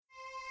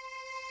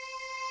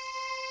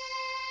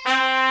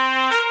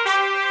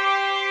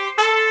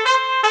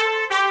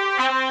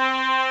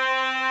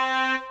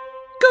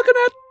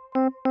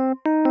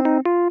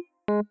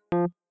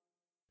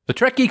The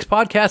Trek Geeks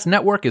Podcast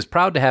Network is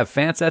proud to have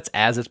Fansets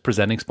as its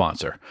presenting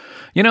sponsor.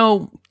 You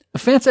know,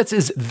 Fansets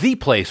is the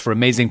place for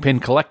amazing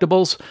pin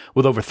collectibles,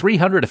 with over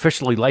 300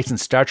 officially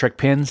licensed Star Trek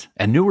pins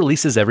and new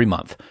releases every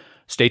month.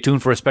 Stay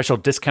tuned for a special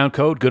discount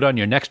code good on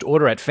your next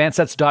order at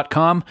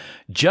fansets.com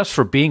just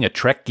for being a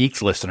Trek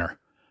Geeks listener.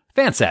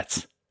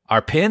 Fansets.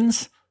 Our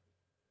pins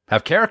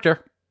have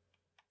character.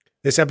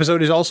 This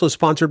episode is also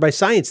sponsored by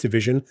Science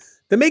Division,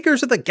 the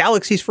makers of the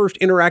galaxy's first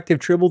interactive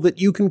tribble that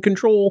you can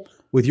control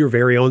with your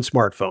very own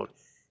smartphone.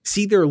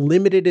 See their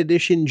limited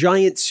edition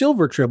giant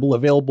silver tribble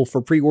available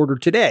for pre-order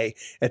today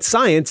at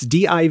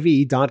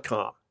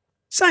sciencediv.com.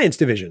 Science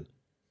Division.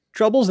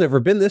 Trouble's never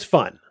been this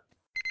fun.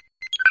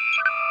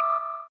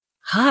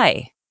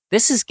 Hi,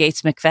 this is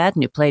Gates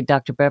McFadden, who played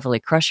Dr. Beverly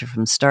Crusher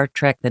from Star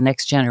Trek The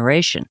Next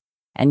Generation,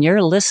 and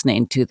you're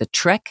listening to the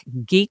Trek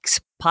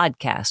Geeks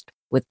Podcast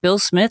with Bill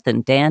Smith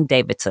and Dan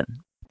Davidson.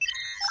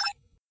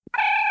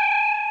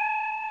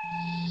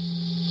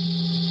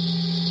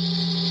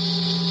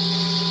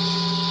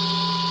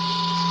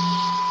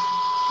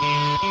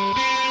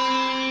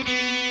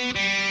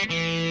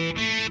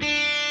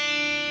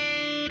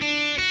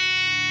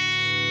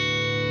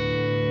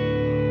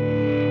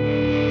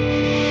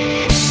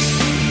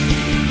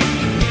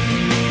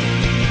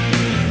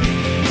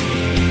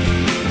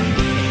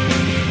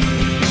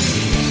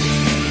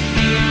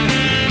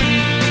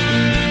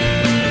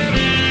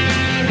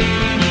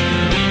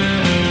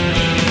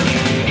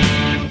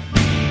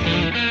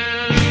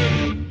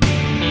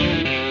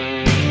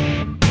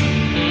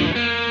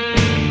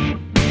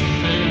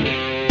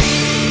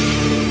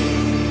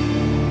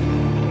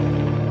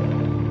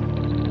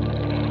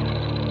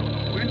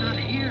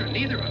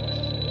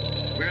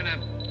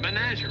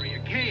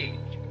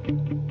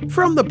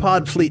 From the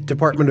Podfleet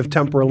Department of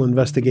Temporal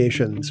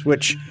Investigations,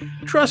 which,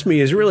 trust me,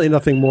 is really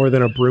nothing more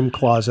than a broom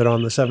closet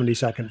on the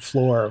 72nd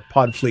floor of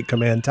Podfleet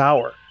Command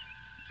Tower.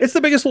 It's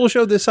the biggest little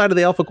show this side of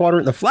the Alpha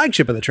Quadrant, the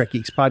flagship of the Trek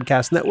Geeks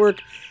Podcast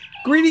Network.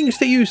 Greetings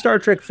to you, Star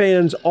Trek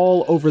fans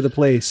all over the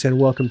place, and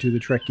welcome to the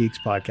Trek Geeks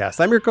Podcast.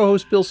 I'm your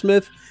co-host, Bill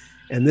Smith,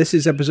 and this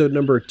is episode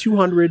number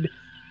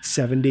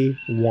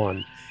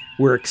 271.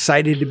 We're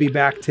excited to be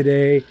back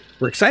today.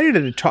 We're excited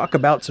to talk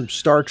about some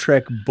Star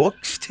Trek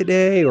books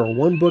today, or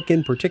one book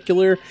in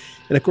particular.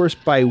 And of course,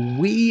 by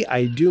we,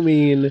 I do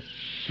mean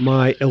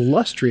my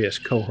illustrious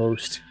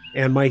co-host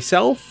and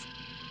myself.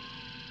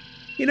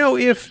 You know,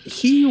 if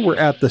he were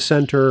at the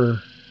center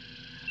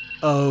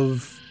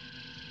of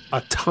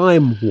a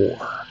time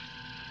war,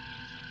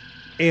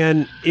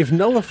 and if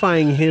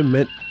nullifying him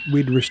meant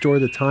we'd restore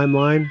the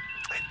timeline,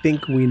 I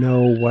think we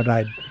know what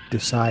I'd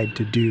decide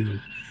to do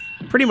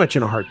pretty much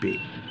in a heartbeat.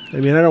 I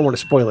mean, I don't want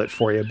to spoil it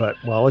for you, but,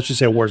 well, let's just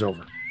say war's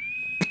over.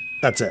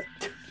 That's it.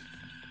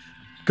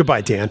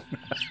 Goodbye, Dan.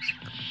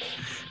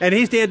 And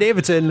he's Dan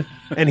Davidson,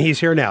 and he's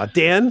here now.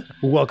 Dan,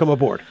 welcome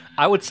aboard.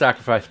 I would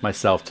sacrifice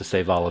myself to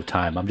save all of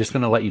time. I'm just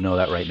going to let you know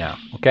that right now,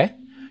 okay?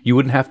 You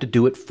wouldn't have to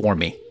do it for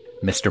me,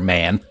 Mr.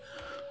 Man.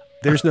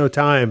 There's no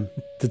time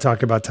to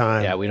talk about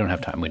time. Yeah, we don't have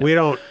time. We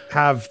don't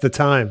have the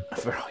time.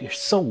 You're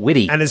so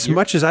witty. And as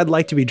much as I'd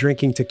like to be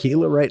drinking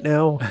tequila right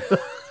now...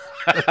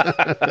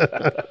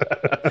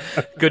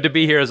 Good to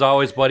be here as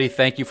always, buddy.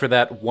 Thank you for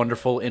that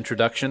wonderful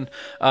introduction.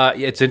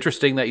 It's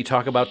interesting that you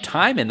talk about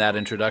time in that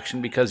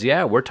introduction because,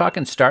 yeah, we're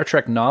talking Star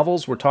Trek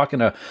novels. We're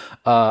talking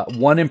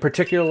one in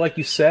particular, like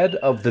you said,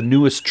 of the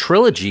newest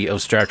trilogy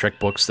of Star Trek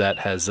books that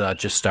has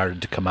just started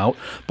to come out.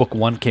 Book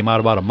 1 came out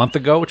about a month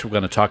ago, which we're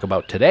going to talk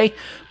about today.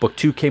 Book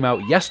 2 came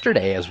out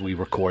yesterday as we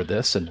record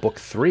this, and Book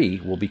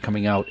 3 will be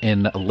coming out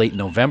in late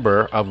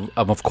November.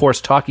 Of course,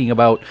 talking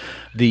about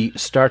the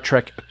Star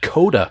Trek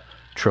Coda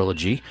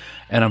trilogy,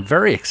 and I'm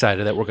very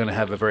excited that we're going to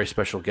have a very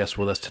special guest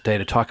with us today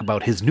to talk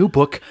about his new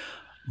book,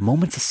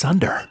 Moments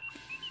Asunder.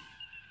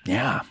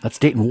 Yeah, that's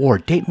Dayton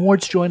Ward. Dayton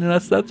Ward's joining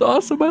us. That's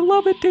awesome. I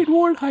love it, Dayton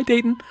Ward. Hi,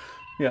 Dayton.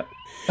 Yeah.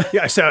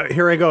 Yeah, so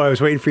here I go. I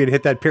was waiting for you to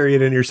hit that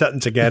period in your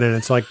sentence again, and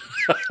it's like,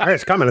 all right,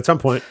 it's coming at some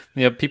point.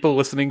 Yeah, people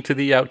listening to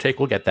the outtake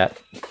will get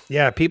that.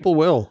 Yeah, people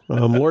will.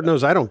 Lord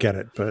knows I don't get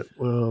it, but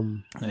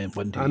I'm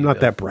not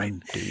that bright.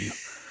 Do you?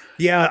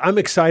 Yeah, I'm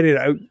excited.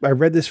 I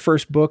read this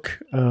first book.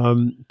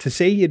 To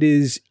say it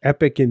is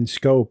epic in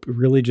scope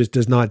really just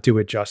does not do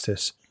it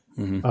justice.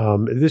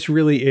 Mm-hmm. This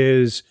really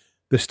is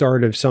the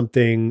start of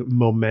something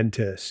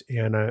momentous,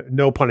 and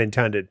no pun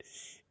intended.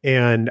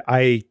 And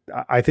I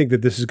think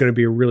that this is going to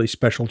be a really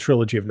special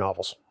trilogy of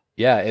novels.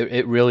 Yeah,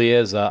 it really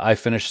is. I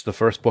finished the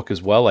first book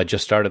as well. I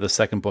just started the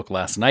second book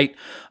last night.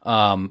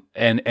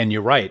 And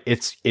you're right.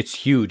 It's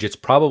huge. It's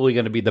probably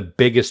going to be the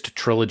biggest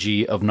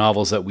trilogy of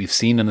novels that we've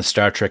seen in the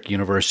Star Trek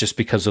universe just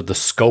because of the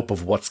scope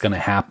of what's going to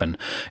happen.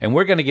 And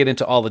we're going to get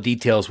into all the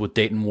details with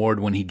Dayton Ward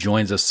when he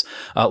joins us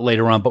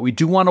later on. But we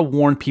do want to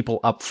warn people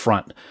up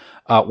front.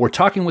 We're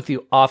talking with the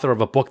author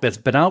of a book that's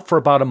been out for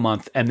about a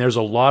month, and there's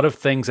a lot of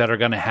things that are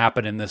going to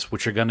happen in this,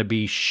 which are going to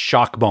be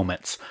shock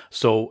moments.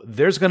 So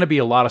there's going to be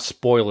a lot of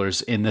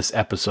spoilers in this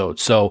episode.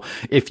 So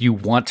if you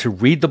want to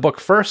read the book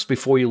first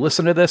before you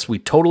listen to this, we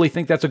totally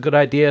think that's a good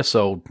idea.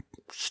 So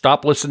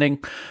stop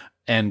listening,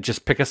 and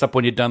just pick us up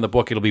when you're done the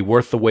book. It'll be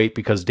worth the wait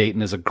because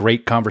Dayton is a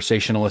great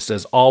conversationalist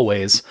as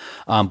always.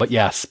 But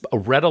yes,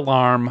 red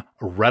alarm,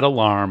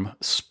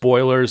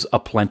 spoilers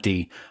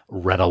aplenty,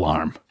 red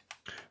alarm.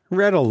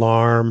 Red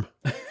alarm.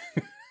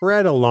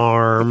 Red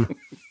alarm.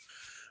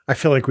 I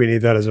feel like we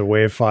need that as a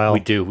WAV file. We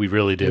do. We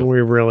really do.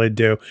 We really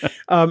do.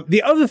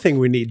 The other thing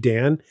we need,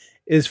 Dan,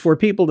 is for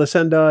people to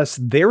send us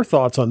their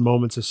thoughts on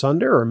Moments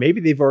Asunder, or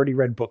maybe they've already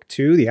read book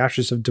 2, The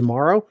Ashes of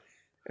Tomorrow,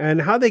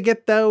 and how they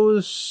get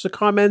those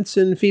comments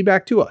and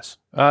feedback to us.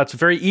 It's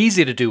very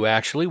easy to do,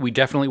 actually. We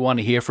definitely want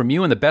to hear from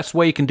you, and the best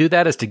way you can do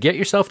that is to get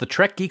yourself the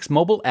Trek Geeks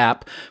mobile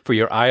app for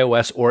your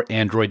iOS or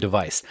Android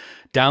device.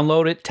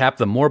 Download it, tap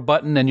the More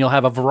button, and you'll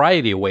have a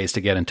variety of ways to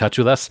get in touch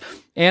with us.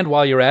 And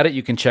while you're at it,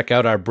 you can check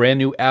out our brand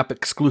new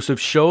app-exclusive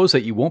shows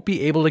that you won't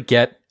be able to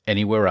get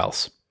anywhere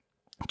else.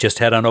 Just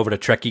head on over to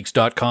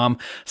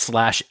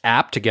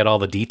trekgeeks.com/app to get all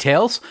the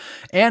details.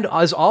 And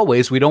as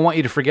always, we don't want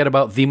you to forget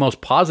about the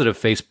most positive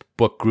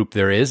Facebook group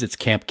there is. It's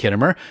Camp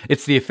Kittimer.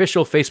 It's the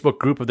official Facebook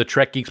group of the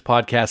Trek Geeks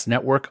Podcast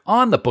Network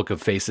on the Book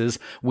of Faces.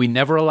 We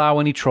never allow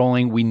any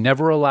trolling. We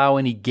never allow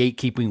any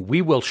gatekeeping.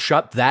 We will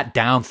shut that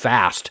down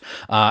fast.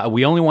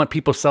 We only want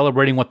people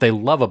celebrating what they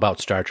love about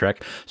Star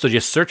Trek. So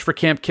just search for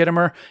Camp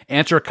Kittimer,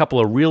 answer a couple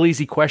of real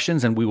easy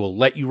questions, and we will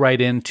let you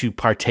right in to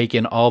partake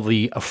in all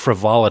the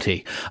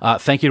frivolity.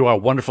 Thank you to our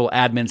wonderful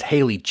admins,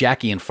 Haley,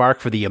 Jackie, and Fark,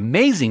 for the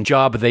amazing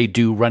job they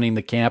do running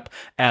the camp,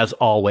 as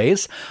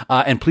always.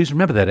 And please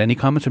remember that any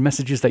comments or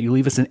messages that you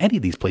leave us in any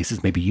of these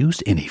places may be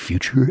used in a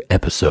future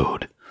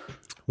episode.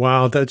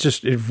 Wow,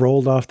 it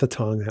rolled off the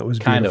tongue. That was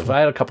beautiful. Kind of. I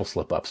had a couple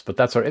slip-ups, but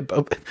that's all right.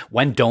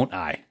 When don't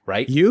I,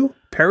 right? You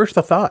perish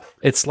the thought.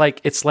 It's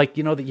like,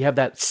 that you have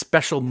that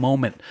special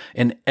moment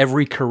in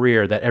every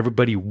career that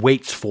everybody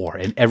waits for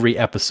in every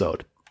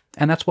episode.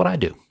 And that's what I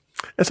do.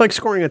 It's like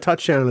scoring a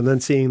touchdown and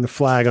then seeing the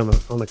flag on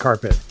the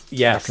carpet.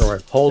 Yes.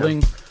 Afterward.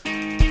 Holding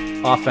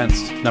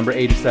offense, number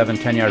 87,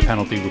 10-yard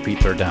penalty, repeat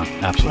third down.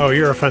 Absolutely. Oh,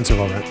 you're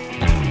offensive on that.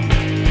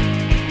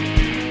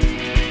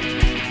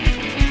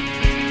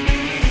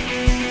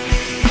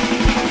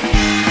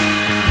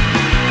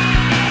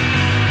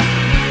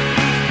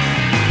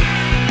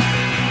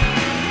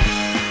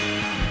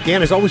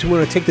 Dan, as always, we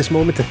want to take this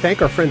moment to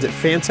thank our friends at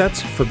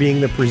Fansets for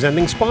being the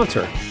presenting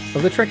sponsor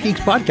of the Trek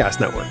Geeks Podcast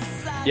Network.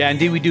 Yeah,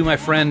 indeed we do, my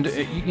friend.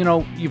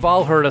 You've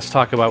all heard us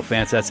talk about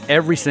Fansets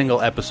every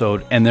single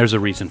episode, and there's a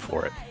reason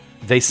for it.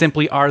 They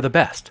simply are the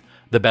best.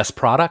 The best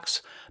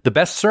products, the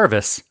best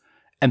service,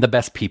 and the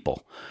best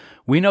people.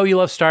 We know you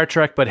love Star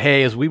Trek, but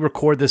hey, as we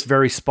record this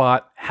very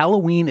spot,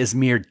 Halloween is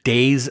mere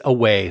days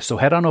away, so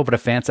head on over to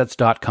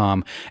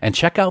fansets.com and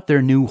check out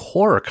their new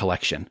horror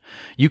collection.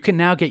 You can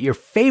now get your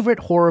favorite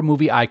horror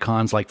movie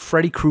icons like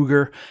Freddy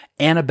Krueger,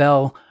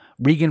 Annabelle,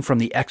 Regan from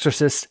The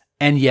Exorcist,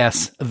 and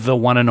yes, the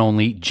one and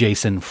only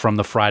Jason from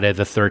the Friday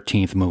the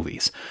 13th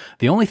movies.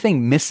 The only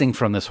thing missing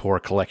from this horror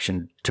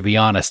collection, to be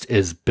honest,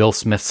 is Bill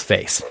Smith's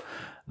face.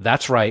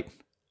 That's right.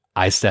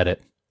 I said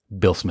it.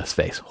 Bill Smith's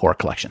face, horror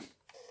collection.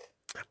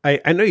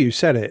 I know you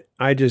said it.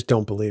 I just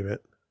don't believe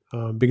it.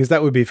 Because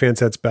that would be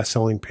Fanset's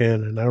best-selling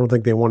pin, and I don't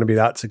think they want to be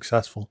that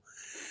successful.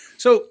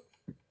 So,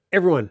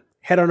 everyone,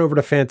 head on over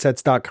to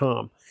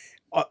fansets.com.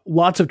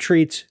 Lots of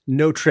treats,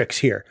 no tricks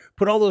here.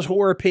 Put all those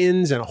horror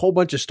pins and a whole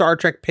bunch of Star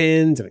Trek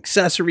pins and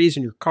accessories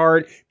in your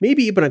cart,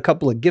 maybe even a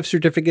couple of gift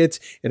certificates.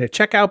 And at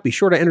checkout, be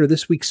sure to enter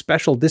this week's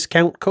special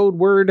discount code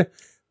word,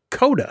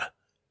 CODA.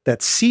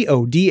 That's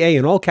CODA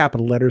in all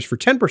capital letters for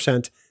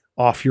 10%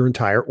 off your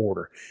entire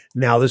order.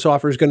 Now, this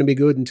offer is going to be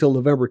good until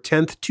November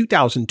 10th,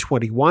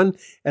 2021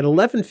 at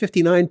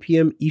 11:59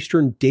 p.m.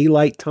 Eastern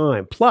Daylight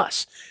Time.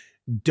 Plus,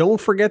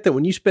 don't forget that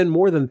when you spend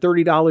more than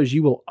 $30,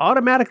 you will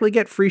automatically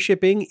get free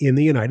shipping in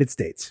the United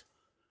States.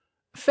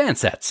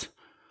 Fansets.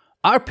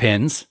 Our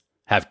pins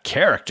have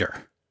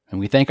character, and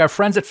we thank our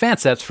friends at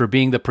Fansets for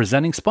being the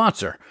presenting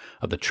sponsor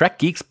of the Trek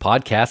Geeks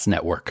Podcast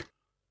Network.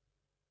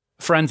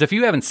 Friends, if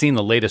you haven't seen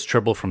the latest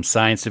Tribble from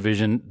Science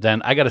Division,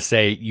 then I gotta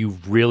say,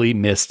 you've really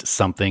missed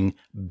something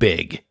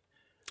big.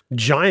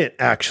 Giant,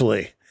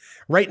 actually.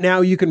 Right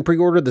now, you can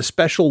pre-order the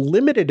special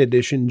limited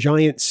edition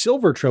Giant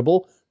Silver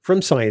Tribble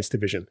from Science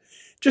Division.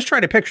 Just try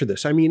to picture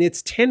this. I mean,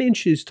 it's 10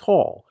 inches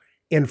tall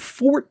and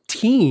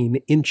 14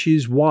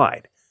 inches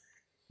wide.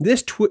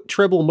 This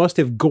Tribble must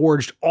have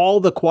gorged all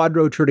the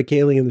Quadro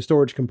Triticale in the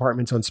storage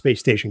compartments on Space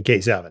Station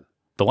K7.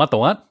 The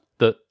what?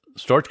 The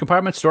storage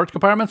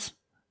compartments?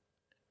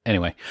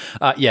 Anyway,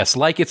 yes,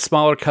 like its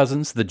smaller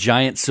cousins, the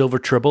Giant Silver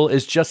Tribble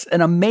is just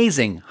an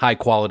amazing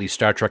high-quality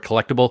Star Trek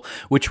collectible,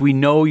 which we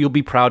know you'll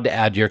be proud to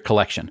add to your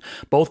collection.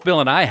 Both Bill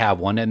and I have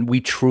one, and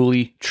we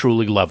truly,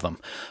 truly love them.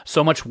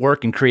 So much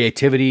work and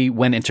creativity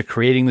went into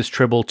creating this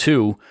Tribble,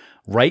 too,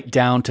 right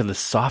down to the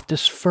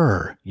softest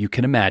fur you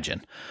can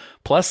imagine.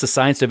 Plus, the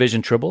Science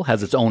Division Tribble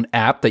has its own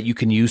app that you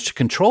can use to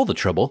control the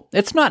Tribble.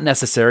 It's not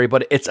necessary,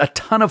 but it's a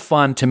ton of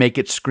fun to make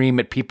it scream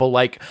at people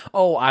like,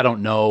 oh, I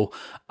don't know,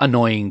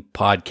 annoying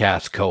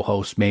podcast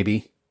co-host,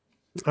 maybe.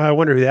 I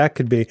wonder who that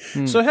could be.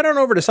 So head on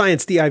over to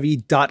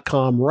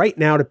sciencediv.com right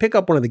now to pick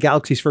up one of the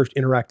Galaxy's first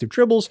interactive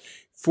Tribbles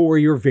for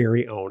your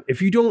very own.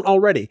 If you don't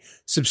already,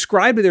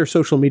 subscribe to their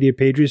social media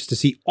pages to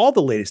see all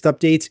the latest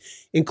updates,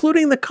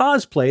 including the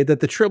cosplay that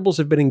the Tribbles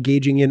have been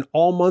engaging in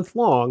all month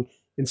long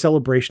in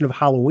celebration of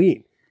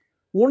Halloween.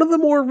 One of the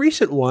more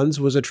recent ones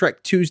was a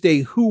Trek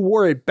Tuesday Who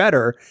Wore It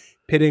Better,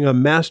 pitting a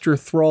Master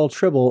Thrall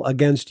Tribble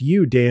against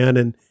you, Dan,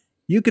 and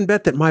you can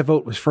bet that my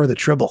vote was for the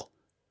Tribble.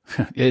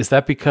 Is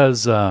that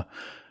because,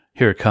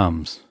 here it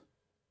comes.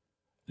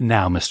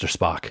 Now, Mr.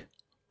 Spock.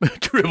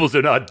 Tribbles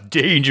are not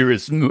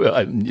dangerous.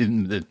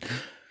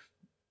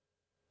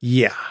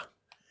 Yeah.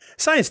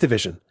 Science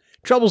Division.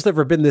 Trouble's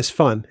never been this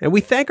fun, and we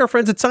thank our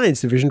friends at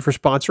Science Division for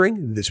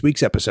sponsoring this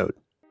week's episode.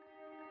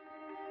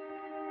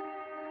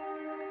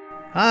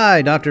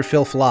 Hi, Dr.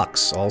 Phil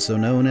Phlox, also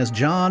known as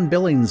John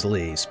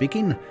Billingsley,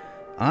 speaking.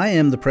 I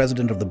am the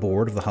president of the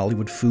board of the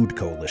Hollywood Food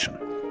Coalition.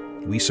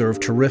 We serve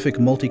terrific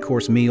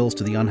multi-course meals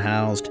to the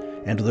unhoused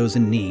and to those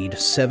in need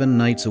 7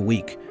 nights a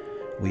week.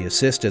 We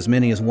assist as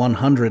many as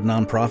 100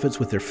 nonprofits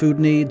with their food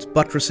needs,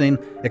 buttressing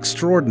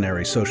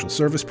extraordinary social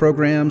service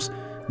programs.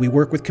 We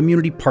work with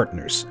community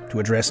partners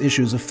to address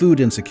issues of food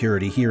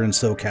insecurity here in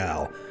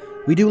SoCal.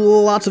 We do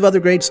lots of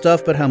other great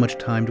stuff, but how much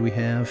time do we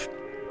have?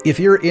 If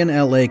you're in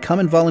LA, come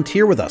and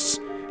volunteer with us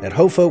at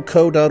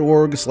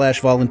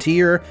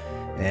hofoco.org/volunteer,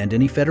 and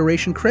any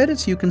Federation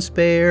credits you can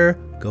spare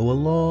go a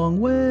long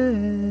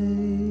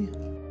way.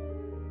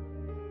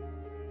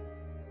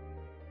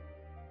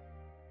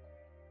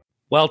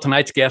 Well,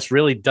 tonight's guest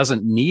really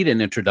doesn't need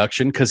an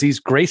introduction because he's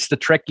graced the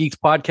Trek Geeks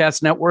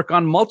Podcast Network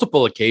on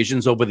multiple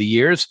occasions over the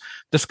years,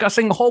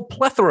 discussing a whole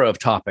plethora of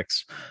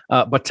topics.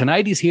 But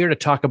tonight he's here to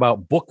talk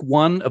about book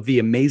 1 of the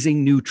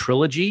amazing new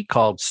trilogy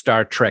called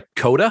Star Trek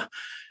Coda.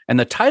 And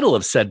the title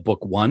of said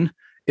book 1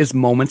 is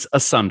Moments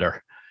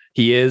Asunder.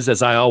 He is,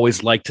 as I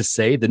always like to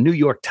say, the New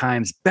York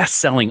Times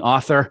best-selling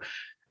author.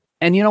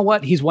 And you know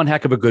what? He's one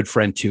heck of a good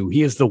friend, too.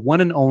 He is the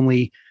one and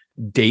only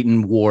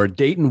Dayton Ward.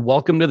 Dayton,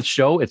 welcome to the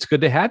show. It's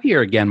good to have you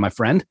here again, my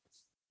friend.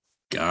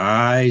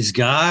 Guys,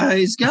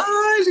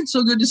 it's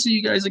so good to see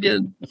you guys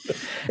again.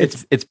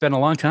 It's been a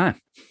long time.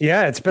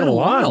 Yeah, it's been a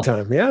long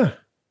time.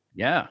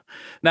 Yeah.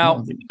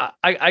 Now,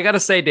 I got to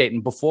say,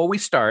 Dayton, before we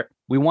start,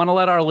 we want to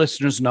let our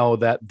listeners know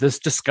that this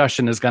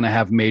discussion is going to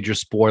have major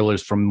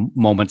spoilers from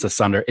Moments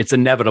Asunder. It's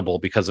inevitable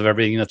because of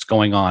everything that's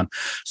going on.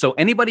 So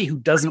anybody who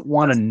doesn't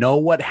want to know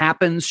what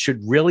happens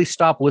should really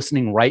stop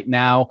listening right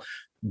now.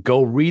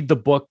 Go read the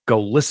book,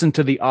 go listen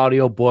to the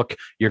audiobook.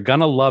 You're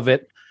going to love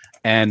it,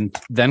 and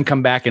then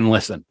come back and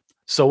listen.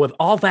 So with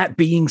all that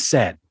being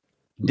said,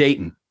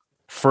 Dayton,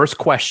 first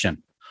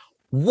question.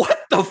 What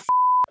the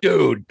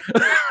dude?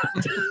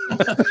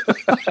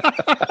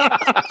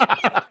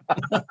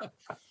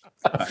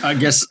 I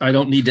guess I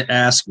don't need to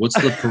ask,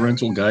 what's the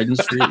parental guidance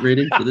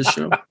rating for this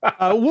show?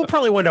 We'll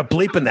probably wind up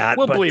bleeping that.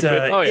 We'll bleep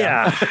it. Oh,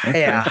 yeah.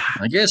 Yeah.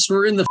 I guess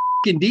we're in the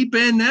deep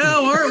end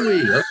now, aren't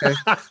we? Okay.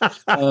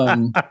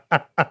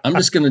 I'm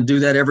just going to do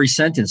that every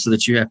sentence so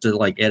that you have to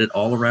edit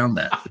all around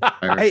that.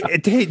 Hey,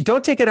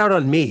 don't take it out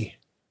on me.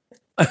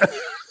 I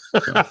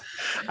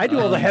do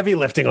all the heavy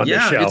lifting on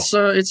this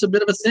show. It's a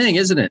bit of a thing,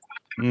 isn't it?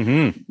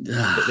 Mm-hmm.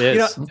 It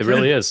is. It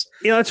really is.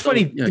 It's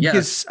funny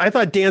because I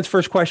thought Dan's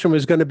first question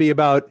was going to be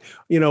about,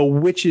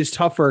 which is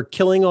tougher,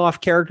 killing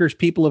off characters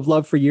people have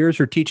loved for years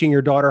or teaching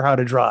your daughter how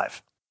to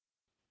drive?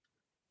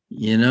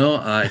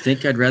 I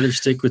think I'd rather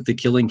stick with the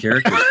killing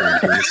characters.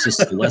 It's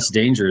just less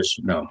dangerous.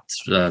 No,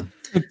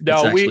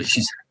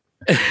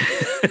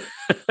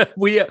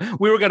 we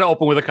were going to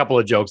open with a couple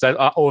of jokes.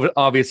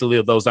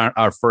 Obviously, those aren't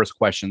our first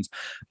questions.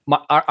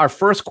 Our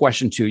first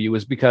question to you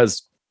is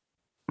because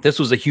this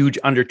was a huge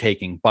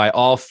undertaking by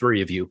all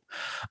three of you.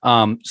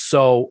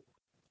 So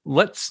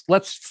let's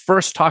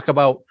first talk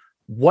about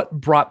what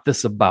brought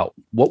this about.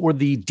 What were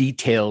the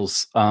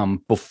details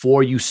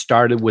before you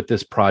started with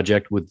this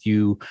project with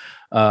you,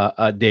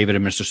 David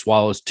and Mr.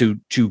 Swallows, to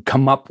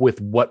come up with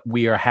what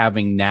we are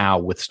having now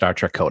with Star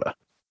Trek Coda?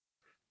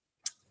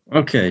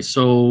 Okay,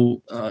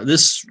 so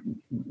this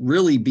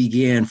really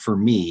began for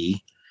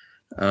me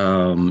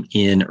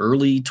in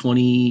early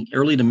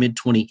to mid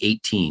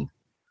 2018.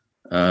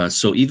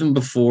 So even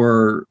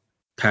before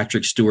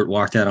Patrick Stewart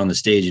walked out on the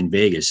stage in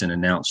Vegas and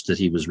announced that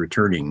he was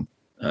returning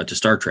to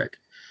Star Trek,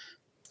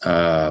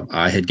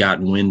 I had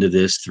gotten wind of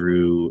this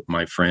through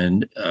my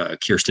friend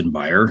Kirsten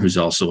Beyer, who's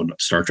also a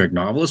Star Trek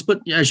novelist.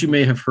 But as you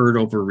may have heard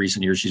over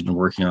recent years, she's been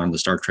working on the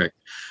Star Trek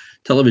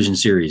television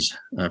series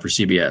for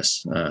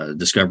CBS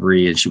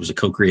Discovery, and she was a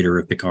co-creator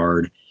of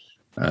Picard.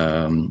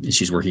 And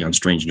she's working on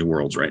Strange New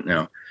Worlds right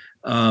now.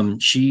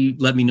 She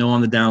let me know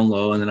on the down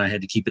low, and then I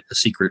had to keep it a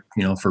secret,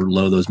 for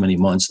those many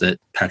months,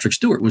 that Patrick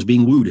Stewart was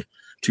being wooed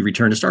to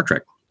return to Star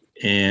Trek.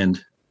 And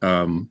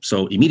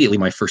so immediately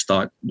my first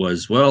thought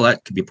was, well,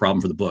 that could be a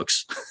problem for the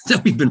books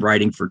that we've been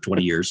writing for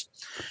 20 years.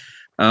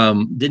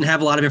 Didn't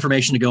have a lot of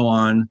information to go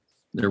on.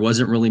 There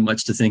wasn't really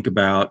much to think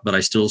about, but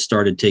I still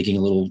started taking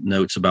little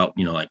notes about,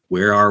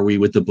 where are we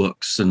with the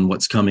books and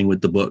what's coming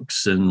with the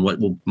books and what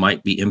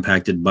might be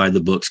impacted by the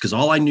books. Because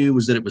all I knew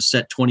was that it was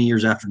set 20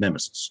 years after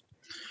Nemesis.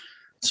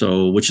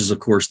 So, which is, of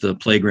course, the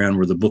playground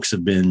where the books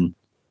have been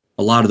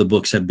a lot of the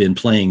books have been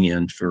playing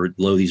in for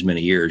these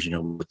many years,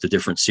 with the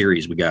different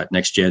series. We got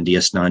Next Gen,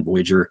 DS9,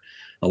 Voyager,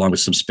 along with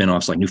some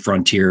spinoffs like New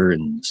Frontier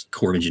and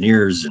Corps of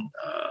Engineers and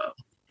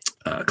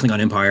Klingon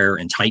Empire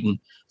and Titan.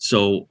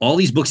 So all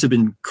these books have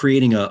been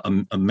creating a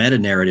meta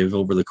narrative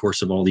over the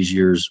course of all these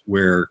years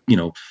where,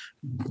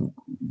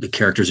 the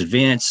characters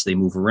advance, they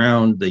move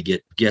around, they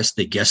guest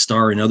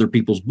star in other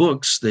people's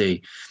books.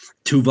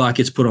 Tuvok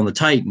gets put on the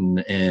Titan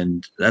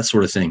and that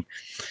sort of thing.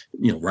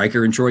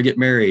 Riker and Troy get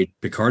married.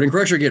 Picard and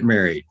Crusher get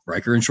married.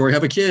 Riker and Troy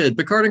have a kid.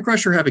 Picard and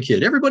Crusher have a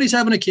kid. Everybody's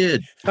having a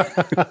kid.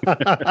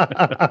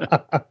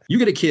 You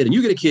get a kid and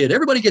you get a kid.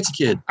 Everybody gets a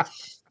kid.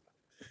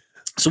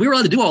 So we were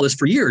allowed to do all this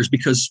for years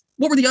because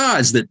what were the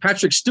odds that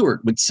Patrick Stewart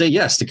would say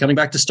yes to coming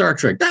back to Star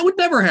Trek? That would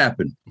never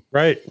happen.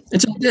 Right.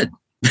 Until it did.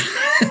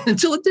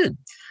 Until it did.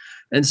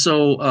 And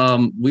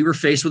so we were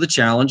faced with a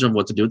challenge of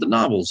what to do with the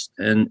novels.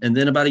 And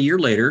then about a year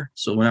later,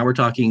 so now we're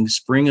talking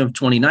spring of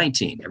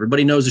 2019,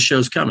 everybody knows the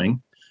show's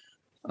coming.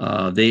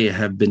 They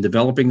have been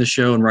developing the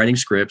show and writing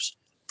scripts.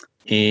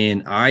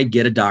 And I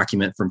get a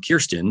document from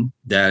Kirsten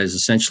that is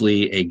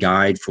essentially a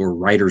guide for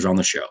writers on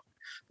the show.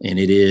 And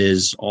it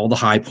is all the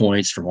high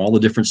points from all the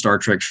different Star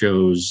Trek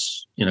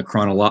shows in a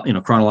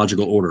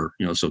chronological order,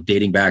 so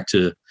dating back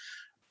to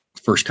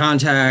First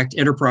Contact,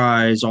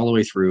 Enterprise, all the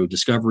way through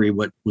Discovery,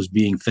 what was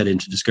being fed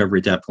into Discovery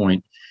at that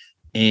point.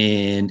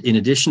 And in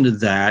addition to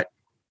that,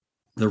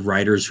 the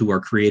writers who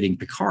are creating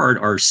Picard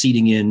are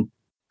seeding in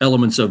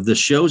elements of the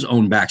show's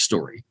own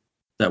backstory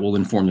that will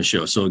inform the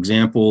show. So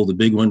example, the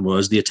big one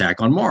was the attack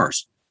on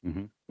Mars,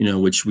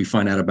 which we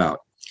find out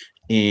about.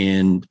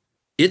 And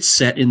it's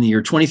set in the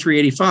year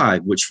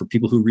 2385, which for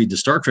people who read the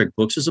Star Trek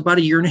books is about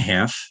a year and a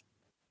half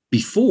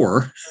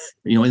before,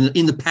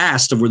 in the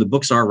past of where the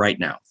books are right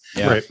now.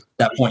 Yeah. Right.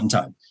 That point in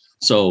time.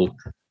 So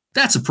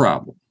that's a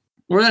problem,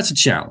 or that's a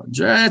challenge.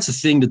 That's a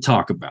thing to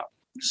talk about.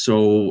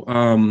 So,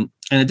 and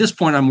at this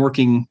point, I'm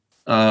working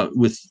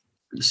with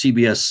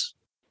CBS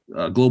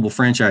Global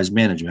Franchise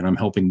Management. I'm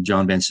helping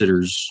John Van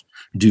Citters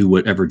do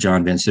whatever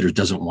John Van Citters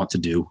doesn't want to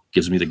do.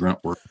 Gives me the grunt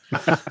work,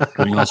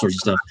 doing all sorts of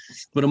stuff.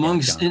 But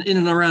amongst in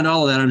and around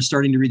all of that, I'm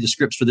starting to read the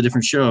scripts for the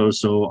different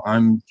shows. So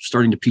I'm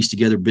starting to piece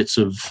together bits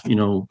of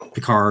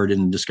Picard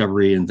and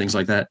Discovery and things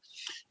like that.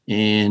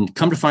 And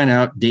come to find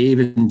out, Dave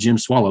Mack and Jim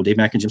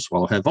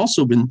Swallow have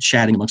also been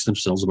chatting amongst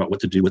themselves about what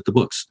to do with the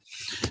books.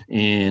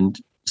 And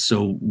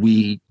so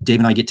Dave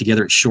and I get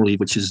together at Shore Leave,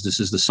 this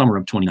is the summer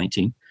of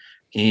 2019.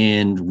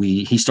 And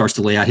he starts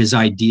to lay out his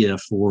idea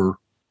for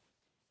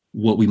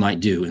what we might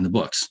do in the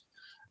books.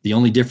 The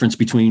only difference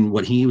between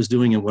what he was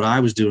doing and what I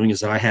was doing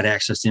is that I had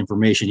access to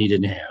information he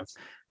didn't have.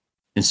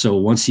 And so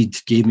once he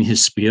gave me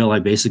his spiel, I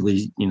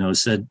basically,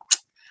 said,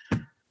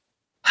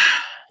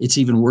 it's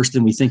even worse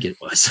than we think it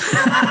was.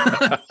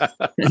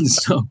 And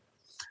so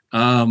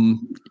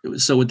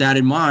with that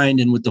in mind,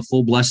 and with the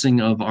full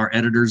blessing of our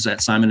editors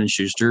at Simon &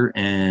 Schuster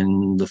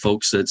and the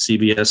folks at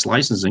CBS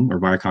Licensing, or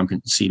Viacom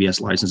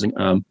CBS Licensing,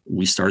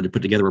 we started to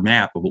put together a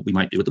map of what we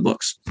might do with the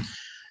books.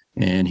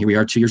 And here we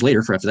are 2 years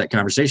later after that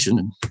conversation,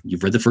 and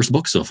you've read the first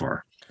book so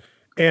far.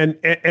 And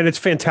it's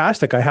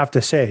fantastic, I have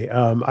to say.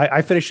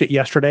 I finished it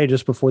yesterday,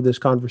 just before this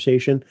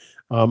conversation.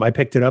 I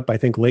picked it up, I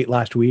think, late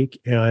last week,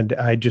 and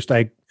I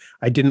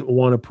didn't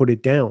want to put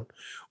it down.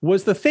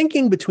 Was the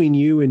thinking between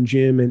you and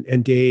Jim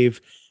and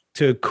Dave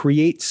to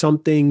create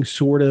something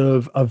sort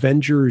of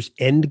Avengers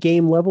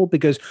Endgame level?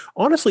 Because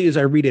honestly, as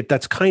I read it,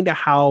 that's kind of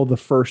how the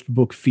first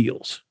book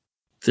feels.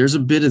 There's a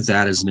bit of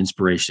that as an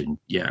inspiration.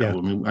 Yeah.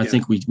 I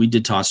think we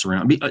did toss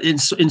around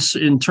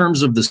in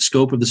terms of the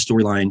scope of the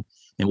storyline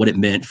and what it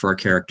meant for our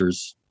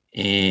characters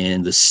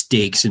and the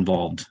stakes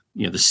involved,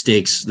 the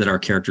stakes that our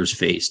characters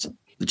faced,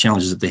 the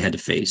challenges that they had to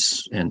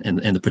face, and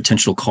the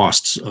potential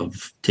costs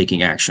of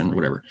taking action or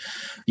whatever.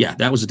 Yeah,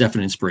 that was a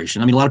definite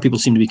inspiration. I mean, a lot of people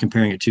seem to be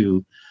comparing it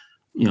to,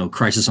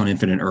 Crisis on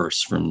Infinite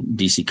Earths from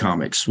DC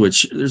Comics,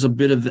 which there's a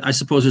bit of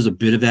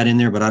that in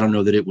there, but I don't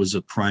know that it was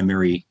a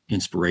primary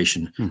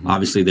inspiration. Mm-hmm.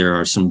 Obviously, there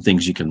are some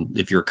things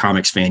if you're a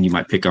comics fan, you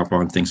might pick up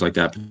on things like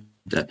that.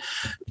 That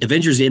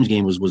Avengers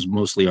Endgame was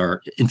mostly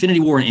our Infinity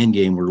War and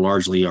Endgame were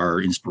largely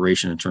our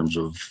inspiration in terms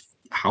of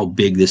how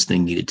big this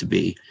thing needed to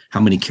be,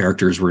 how many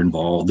characters were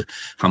involved,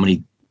 how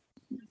many,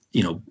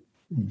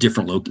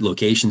 different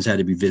locations had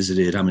to be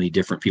visited, how many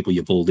different people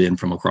you pulled in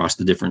from across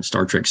the different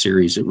Star Trek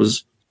series. It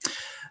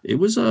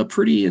was a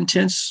pretty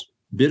intense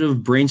bit of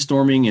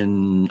brainstorming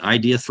and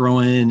idea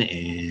throwing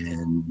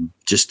and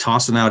just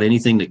tossing out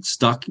anything that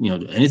stuck,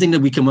 anything that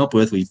we come up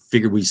with, we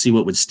figured we'd see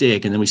what would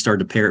stick. And then we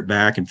started to pare it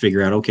back and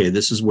figure out, okay,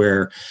 this is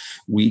where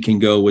we can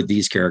go with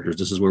these characters.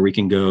 This is where we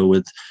can go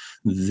with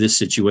this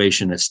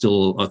situation. That's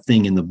still a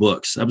thing in the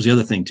books. That was the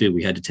other thing too.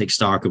 We had to take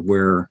stock of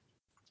where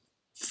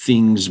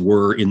things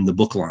were in the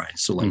book line.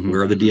 So like,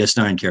 where are the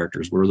DS9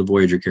 characters? Where are the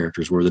Voyager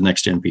characters? Where are the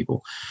Next Gen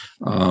people?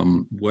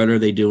 What are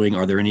they doing?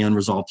 Are there any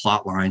unresolved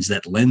plot lines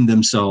that lend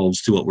themselves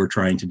to what we're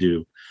trying to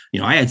do?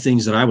 I had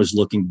things that I was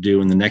looking to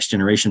do in the Next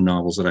Generation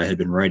novels that I had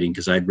been writing,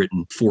 because I'd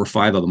written 4 or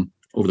 5 of them.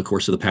 over the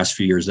course of the past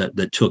few years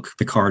that took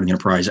Picard and the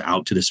Enterprise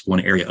out to this one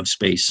area of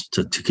space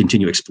to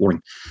continue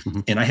exploring.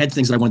 Mm-hmm. And I had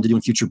things that I wanted to do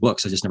in future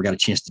books. I just never got a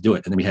chance to do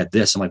it. And then we had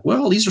this. I'm like,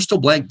 well, these are still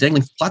blank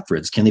dangling plot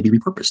threads. Can they be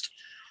repurposed?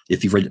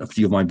 If you've read a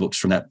few of my books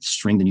from that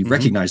string, then you've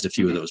recognized a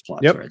few of those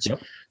plot threads. Yep.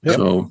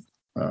 So,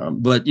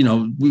 but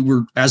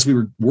as we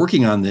were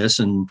working on this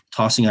and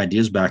tossing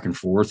ideas back and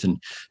forth,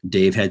 and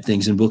Dave had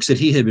things in books that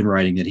he had been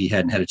writing that he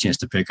hadn't had a chance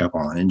to pick up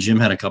on, and Jim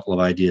had a couple of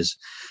ideas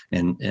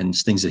and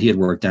things that he had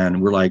worked on.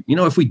 And we're like,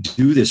 if we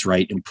do this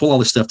right and pull all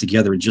this stuff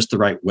together in just the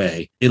right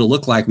way, it'll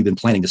look like we've been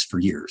planning this for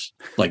years,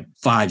 like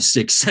 5,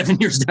 6, 7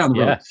 years down the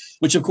road,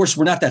 which of course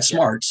we're not that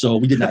smart. So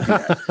we did not do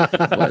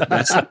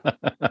that.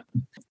 But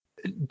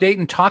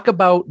Dayton, talk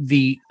about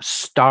the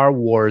Star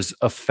Wars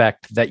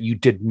effect that you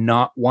did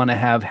not want to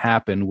have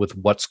happen with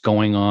what's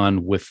going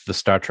on with the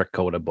Star Trek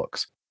Coda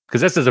books,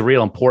 because this is a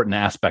real important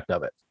aspect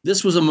of it.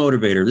 This was a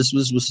motivator. This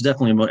was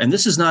definitely and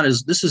this is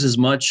as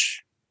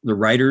much the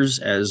writers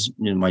as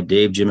my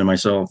Dave, Jim, and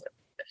myself,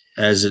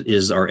 as it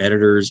is our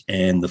editors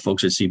and the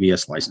folks at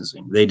CBS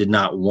Licensing. They did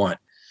not want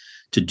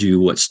to do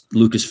what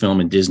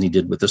Lucasfilm and Disney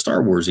did with the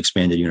Star Wars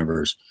expanded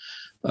universe.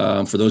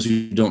 For those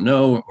who don't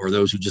know, or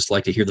those who just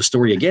like to hear the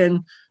story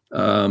again,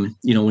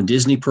 when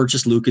Disney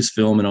purchased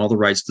Lucasfilm and all the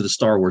rights to the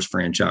Star Wars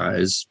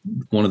franchise,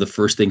 one of the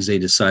first things they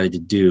decided to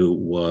do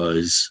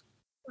was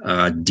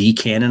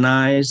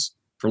decanonize,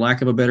 for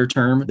lack of a better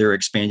term, their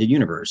expanded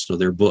universe. So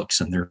their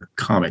books and their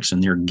comics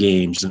and their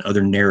games and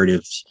other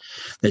narratives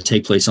that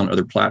take place on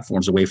other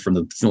platforms away from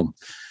the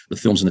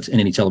films and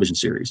any television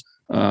series.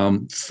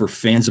 For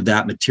fans of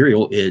that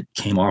material, it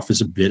came off as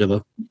a bit of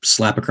a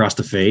slap across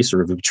the face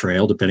or of a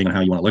betrayal, depending on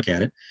how you want to look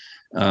at it.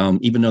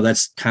 Even though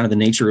that's kind of the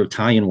nature of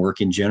tie-in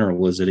work in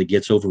general, is that it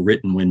gets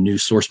overwritten when new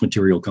source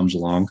material comes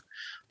along.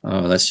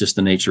 That's just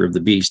the nature of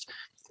the beast.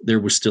 There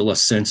was still a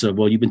sense of,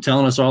 well, you've been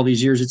telling us all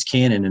these years it's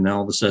canon, and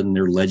all of a sudden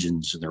they're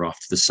legends and they're off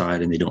to the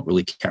side and they don't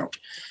really count.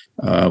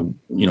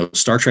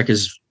 Star Trek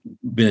has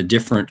been a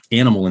different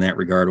animal in that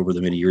regard over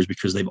the many years,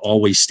 because they've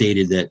always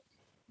stated that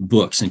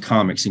books and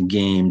comics and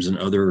games and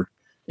other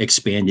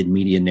expanded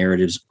media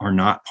narratives are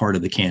not part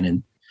of the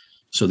canon.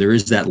 So there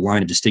is that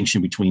line of distinction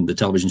between the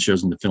television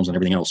shows and the films and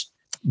everything else.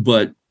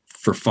 But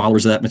for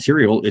followers of that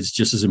material, it's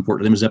just as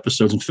important to them as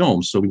episodes and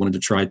films. So we wanted to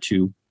try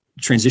to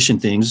transition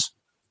things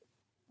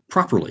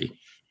properly.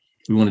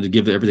 We wanted to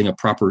give everything a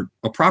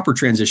proper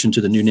transition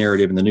to the new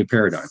narrative and the new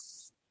paradigm.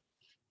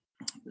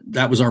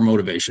 That was our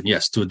motivation,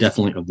 yes, to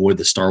definitely avoid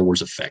the Star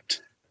Wars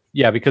effect.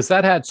 Yeah, because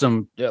that had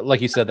some,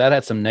 like you said, that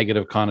had some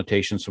negative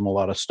connotations from a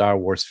lot of Star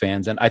Wars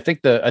fans. And I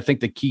think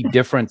the key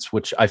difference,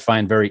 which I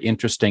find very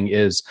interesting,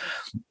 is,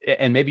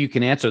 and maybe you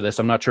can answer this,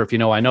 I'm not sure if you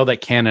know, I know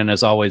that canon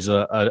is always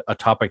a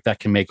topic that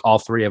can make all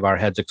three of our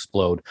heads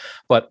explode,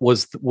 but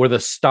were the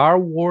Star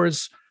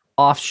Wars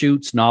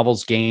offshoots,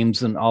 novels,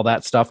 games, and all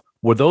that stuff,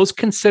 were those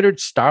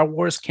considered Star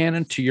Wars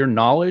canon to your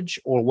knowledge,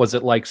 or was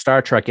it like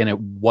Star Trek and it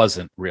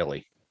wasn't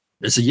really?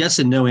 It's a yes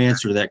and no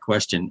answer to that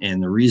question.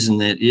 And the reason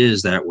that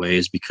is that way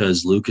is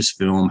because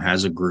Lucasfilm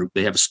has a group.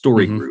 They have a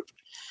story group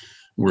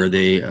where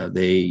they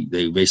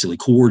basically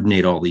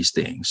coordinate all these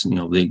things.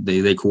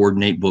 They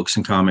coordinate books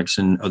and comics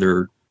and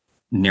other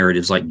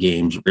narratives like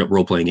games,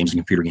 role-playing games and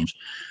computer games.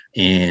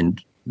 And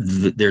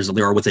there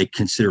are what they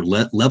consider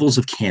levels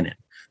of canon.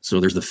 So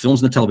there's the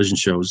films and the television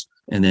shows,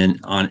 and then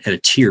at a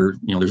tier,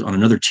 there's on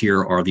another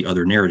tier are the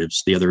other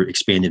narratives, the other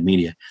expanded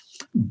media.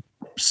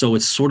 So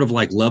it's sort of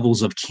like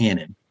levels of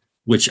canon,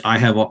 which I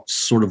have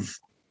sort of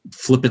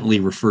flippantly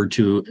referred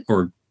to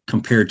or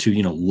compared to,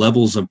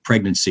 levels of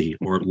pregnancy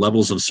or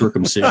levels of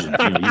circumcision.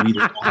 You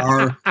either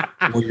are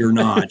or you're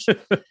not.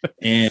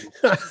 And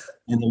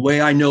the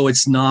way I know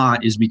it's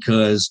not is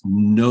because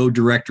no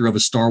director of a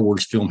Star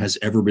Wars film has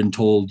ever been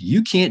told,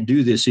 you can't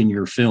do this in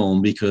your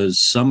film because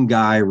some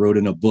guy wrote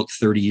in a book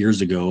 30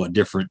 years ago a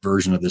different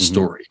version of this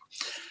story.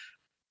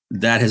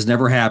 That has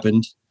never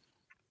happened.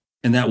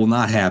 And that will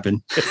not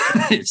happen.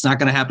 It's not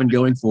going to happen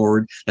going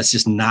forward. That's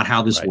just not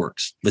how this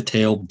works. The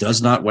tail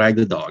does not wag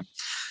the dog.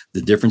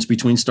 The difference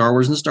between Star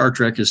Wars and Star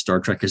Trek is Star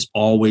Trek has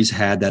always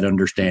had that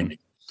understanding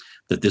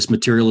that this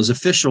material is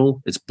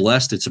official, it's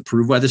blessed, it's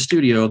approved by the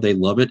studio, they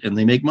love it, and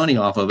they make money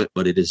off of it,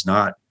 but it is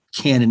not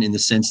canon in the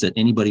sense that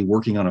anybody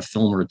working on a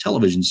film or a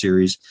television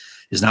series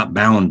is not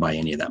bound by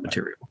any of that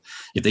material.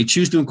 If they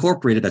choose to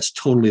incorporate it, that's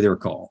totally their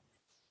call.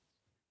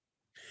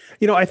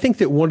 I think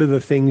that one of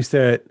the things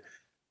that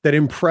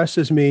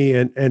impresses me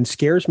and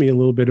scares me a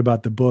little bit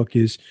about the book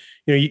is,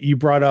 you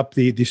brought up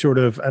the sort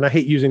of, and I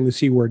hate using the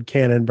C word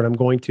canon, but I'm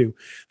going to,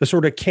 the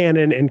sort of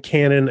canon and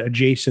canon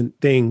adjacent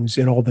things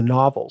in all the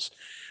novels.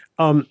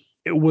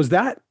 Was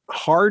that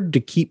hard to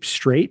keep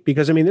straight?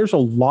 Because there's a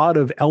lot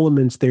of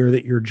elements there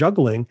that you're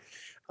juggling.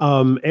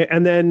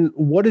 And then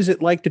what is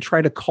it like to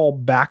try to call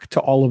back to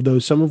all of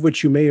those, some of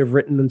which you may have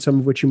written and some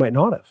of which you might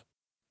not have?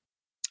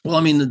 Well,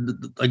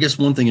 I guess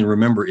one thing to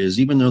remember is,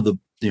 even though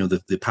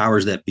the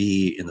powers that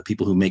be and the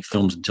people who make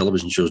films and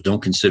television shows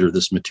don't consider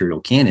this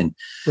material canon,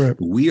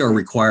 we are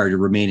required to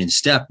remain in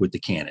step with the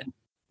canon,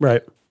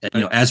 right?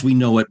 As we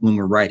know it when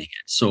we're writing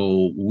it.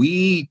 So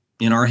we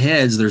in our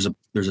heads, there's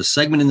a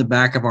segment in the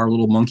back of our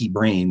little monkey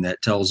brain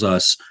that tells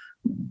us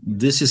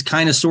this is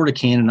kind of sort of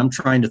canon. I'm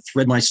trying to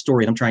thread my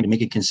story and I'm trying to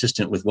make it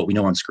consistent with what we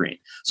know on screen.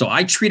 So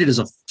I treat it as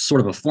a sort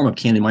of a form of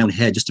canon in my own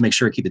head, just to make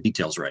sure I keep the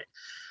details right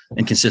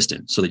and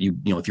consistent, so that you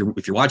know, if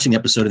you're watching the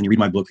episode and you read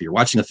my book, or you're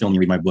watching a film and you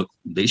read my book,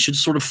 they should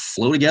sort of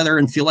flow together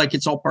and feel like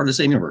it's all part of the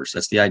same universe.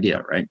 That's the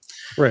idea, right?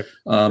 Right.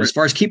 As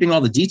far as keeping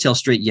all the details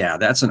straight, yeah,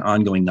 that's an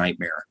ongoing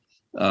nightmare.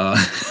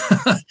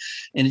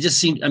 And it just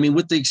seemed, I mean,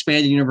 with the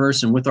expanded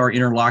universe and with our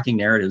interlocking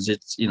narratives,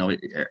 it's, you know,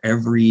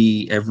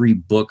 every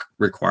book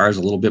requires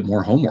a little bit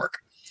more homework,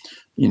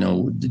 you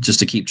know, just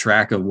to keep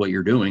track of what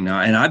you're doing now.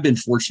 And I've been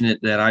fortunate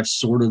that I've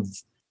sort of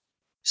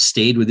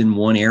stayed within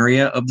one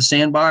area of the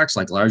sandbox.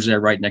 Like largely I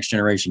write next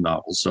generation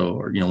novels. So,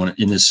 or, you know, when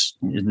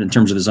in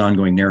terms of this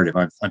ongoing narrative,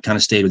 I've kind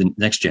of stayed within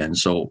next gen.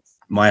 So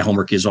my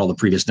homework is all the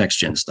previous next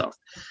gen stuff,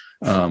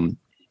 and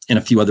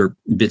a few other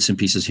bits and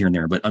pieces here and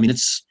there. But I mean,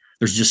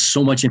 there's just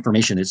so much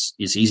information. It's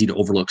easy to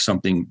overlook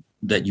something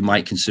that you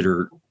might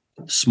consider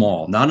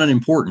small, not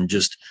unimportant,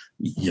 just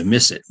you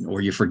miss it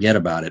or you forget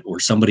about it, or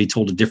somebody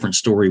told a different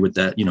story with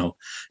that, you know,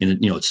 and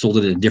you know, it's told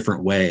it in a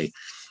different way.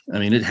 I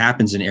mean, it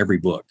happens in every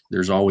book.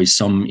 There's always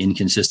some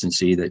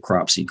inconsistency that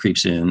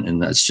creeps in,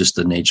 and that's just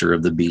the nature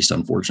of the beast,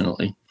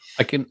 unfortunately.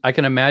 I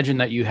can imagine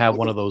that you have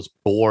one of those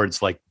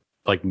boards like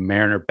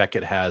Mariner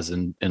Beckett has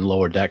in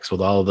Lower Decks,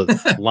 with all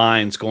the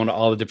lines going to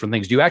all the different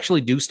things. Do you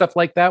actually do stuff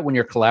like that when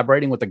you're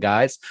collaborating with the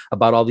guys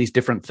about all these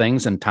different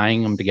things and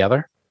tying them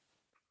together?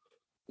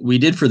 We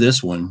did for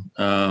this one.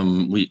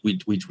 We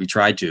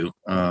tried to,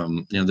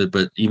 you know,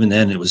 but even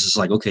then it was just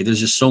like, okay, there's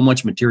just so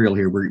much material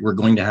here. We're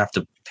going to have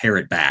to pare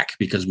it back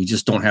because we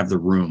just don't have the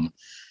room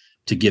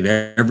to give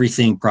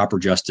everything proper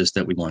justice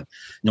that we want.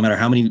 No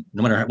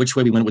matter which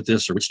way we went with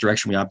this or which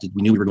direction we opted,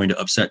 we knew we were going to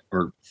upset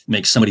or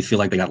make somebody feel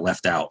like they got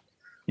left out.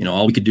 You know,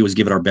 all we could do is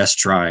give it our best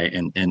try,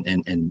 and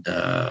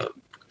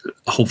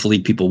hopefully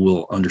people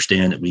will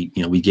understand that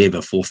we gave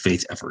a full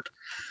faith effort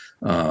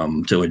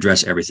to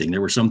address everything.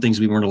 There were some things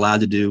we weren't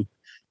allowed to do.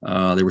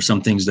 There were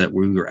some things that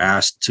we were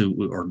asked to,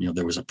 or, you know,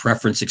 there was a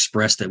preference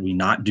expressed that we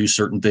not do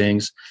certain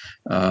things.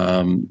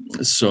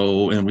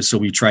 So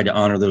we tried to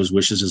honor those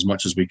wishes as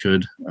much as we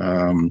could.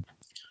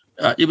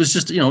 It was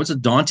just, you know, it's a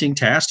daunting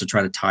task to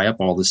try to tie up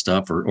all this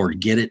stuff or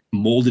get it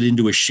molded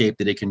into a shape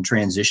that it can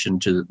transition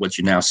to what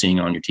you're now seeing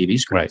on your TV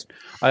screen.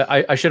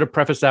 Right. I should have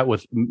prefaced that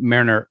with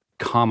Mariner,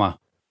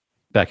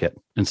 Beckett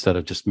instead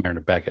of just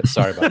Mariner Beckett.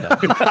 Sorry about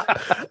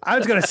that. I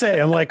was going to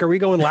say, I'm like, are we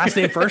going last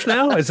name first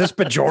now? Is this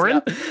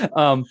Bajoran?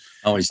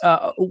 Always.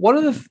 One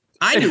of the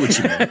I knew what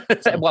you meant.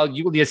 Well,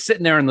 you're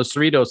sitting there in the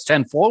Cerritos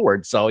 10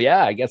 forward, so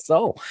yeah, I guess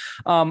so.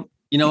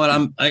 You know what?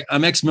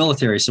 I'm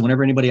ex-military, so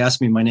whenever anybody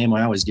asks me my name,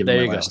 I always give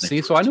them my last name.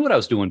 See, so I knew what I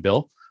was doing,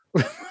 Bill.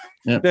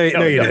 No, you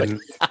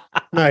didn't.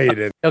 No, you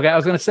didn't. Okay, I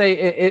was going to say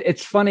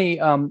it's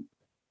funny,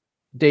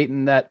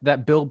 Dayton,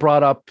 that Bill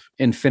brought up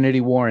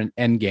Infinity War and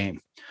Endgame.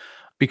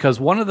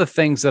 Because one of the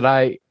things that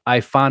I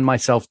find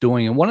myself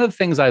doing, and one of the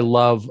things I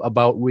love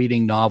about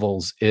reading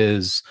novels,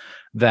 is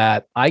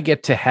that I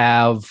get to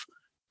have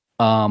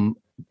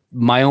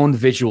my own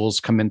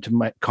visuals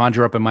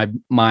conjure up in my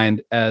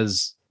mind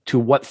as to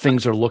what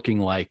things are looking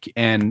like.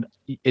 And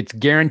it's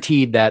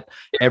guaranteed that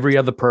every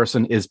other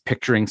person is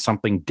picturing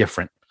something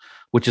different,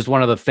 which is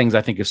one of the things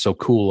I think is so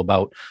cool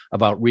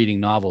about reading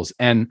novels.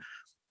 And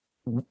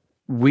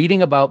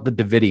reading about the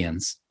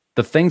Davidians,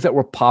 the things that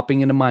were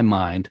popping into my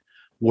mind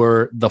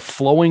were the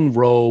flowing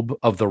robe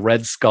of the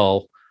Red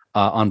Skull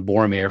on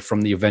Boromir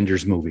from the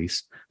Avengers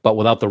movies, but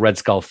without the Red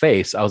Skull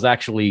face. I was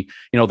actually,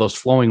 you know, those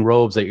flowing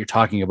robes that you're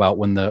talking about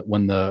when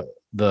the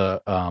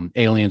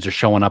aliens are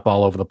showing up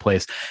all over the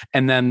place,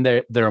 and then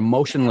their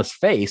emotionless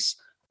face.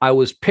 I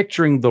was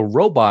picturing the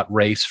robot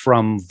race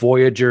from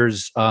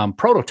Voyager's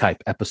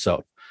prototype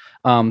episode.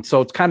 So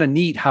it's kind of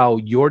neat how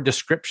your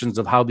descriptions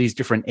of how these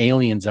different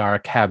aliens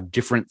are have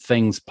different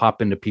things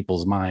pop into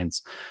people's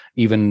minds,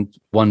 even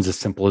ones as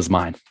simple as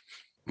mine.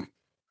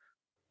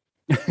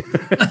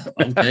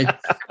 Okay.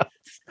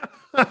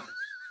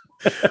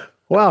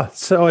 Wow.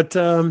 So it,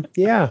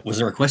 yeah. Was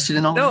there a question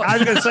in all? No, I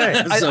was going to say,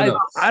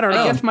 I don't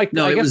know. I guess my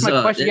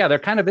question. Yeah, there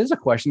kind of is a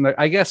question.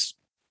 I guess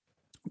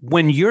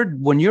when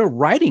you're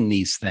writing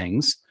these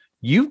things,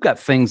 you've got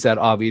things that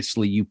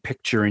obviously you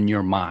picture in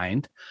your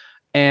mind,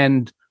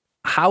 and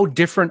how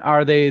different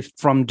are they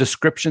from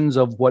descriptions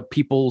of what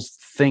people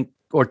think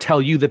or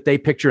tell you that they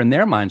picture in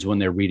their minds when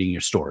they're reading your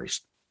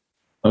stories?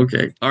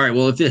 Okay. All right.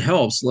 Well, if it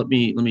helps, let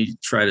me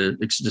try to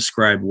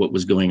describe what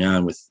was going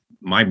on with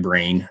my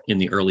brain in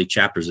the early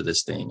chapters of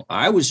this thing.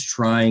 I was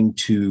trying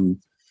to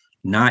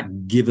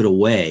not give it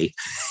away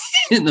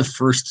in the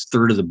first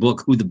third of the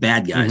book who the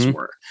bad guys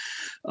were.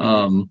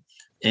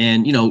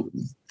 And, you know,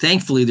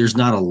 thankfully there's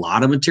not a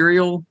lot of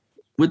material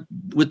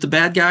with the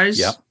bad guys.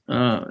 Yeah.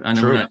 I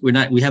know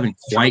we haven't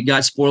quite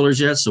got spoilers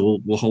yet, so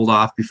we'll hold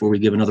off before we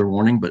give another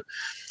warning, but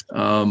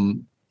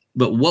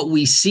what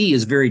we see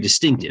is very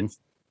distinctive.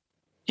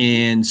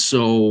 And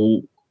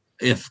so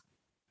if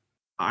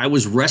I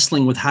was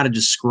wrestling with how to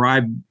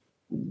describe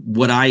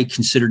what I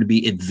consider to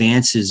be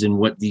advances in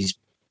what these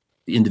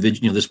the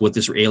individual, what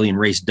this alien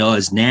race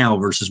does now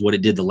versus what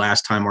it did the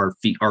last time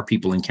our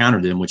people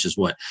encountered them, which is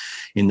what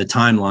in the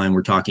timeline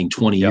we're talking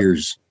 20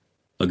 years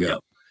ago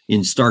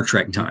in Star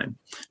Trek time.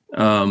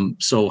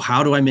 So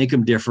how do I make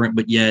them different?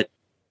 But yet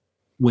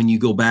when you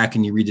go back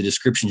and you read the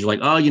descriptions, you're like,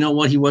 oh, you know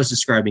what? He was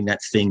describing that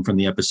thing from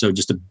the episode,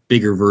 just a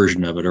bigger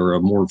version of it or a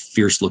more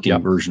fierce looking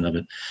version of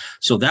it.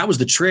 So that was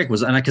the trick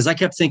because I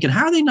kept thinking,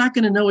 how are they not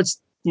going to know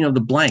it's, the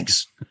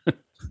blanks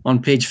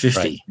on page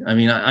 50?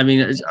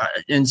 Right.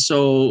 And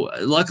so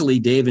luckily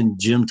Dave and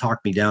Jim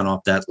talked me down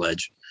off that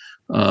ledge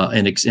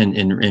and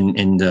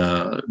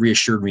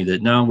reassured me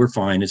that no, we're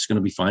fine. It's going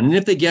to be fine. And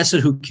if they guess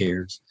it, who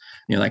cares?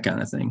 That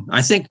kind of thing.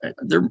 I think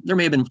there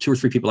may have been 2 or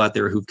 3 people out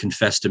there who've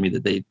confessed to me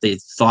that they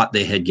thought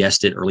they had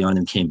guessed it early on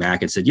and came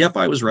back and said, yep,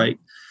 I was right.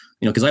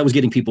 Because I was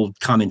getting people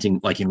commenting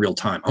like in real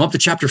time. I'm up to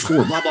chapter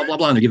 4, blah, blah, blah,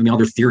 blah. And they're giving me all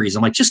their theories.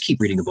 I'm like, just keep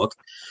reading the book,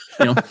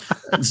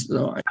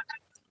 so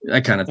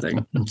that kind of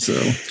thing.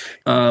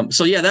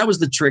 So yeah, that was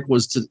the trick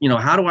was to,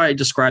 how do I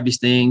describe these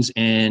things?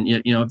 And,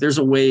 if there's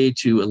a way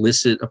to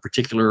elicit a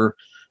particular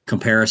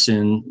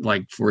comparison,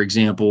 like for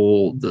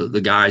example, the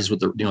guys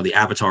with the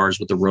avatars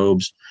with the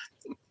robes,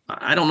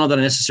 I don't know that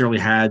I necessarily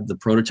had the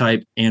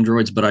prototype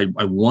androids, but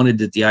I wanted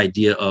the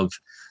idea of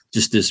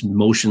just this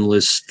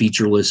motionless,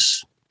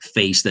 featureless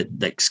face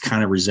that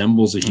kind of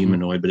resembles a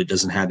humanoid, but it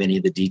doesn't have any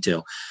of the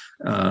detail.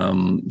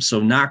 So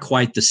not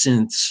quite the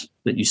synths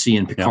that you see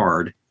in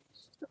Picard,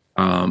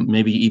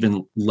 maybe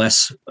even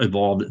less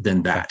evolved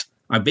than that.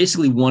 I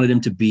basically wanted them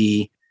to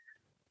be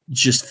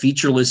just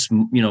featureless.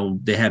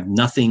 They have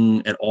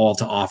nothing at all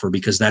to offer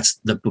because that's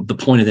the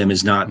point of them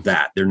is not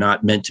that. They're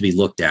not meant to be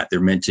looked at. They're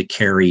meant to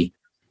carry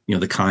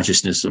the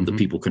consciousness of the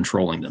people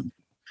controlling them.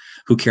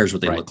 Who cares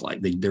what they look like?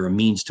 They're a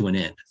means to an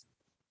end.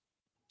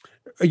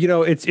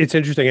 It's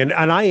interesting. And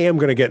I am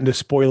going to get into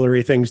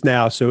spoilery things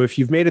now. So if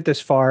you've made it this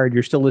far and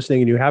you're still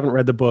listening and you haven't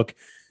read the book,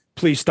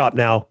 please stop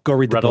now. Go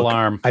read the book. Red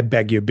alarm. I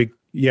beg you.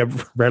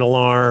 Red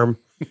alarm,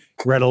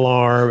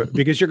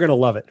 because you're going to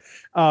love it.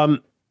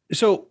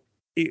 So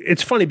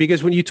it's funny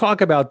because when you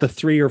talk about the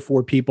 3 or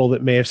 4 people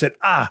that may have said,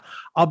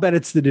 I'll bet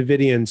it's the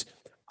Davidians.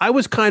 I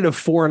was kind of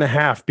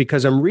 4.5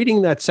 because I'm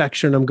reading that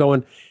section. I'm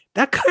going,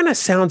 that kind of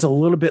sounds a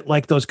little bit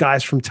like those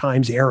guys from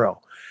Time's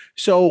Arrow.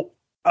 So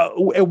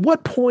at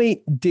what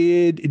point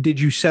did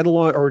you settle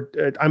on, or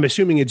I'm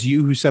assuming it's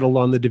you who settled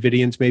on the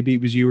Davidians. Maybe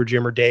it was you or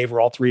Jim or Dave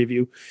or all 3 of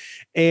you.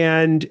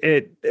 And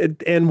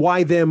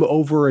why them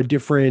over a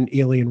different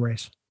alien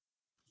race?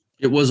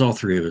 It was all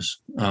 3 of us.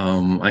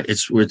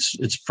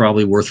 It's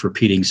probably worth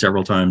repeating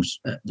several times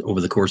over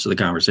the course of the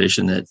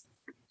conversation that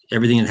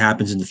everything that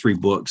happens in the 3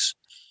 books,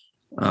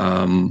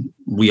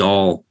 we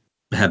all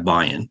had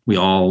buy-in. We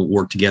all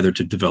worked together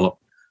to develop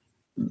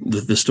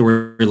the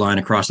storyline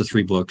across the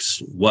 3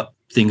 books, what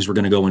things were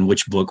going to go in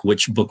which book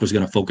was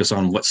going to focus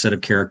on what set of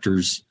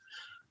characters.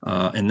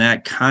 And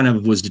that kind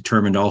of was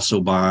determined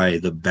also by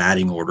the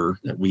batting order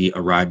that we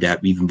arrived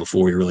at even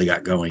before we really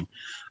got going.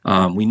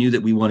 We knew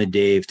that we wanted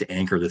Dave to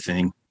anchor the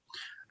thing.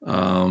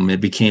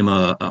 It became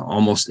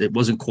it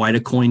wasn't quite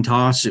a coin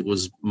toss. It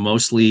was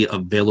mostly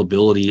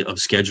availability of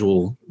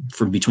schedule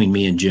from between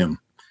me and Jim.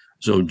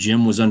 So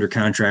Jim was under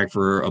contract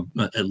for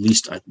at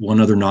least one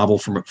other novel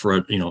for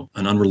an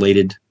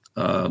unrelated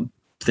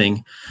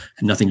thing,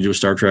 nothing to do with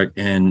Star Trek,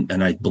 and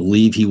I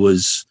believe he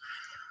was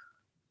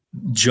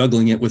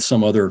juggling it with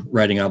some other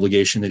writing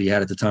obligation that he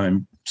had at the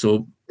time.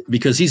 So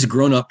because he's a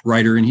grown-up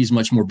writer and he's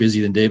much more busy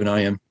than Dave and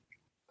I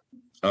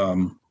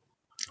am,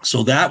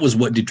 so that was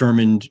what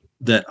determined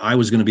that I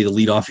was going to be the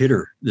leadoff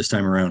hitter this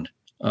time around.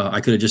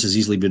 I could have just as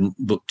easily been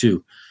book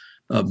 2,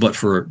 but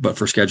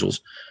for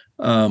schedules.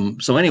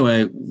 So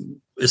anyway,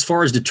 as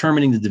far as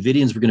determining the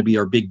Davidians were going to be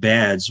our big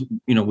bads,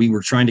 we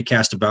were trying to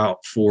cast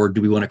about for,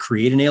 do we want to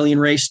create an alien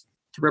race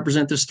to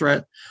represent this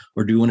threat?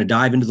 Or do we want to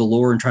dive into the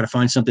lore and try to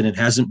find something that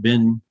hasn't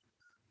been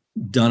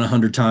done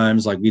 100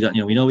 times? Like we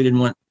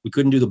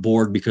couldn't do the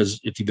Borg because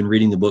if you've been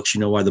reading the books,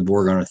 why the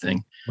Borg aren't a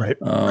thing. Right.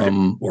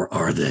 Or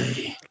are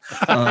they?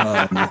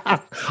 I'm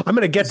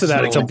going to get to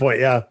that at some point.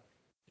 Yeah.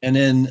 And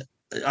then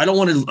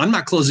I'm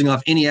not closing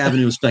off any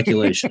avenue of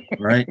speculation,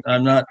 right? I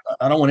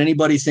don't want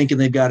anybody thinking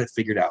they've got it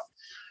figured out.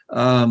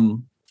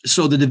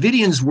 So the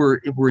Davidians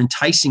were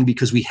enticing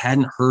because we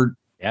hadn't heard,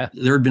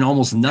 there had been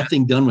almost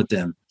nothing done with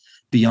them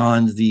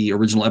beyond the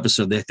original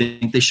episode. They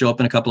think they show up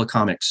in a couple of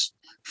comics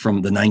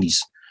from the 90s.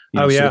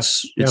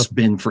 It's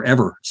been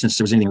forever since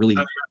there was anything really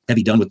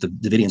heavy done with the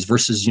Davidians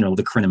versus, the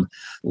Krynim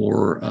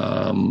or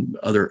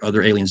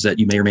other aliens that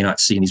you may or may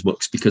not see in these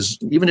books, because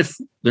even if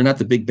they're not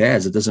the big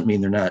bads, it doesn't mean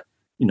they're not,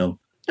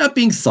 not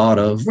being thought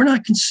of. We're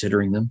not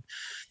considering them.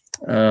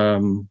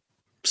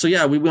 So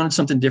yeah, we wanted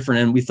something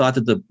different, and we thought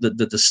that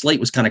the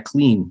slate was kind of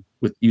clean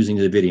with using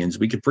the Davidians.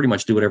 We could pretty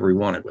much do whatever we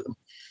wanted with them.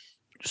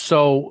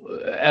 So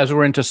as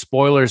we're into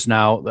spoilers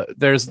now,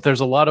 there's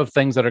a lot of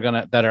things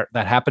that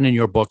happen in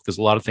your book. There's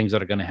a lot of things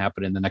that are going to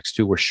happen in the next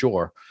 2, we're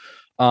sure.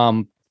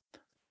 Right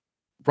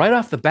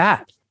off the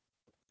bat,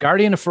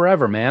 Guardian of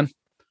Forever, man.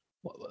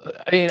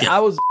 I mean, I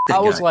was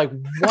like,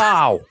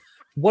 wow,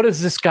 what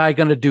is this guy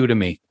going to do to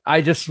me?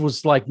 I just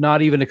was like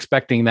not even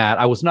expecting that.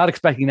 I was not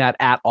expecting that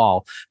at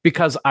all,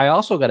 because I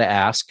also got to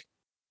ask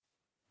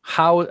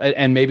how,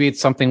 and maybe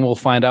it's something we'll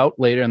find out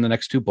later in the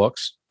next 2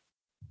 books.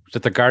 Is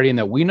it the Guardian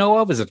that we know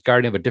of? Is it the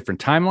Guardian of a different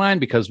timeline?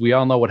 Because we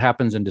all know what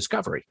happens in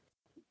Discovery.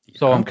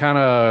 So I'm kind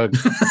of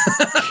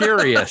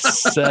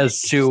curious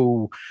as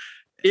to.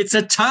 It's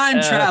a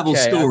time travel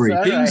story.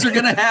 Things are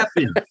going to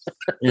happen.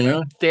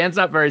 Dan's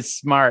not very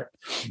smart.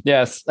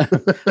 Yes,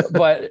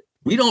 but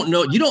we don't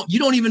know. You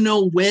don't even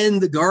know when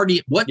the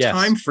Guardian, what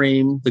time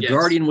frame the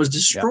Guardian was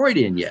destroyed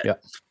in yet. Yeah.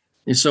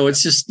 And so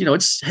it's just,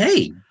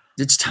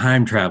 it's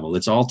time travel.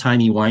 It's all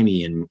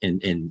timey-wimey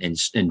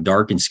and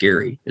dark and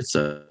scary. It's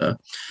I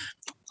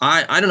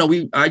don't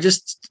know. I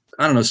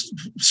don't know.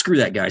 Screw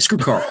that guy. Screw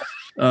Carl.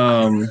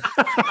 I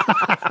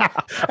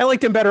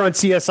liked him better on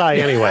CSI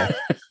anyway.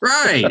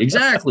 Right,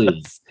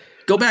 exactly.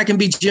 Go back and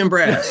beat Jim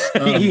Brass.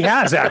 He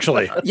has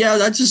actually. Yeah,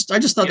 I just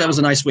thought that was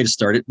a nice way to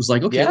start. It was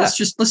like, okay, let's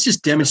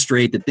just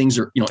demonstrate that things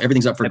are,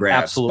 everything's up for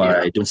grabs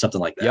by doing something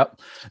like that. Yep.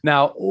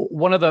 Now,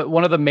 one of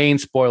the main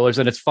spoilers,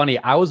 and it's funny,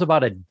 I was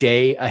about a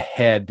day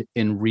ahead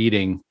in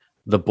reading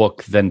the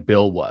book than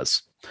Bill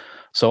was.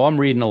 So I'm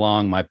reading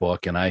along my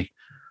book, and I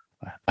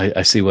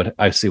see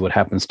what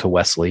happens to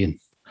Wesley, and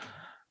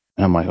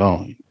I'm like,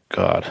 oh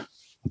God,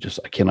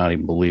 I cannot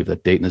even believe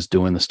that Dayton is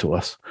doing this to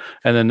us.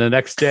 And then the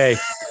next day,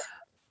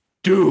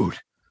 dude,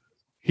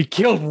 he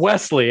killed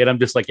Wesley. And I'm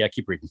just like, yeah,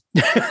 keep reading.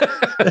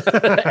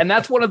 And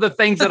that's one of the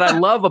things that I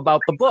love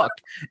about the book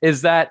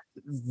is that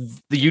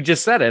you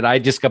just said it. I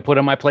just got put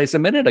in my place a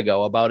minute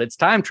ago about its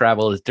time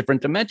travel, its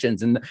different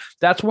dimensions. And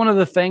that's one of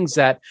the things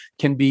that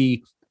can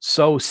be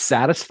so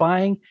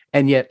satisfying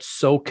and yet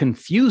so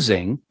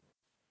confusing,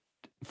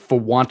 for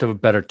want of a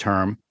better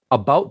term,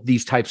 about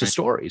these types of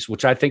stories,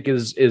 which I think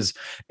is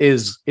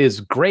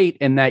great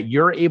in that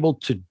you're able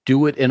to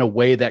do it in a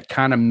way that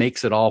kind of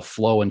makes it all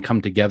flow and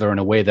come together in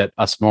a way that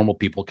us normal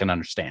people can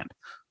understand.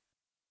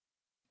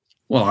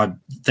 Well, I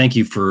thank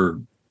you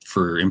for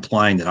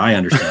implying that I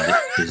understand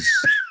it, because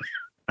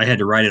I had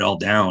to write it all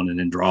down and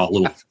then draw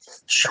little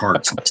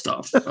charts and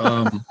stuff.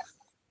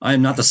 I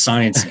am not the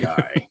science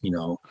guy,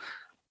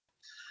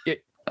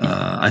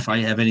 If I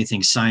have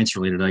anything science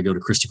related, I go to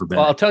Christopher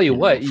Bennett. Well, I'll tell you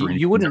what,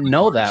 you wouldn't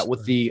know that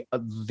with the,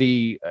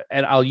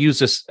 and I'll use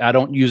this, I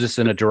don't use this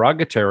in a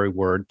derogatory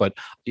word, but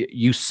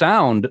you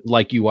sound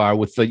like you are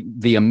with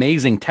the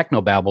amazing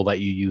technobabble that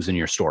you use in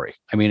your story.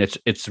 I mean,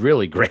 it's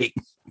really great.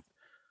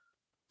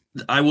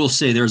 I will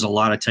say there's a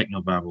lot of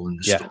technobabble in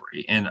the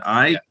story, and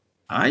I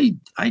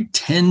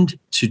tend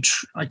to,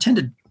 I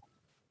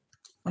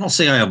don't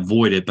say I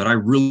avoid it, but I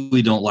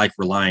really don't like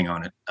relying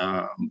on it.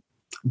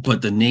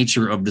 But the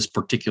nature of this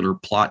particular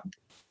plot,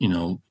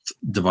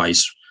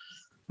 device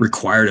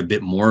required a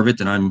bit more of it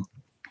than I'm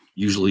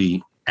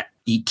usually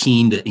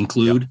keen to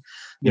include.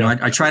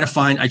 I try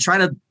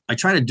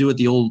to do it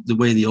the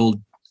way the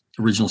old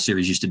original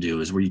series used to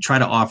do, is where you try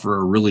to offer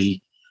a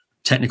really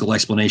technical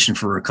explanation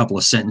for a couple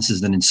of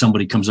sentences, and then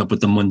somebody comes up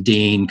with a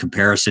mundane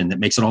comparison that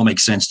makes it all make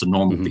sense to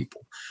normal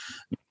people.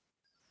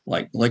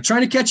 Like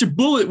trying to catch a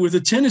bullet with a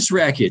tennis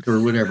racket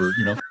or whatever,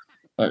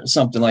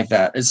 something like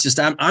that. It's just,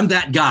 I'm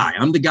that guy.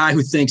 I'm the guy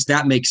who thinks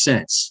that makes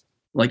sense.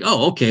 Like,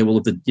 oh, okay,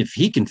 well, if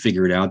he can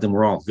figure it out, then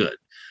we're all good.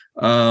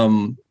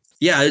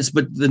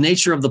 But the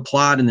nature of the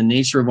plot and the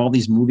nature of all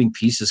these moving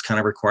pieces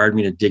kind of required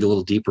me to dig a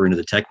little deeper into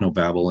the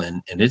technobabble.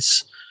 And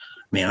it's,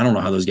 man, I don't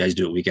know how those guys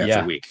do it week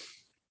after week.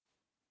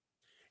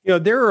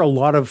 There are a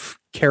lot of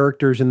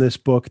characters in this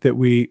book that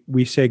we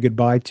say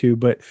goodbye to,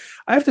 but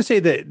I have to say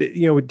that,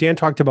 Dan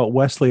talked about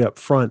Wesley up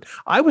front.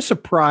 I was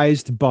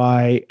surprised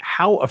by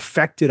how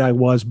affected I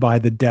was by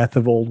the death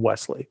of old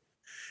Wesley.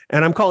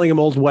 And I'm calling him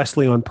Old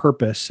Wesley on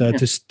purpose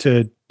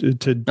to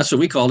that's what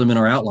we called him in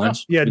our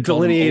outlines. Yeah.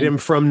 Delineate him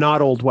from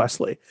not old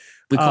Wesley.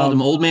 We called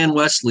him Old Man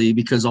Wesley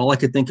because all I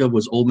could think of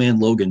was Old Man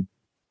Logan.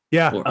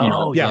 Yeah.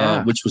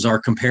 Which was our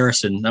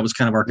comparison. That was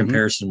kind of our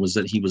comparison, was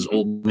that he was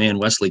Old Man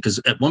Wesley. Because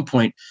at one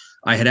point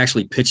I had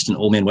actually pitched an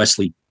Old Man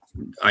Wesley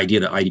idea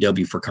to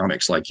IDW for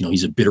comics. Like,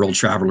 he's a bitter old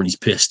traveler and he's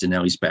pissed and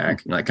now he's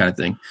back, that kind of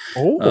thing.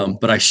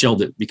 But I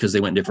shelved it because they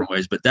went different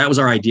ways. But that was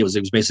our idea. It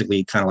was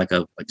basically kind of like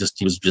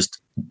he was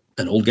just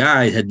an old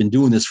guy, had been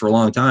doing this for a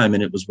long time,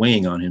 and it was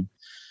weighing on him.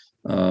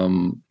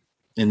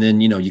 And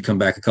then, you come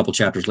back a couple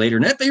chapters later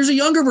and there's a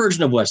younger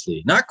version of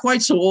Wesley, not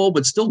quite so old,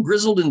 but still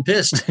grizzled and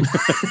pissed.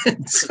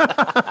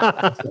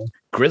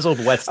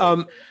 Grizzled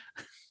Wesley.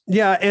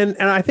 And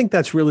I think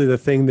that's really the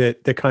thing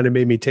that kind of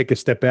made me take a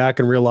step back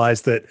and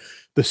realize that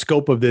the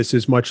scope of this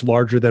is much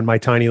larger than my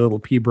tiny little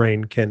pea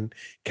brain can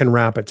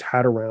wrap its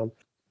head around.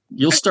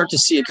 You'll start to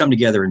see it come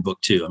together in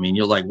book 2. I mean,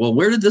 you're like, well,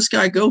 where did this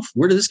guy go?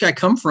 Where did this guy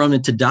come from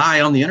and to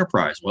die on the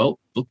Enterprise? Well,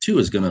 book 2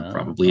 is going to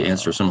probably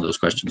answer some of those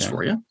questions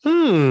for you.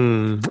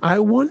 I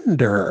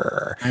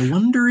wonder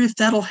if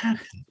that'll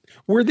happen.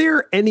 Were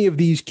there any of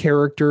these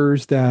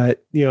characters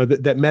that,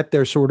 that met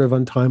their sort of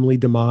untimely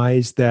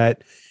demise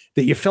that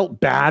you felt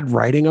bad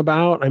writing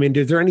about? I mean,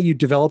 is there any you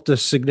developed a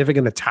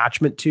significant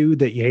attachment to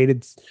that you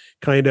hated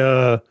kind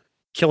of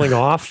killing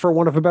off, for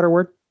want of a better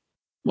word?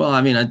 Well,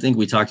 I mean, I think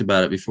we talked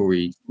about it before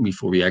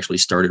we actually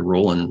started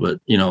rolling, but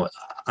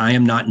I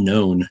am not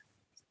known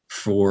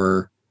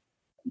for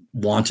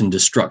wanton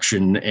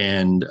destruction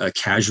and a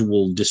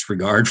casual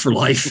disregard for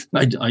life.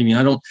 I mean,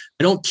 I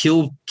don't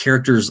kill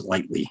characters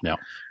lightly. No.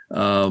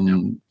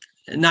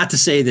 Not to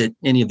say that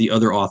any of the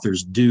other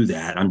authors do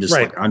that. I'm just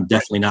Right. I'm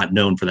definitely not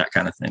known for that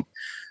kind of thing.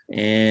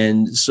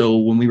 And so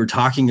when we were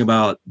talking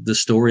about the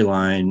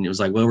storyline, it was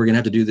like, well, we're going to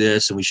have to do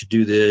this and we should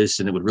do this.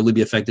 And it would really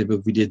be effective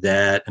if we did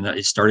that. And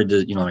it started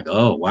to, like,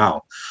 oh,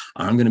 wow,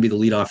 I'm going to be the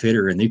leadoff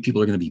hitter and these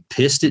people are going to be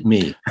pissed at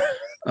me.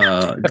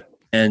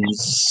 And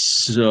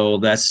so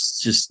that's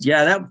just,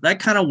 that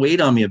kind of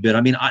weighed on me a bit.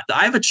 I mean,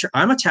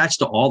 I'm attached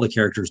to all the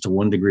characters to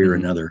one degree or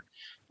another.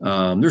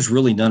 There's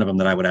really none of them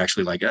that I would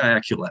actually like,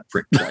 kill that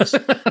prick twice.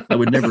 I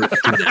would never do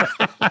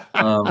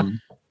that.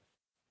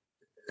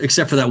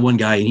 Except for that one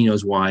guy, and he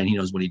knows why, and he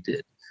knows what he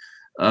did.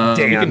 You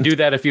can do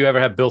that if you ever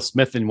have Bill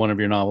Smith in one of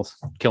your novels.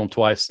 Kill him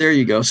twice. There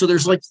you go. So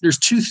there's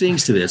two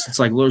things to this. It's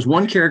like, well, there's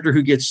one character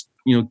who gets,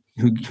 who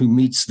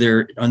meets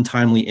their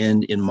untimely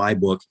end in my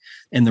book,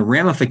 and the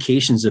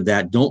ramifications of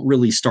that don't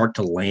really start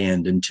to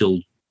land until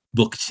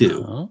book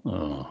 2.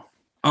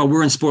 Oh,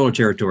 we're in spoiler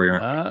territory,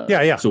 aren't we?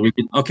 Yeah. So we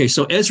can. Okay,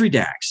 so Ezri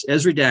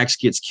Dax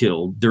gets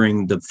killed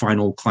during the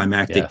final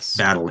climactic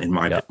battle in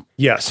my book.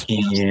 Yes.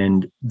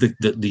 And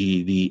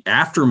the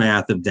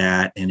aftermath of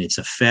that and its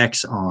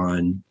effects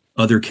on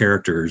other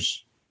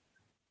characters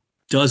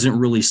doesn't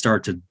really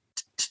start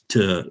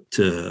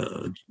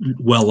to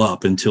well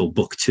up until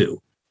book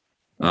 2.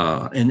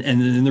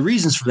 And the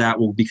reasons for that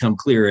will become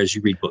clear as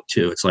you read book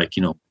 2. It's like,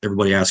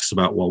 everybody asks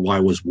about, well,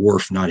 why was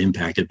Worf not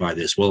impacted by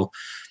this? Well,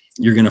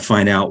 you're going to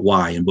find out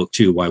why in book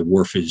 2, why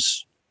Worf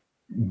is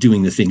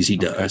doing the things he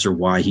does, or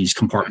why he's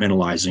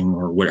compartmentalizing,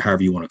 or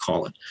however you want to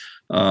call it.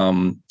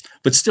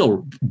 But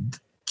still,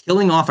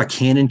 killing off a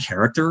canon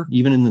character,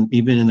 even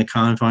in the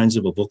confines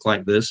of a book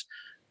like this,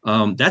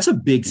 that's a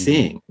big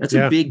thing. That's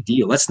a big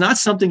deal. That's not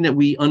something that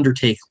we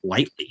undertake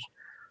lightly.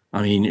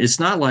 I mean, it's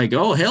not like,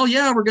 oh, hell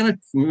yeah,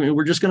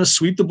 we're just going to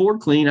sweep the board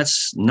clean.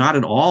 That's not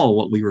at all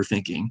what we were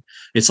thinking.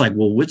 It's like,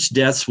 well, which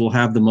deaths will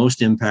have the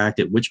most impact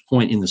at which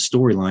point in the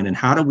storyline, and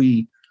how do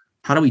we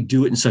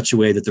do it in such a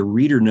way that the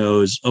reader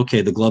knows,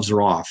 okay, the gloves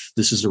are off.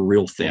 This is a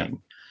real thing.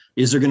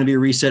 Yeah. Is there going to be a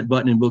reset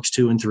button in books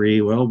 2 and 3?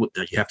 Well,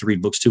 you have to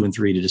read books 2 and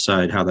 3 to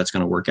decide how that's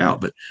going to work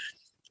out. But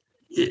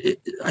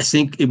I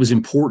think it was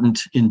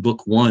important in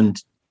book 1,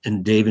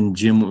 and Dave and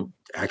Jim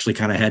actually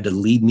kind of had to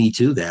lead me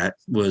to that,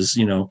 was,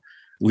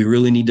 we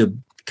really need to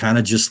kind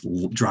of just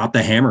drop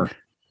the hammer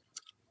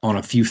on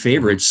a few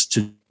favorites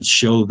to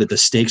show that the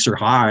stakes are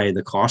high.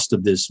 The cost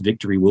of this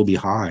victory will be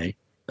high,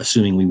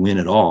 assuming we win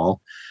at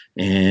all.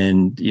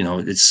 And,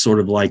 it's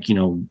sort of like,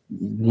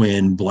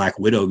 when Black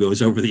Widow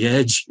goes over the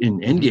edge in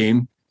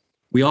Endgame,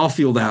 we all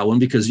feel that one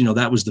because,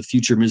 that was the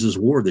future Mrs.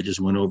 Ward that just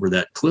went over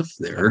that cliff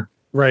there.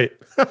 Right.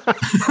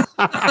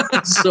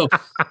 So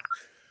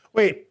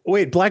wait,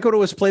 Black Widow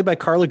was played by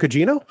Carla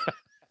Gugino?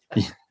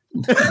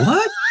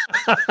 What?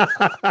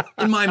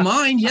 In my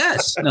mind,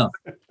 yes. No.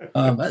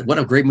 What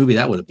a great movie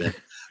that would have been.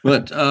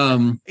 But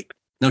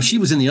no, she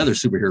was in the other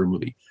superhero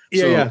movie.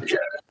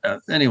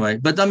 Anyway,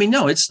 but I mean,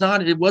 no,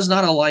 it was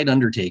not a light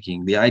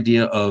undertaking. The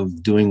idea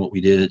of doing what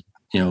we did,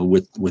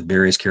 with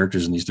various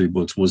characters in these 3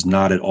 books was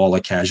not at all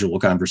a casual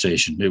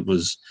conversation. It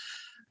was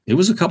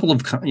a couple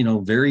of,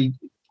 very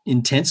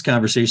intense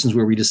conversations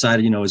where we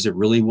decided, is it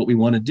really what we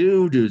want to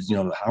do?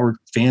 How are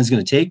fans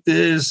going to take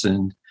this?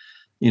 And,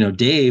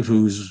 Dave,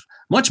 who's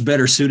much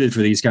better suited for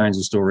these kinds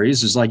of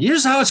stories, is like,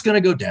 here's how it's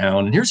going to go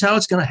down, and here's how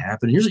it's going to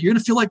happen. You're going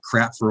to feel like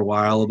crap for a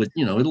while, but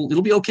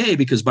it'll be okay,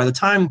 because by the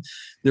time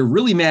they're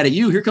really mad at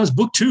you, here comes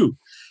book 2,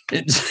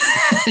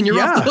 and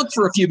you're off the hook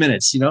for a few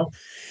minutes. So.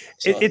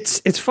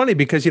 It's funny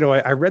because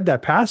I read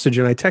that passage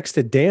and I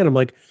texted Dan. I'm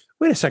like,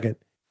 wait a second,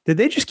 did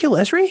they just kill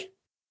Ezri?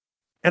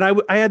 And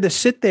I had to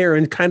sit there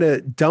and kind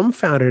of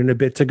dumbfounded in a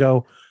bit to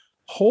go,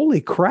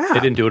 holy crap! They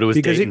didn't do it. It was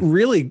because Dayton. It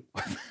really.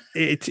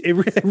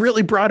 It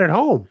really brought it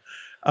home.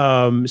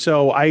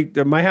 So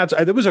my hats,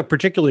 that was a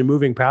particularly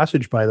moving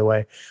passage, by the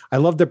way. I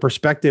love the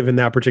perspective in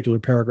that particular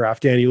paragraph.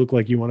 Dan, you look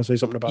like you want to say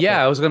something about that.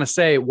 I was going to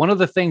say, one of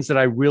the things that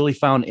I really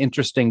found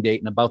interesting,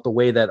 Dayton, about the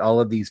way that all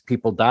of these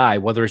people die,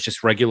 whether it's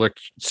just regular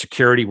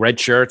security red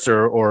shirts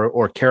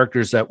or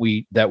characters that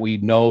we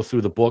know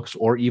through the books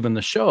or even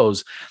the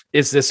shows,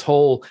 is this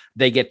whole,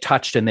 they get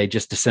touched and they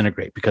just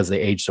disintegrate because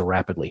they age so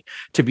rapidly.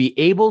 To be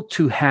able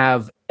to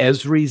have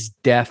Ezri's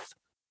death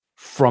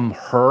from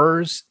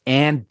hers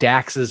and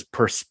Dax's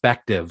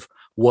perspective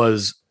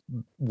was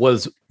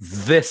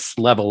this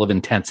level of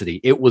intensity.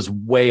 It was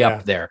way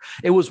up there.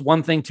 It was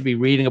one thing to be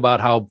reading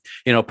about how,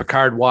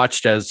 Picard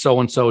watched as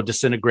so-and-so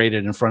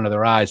disintegrated in front of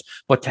their eyes,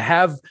 but to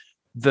have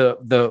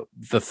the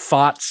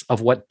thoughts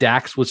of what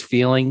Dax was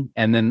feeling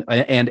and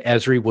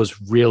Ezri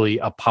was really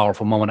a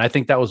powerful moment. I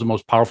think that was the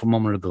most powerful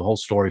moment of the whole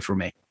story for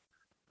me.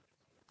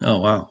 Oh,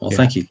 wow. Well,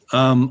 thank you.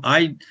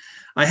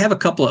 I have a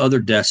couple of other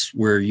deaths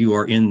where you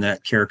are in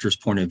that character's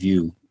point of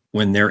view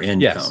when their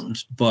end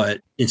comes,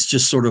 but it's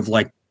just sort of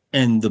like,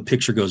 and the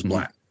picture goes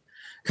black.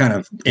 kind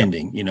of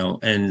ending,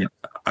 and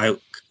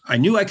I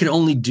knew I could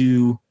only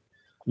do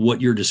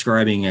what you're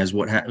describing as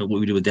what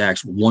we did with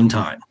Dax one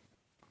time.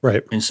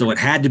 Right. And so it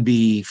had to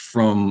be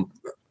from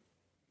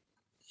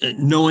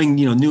knowing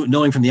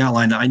from the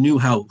outline that I knew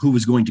who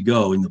was going to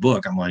go in the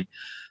book. I'm like,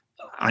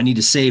 I need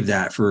to save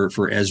that for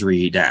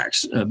Ezri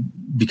Dax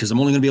because I'm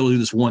only going to be able to do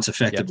this once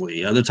effectively.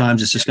 Yep. Other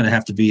times it's just going to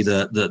have to be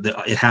the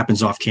it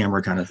happens off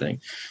camera kind of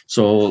thing.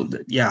 So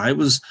yeah, it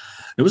was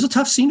a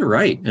tough scene to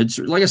write. It's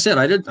like I said,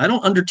 I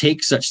don't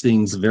undertake such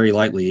things very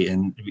lightly.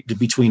 And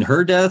between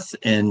her death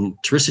and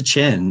Teresa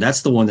Chen,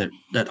 that's the one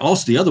that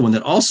also the other one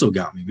that also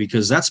got me,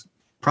 because that's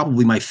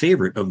probably my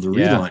favorite of the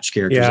relaunch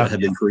characters that have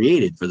been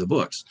created for the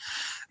books.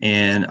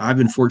 And I've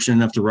been fortunate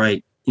enough to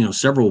write,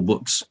 several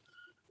books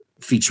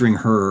featuring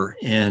her.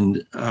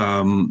 And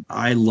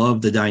I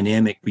love the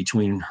dynamic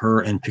between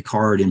her and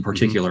Picard in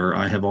particular.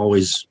 I have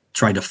always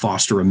tried to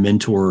foster a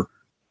mentor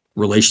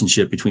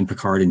relationship between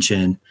Picard and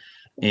Chen.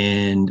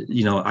 And,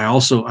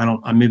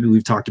 maybe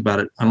we've talked about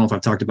it. I don't know if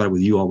I've talked about it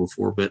with you all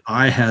before, but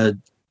I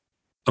had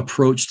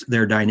approached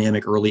their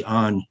dynamic early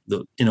on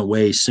in a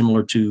way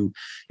similar to,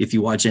 if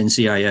you watch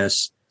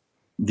NCIS,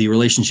 the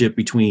relationship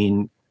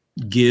between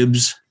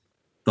Gibbs,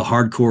 the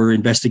hardcore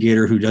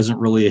investigator who doesn't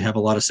really have a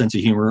lot of sense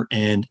of humor,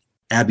 and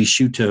Abby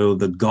Shuto,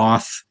 the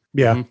goth,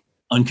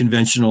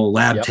 unconventional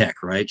lab tech,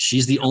 right?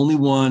 She's the only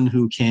one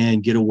who can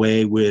get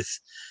away with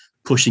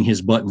pushing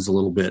his buttons a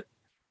little bit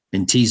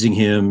and teasing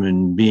him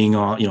and being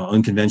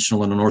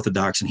unconventional and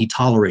unorthodox, and he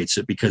tolerates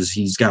it because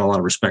he's got a lot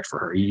of respect for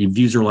her. He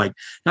views her like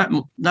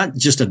not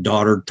just a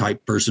daughter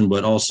type person,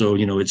 but also,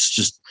 it's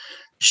just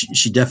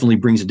she definitely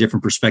brings a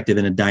different perspective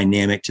and a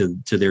dynamic to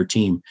their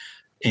team.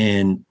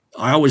 And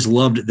I always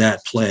loved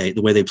that play,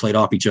 the way they played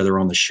off each other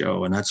on the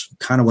show. And that's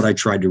kind of what I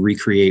tried to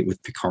recreate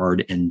with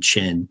Picard and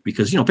Chen,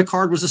 because,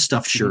 Picard was a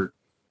stuffed shirt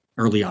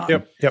early on.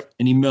 Yep.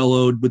 And he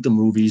mellowed with the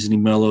movies and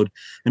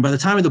and by the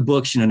time of the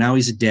books, now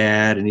he's a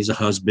dad and he's a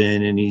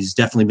husband and he's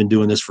definitely been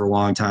doing this for a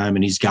long time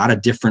and he's got a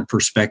different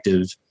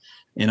perspective.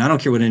 And I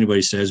don't care what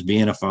anybody says,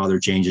 being a father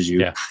changes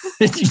you. Yeah.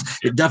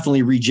 It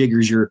definitely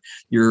rejiggers your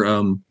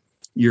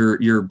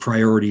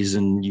priorities,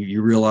 and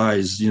you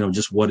realize,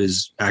 just what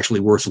is actually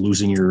worth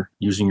using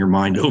your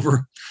mind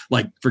over.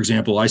 Like, for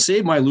example, I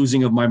save my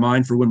losing of my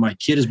mind for when my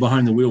kid is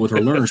behind the wheel with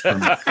her learner's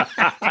permit.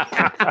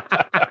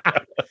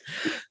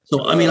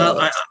 So,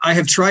 I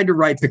have tried to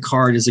write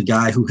Picard as a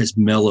guy who has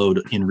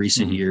mellowed in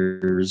recent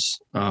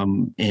years.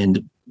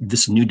 And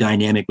this new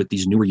dynamic with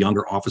these newer,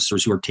 younger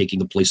officers who are taking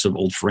the place of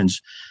old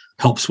friends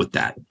helps with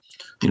that,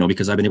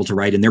 because I've been able to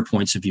write in their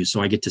points of view.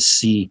 So I get to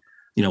see,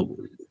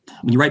 when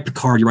you write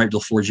Picard, you write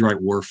LaForge, you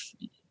write Worf,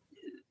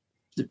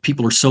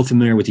 people are so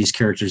familiar with these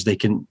characters, they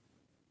can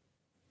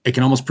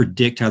almost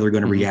predict how they're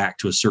going to react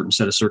to a certain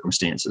set of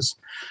circumstances,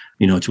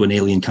 to an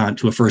alien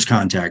to a first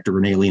contact or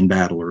an alien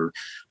battle or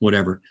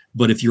whatever.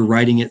 But if you're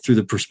writing it through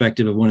the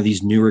perspective of one of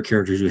these newer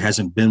characters who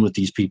hasn't been with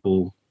these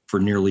people for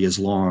nearly as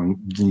long,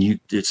 then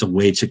it's a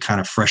way to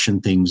kind of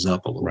freshen things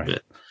up a little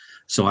bit.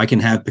 So I can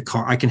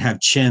have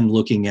Chen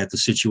looking at the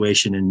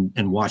situation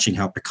and watching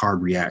how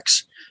Picard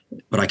reacts,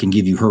 but I can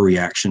give you her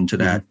reaction to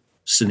that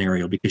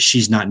scenario because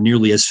she's not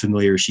nearly as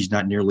familiar. She's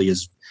not nearly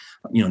as,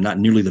 not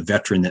nearly the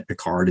veteran that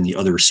Picard and the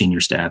other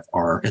senior staff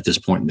are at this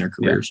point in their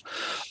careers.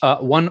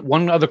 Yeah.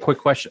 One other quick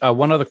question,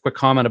 one other quick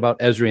comment about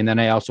Ezri, and then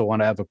I also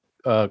want to have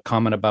a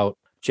comment about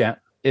Jen.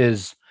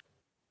 Is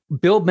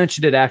Bill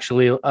mentioned it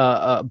actually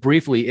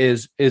briefly?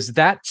 Is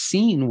that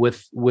scene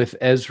with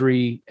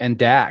Ezri and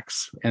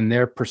Dax and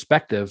their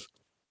perspective?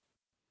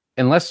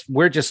 Unless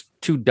we're just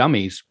two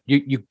dummies,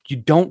 you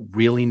don't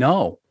really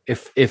know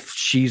if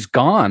she's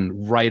gone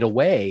right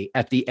away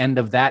at the end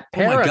of that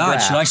paragraph. Oh my God,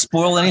 should I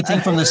spoil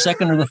anything from the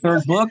second or the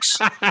third books?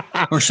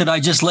 Or should I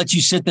just let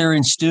you sit there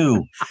and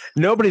stew?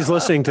 Nobody's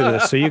listening to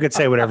this, so you could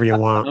say whatever you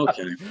want.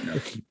 Okay.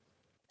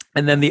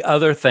 And then the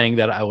other thing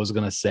that I was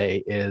going to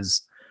say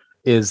is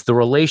the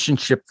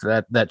relationship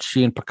that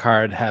she and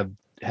Picard have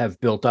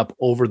built up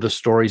over the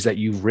stories that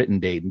you've written,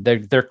 Dayton.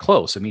 They're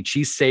close. I mean,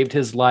 she saved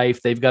his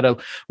life. They've got a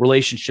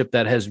relationship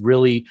that has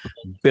really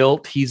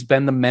built. He's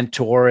been the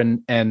mentor,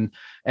 and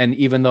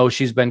even though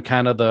she's been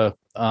kind of the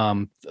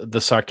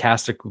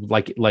sarcastic,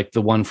 like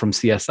the one from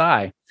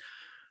CSI,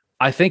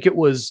 I think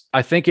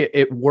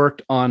it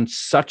worked on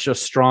such a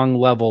strong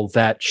level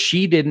that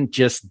she didn't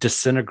just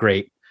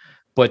disintegrate,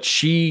 but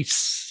she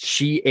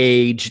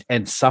aged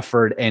and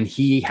suffered, and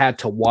he had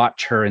to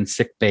watch her in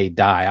sickbay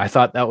die. I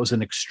thought that was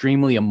an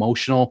extremely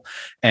emotional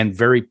and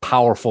very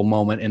powerful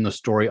moment in the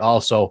story.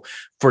 Also,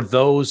 for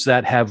those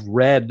that have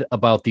read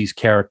about these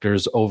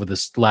characters over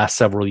this last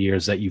several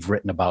years that you've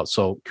written about.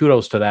 So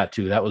kudos to that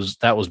too. That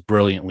was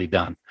brilliantly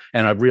done,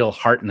 and a real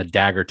heart in the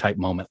dagger type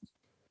moment,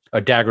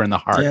 a dagger in the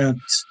heart. Yeah,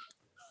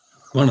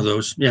 one of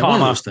those. Yeah,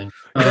 one of those things.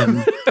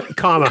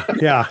 Comma.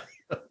 Yeah.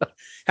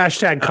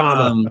 Hashtag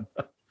comma.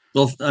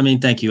 Well, I mean,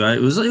 thank you.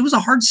 It was a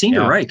hard scene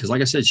to write because,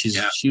 like I said,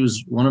 she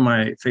was one of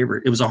my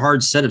favorite. It was a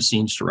hard set of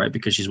scenes to write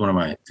because she's one of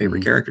my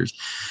favorite characters.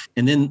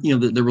 And then,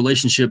 the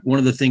relationship. One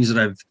of the things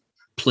that I've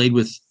played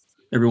with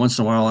every once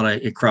in a while, and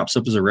it crops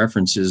up as a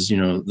reference is,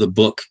 the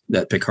book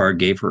that Picard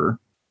gave her.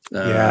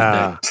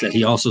 That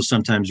he also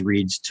sometimes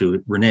reads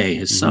to Renee,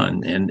 his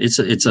son. And it's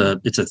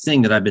a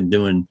thing that I've been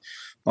doing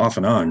off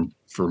and on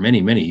for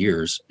many, many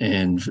years.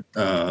 And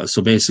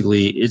so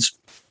basically it's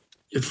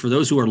for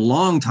those who are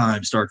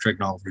longtime Star Trek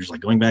novel readers, like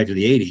going back to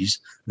the 80s,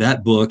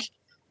 that book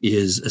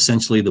is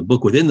essentially the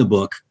book within the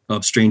book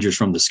of Strangers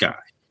from the Sky.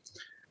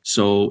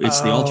 So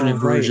it's the alternate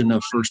version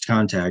of First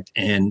Contact.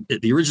 And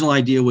the original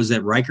idea was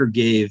that Riker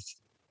gave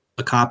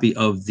a copy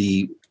of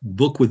the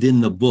book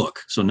within the book.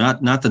 So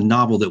not the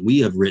novel that we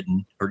have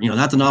written, or,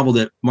 not the novel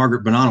that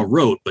Margaret Bonanno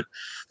wrote, but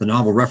the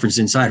novel referenced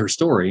inside her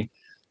story.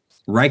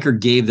 Riker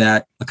gave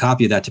a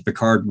copy of that to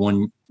Picard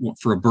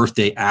for a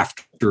birthday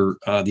after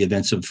the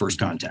events of First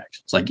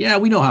Contact. It's like, yeah,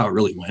 we know how it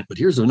really went, but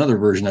here's another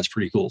version that's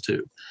pretty cool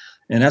too.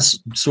 And that's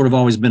sort of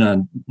always been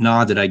a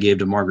nod that I gave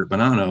to Margaret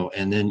Bonanno.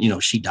 And then,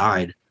 she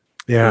died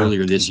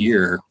earlier this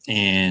year,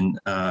 and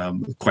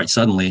quite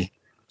suddenly.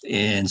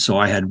 And so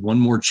I had one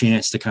more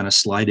chance to kind of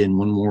slide in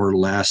one more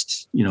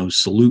last,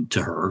 salute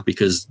to her,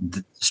 because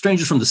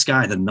Strangers from the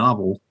Sky, the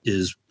novel,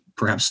 is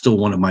perhaps still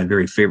one of my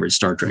very favorite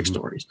Star Trek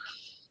stories.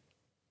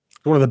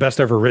 One of the best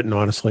ever written,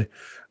 honestly.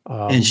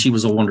 And she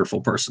was a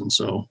wonderful person.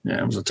 So, yeah,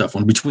 it was a tough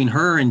one. Between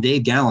her and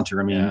Dave Gallanter,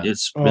 I mean,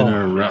 it's been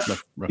a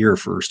rough year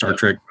for Star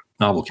Trek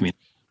novel community.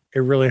 It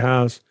really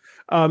has.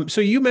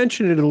 So you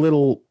mentioned it a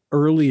little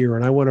earlier,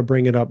 and I want to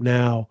bring it up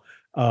now.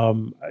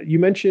 You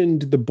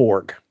mentioned the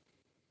Borg.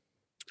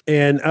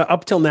 And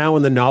up till now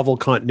in the novel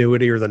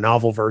continuity, or the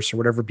novel verse, or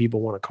whatever people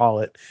want to call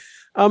it,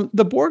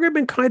 the Borg have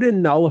been kind of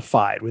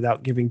nullified,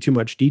 without giving too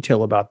much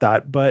detail about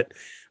that. But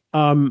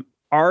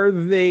are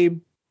they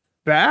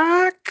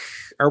back?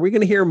 Are we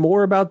going to hear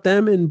more about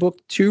them in book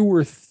 2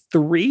 or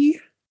 3?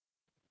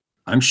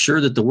 I'm sure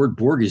that the word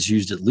Borg is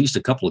used at least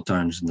a couple of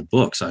times in the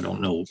books. I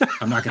don't know.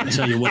 I'm not going to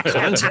tell you what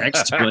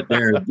context, but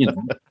they're,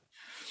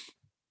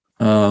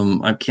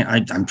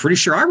 I'm pretty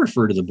sure I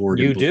refer to the Borg.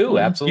 You do,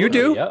 absolutely. You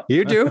do. Yeah.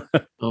 You do.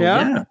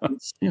 Yeah.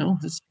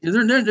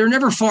 They're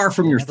never far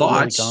from your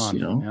thoughts. Really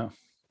gone. Yeah.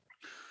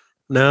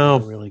 No,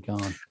 They're really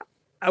gone.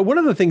 One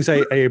of the things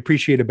I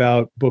appreciate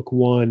about book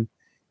 1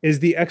 is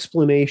the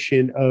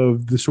explanation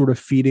of the sort of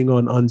feeding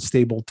on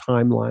unstable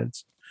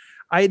timelines.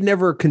 I had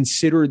never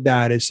considered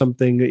that as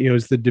something that,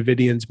 as the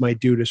Davidians might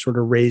do to sort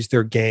of raise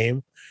their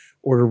game,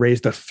 or to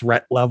raise the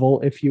threat level,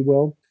 if you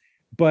will.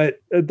 But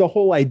the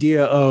whole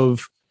idea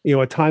of,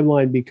 a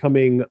timeline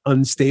becoming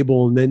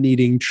unstable and then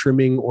needing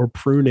trimming or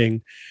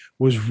pruning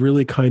was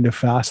really kind of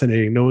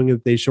fascinating, knowing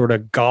that they sort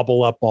of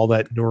gobble up all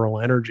that neural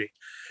energy.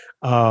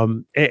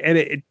 I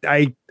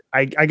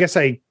guess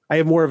I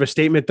have more of a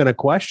statement than a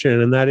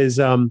question, and that is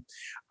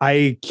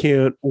I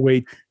can't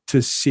wait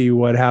to see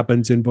what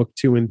happens in book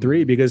 2 and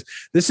 3, because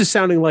this is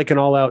sounding like an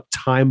all-out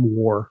time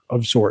war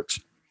of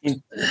sorts.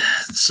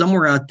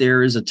 Somewhere out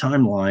there is a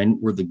timeline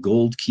where the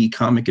Gold Key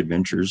comic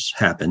adventures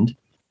happened.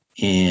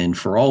 And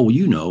for all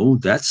you know,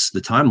 that's the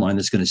timeline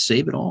that's going to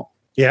save it all.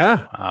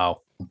 Yeah.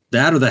 Wow.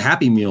 That or the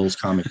Happy Meals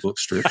comic book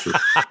strips or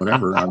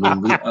whatever. I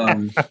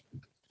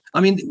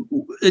mean,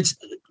 it's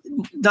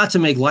not to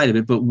make light of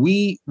it, but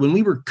when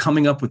we were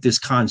coming up with this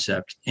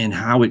concept and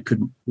how it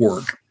could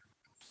work,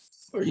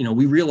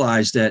 we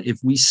realized that if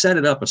we set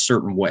it up a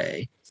certain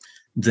way,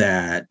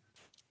 that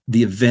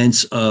the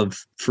events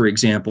of, for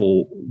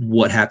example,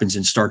 what happens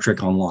in Star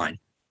Trek Online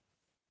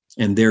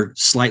and their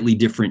slightly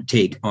different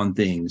take on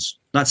things,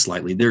 not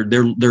slightly, their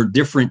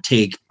different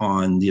take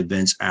on the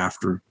events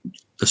after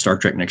the Star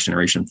Trek Next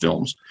Generation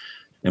films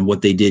and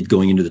what they did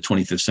going into the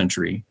 25th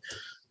century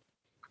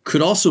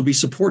could also be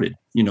supported,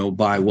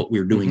 by what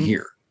we're doing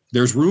here.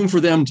 There's room for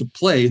them to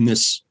play in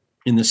this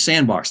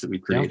sandbox that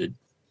we've created.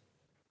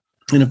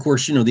 Yeah. And of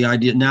course, the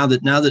idea now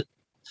that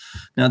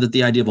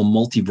the idea of a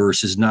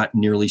multiverse is not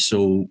nearly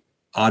so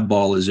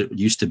oddball as it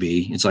used to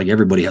be. It's like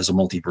everybody has a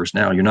multiverse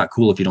now. You're not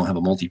cool if you don't have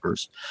a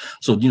multiverse.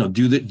 So,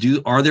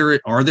 are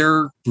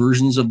there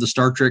versions of the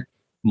Star Trek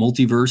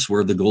multiverse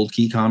where the Gold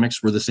Key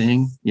comics were the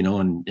thing,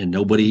 and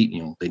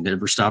nobody, they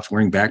never stopped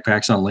wearing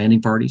backpacks on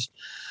landing parties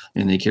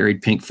and they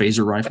carried pink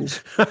phaser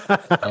rifles?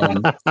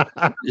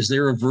 Is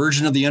there a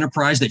version of the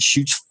Enterprise that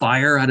shoots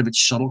fire out of its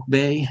shuttle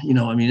bay?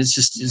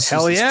 It's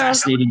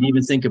fascinating to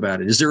even think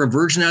about it. Is there a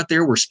version out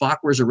there where Spock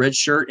wears a red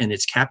shirt and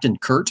it's Captain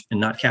Kurt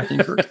and not Captain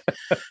Kirk?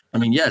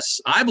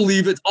 Yes, I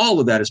believe it. All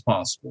of that is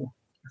possible.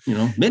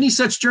 Many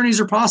such journeys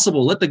are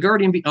possible. Let the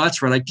Guardian be. Oh,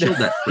 that's right. I killed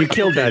that. You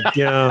killed that.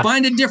 Yeah.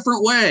 Find a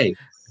different way.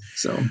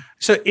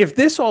 So if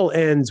this all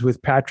ends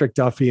with Patrick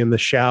Duffy in the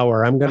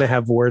shower, I'm going to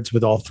have words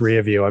with all three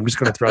of you. I'm just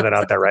going to throw that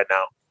out there right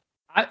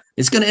now.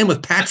 It's going to end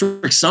with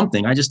Patrick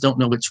something. I just don't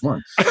know which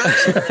one.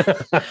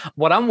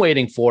 What I'm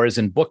waiting for is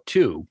in book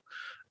 2,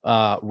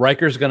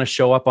 Riker's going to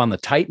show up on the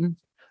Titan,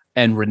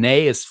 and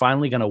Renee is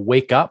finally going to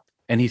wake up,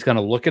 and he's going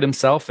to look at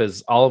himself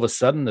as all of a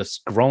sudden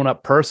this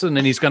grown-up person,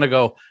 and he's going to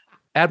go,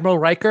 Admiral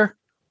Riker,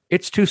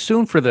 it's too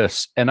soon for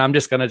this. And I'm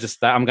just going to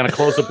I'm going to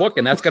close the book,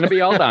 and that's going to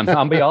be all done.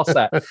 I'll be all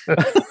set.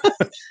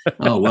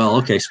 Oh, well,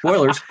 okay.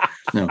 Spoilers.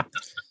 No.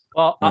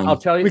 Well, I'll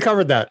tell you. We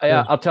covered that.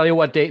 Yeah, I'll tell you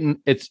what,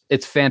 Dayton.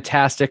 It's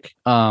fantastic.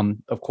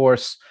 Of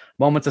course,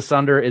 Moments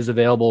Asunder is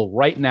available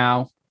right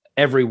now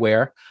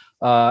everywhere,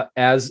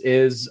 as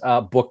is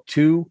book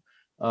 2,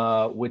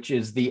 which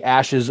is The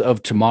Ashes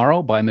of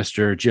Tomorrow by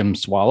Mr. Jim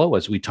Swallow,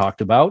 as we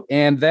talked about.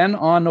 And then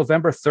on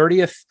November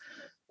 30th,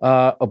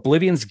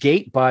 Oblivion's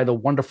Gate by the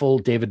wonderful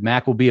David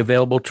Mack will be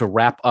available to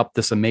wrap up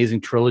this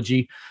amazing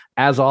trilogy.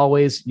 As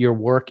always, your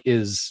work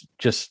is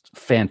just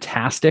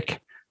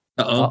fantastic.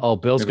 Oh,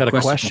 Bill's got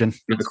a question.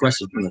 You have a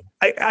question.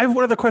 I have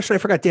one other question I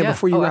forgot, Dan,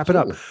 before you wrap it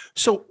up.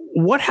 So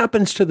what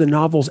happens to the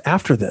novels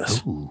after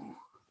this? Ooh.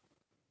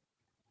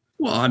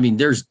 Well, I mean,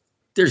 there's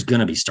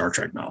going to be Star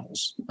Trek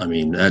novels. I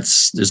mean,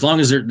 that's as long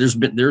as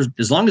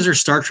as long as there's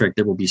Star Trek,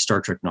 there will be Star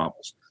Trek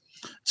novels.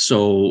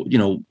 So,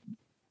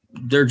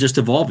 they're just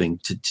evolving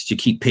to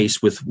keep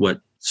pace with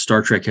what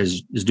Star Trek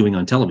is doing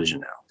on television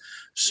now.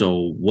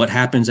 So what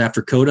happens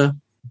after Coda?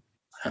 I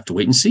have to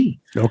wait and see.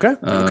 Okay.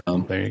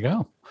 There you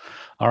go.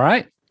 All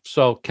right.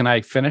 So can I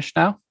finish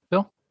now,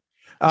 Bill?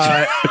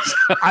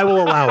 I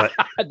will allow it.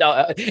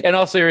 No, in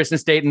all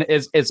seriousness, Dayton,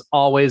 it's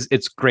always,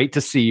 it's great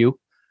to see you.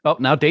 Oh,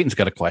 now Dayton's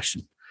got a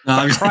question.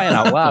 I'm crying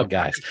out loud,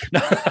 guys.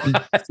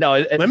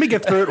 No, let me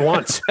get through it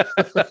once.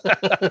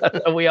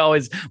 we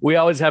always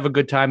have a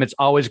good time. It's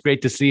always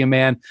great to see you,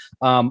 man.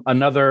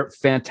 Another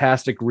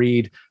fantastic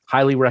read,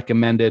 highly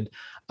recommended.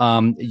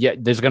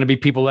 There's going to be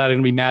people that are going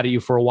to be mad at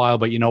you for a while,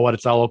 but you know what?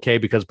 It's all okay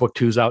because book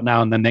 2's out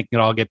now, and then they can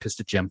all get pissed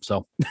at Jim.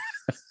 So.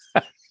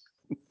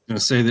 Going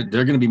to say that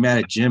they're going to be mad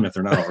at Jim if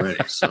they're not already.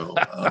 So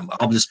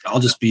I'll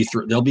just be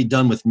through. They'll be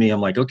done with me.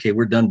 I'm like, okay,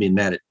 we're done being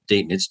mad at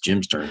Dayton. It's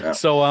Jim's turn now.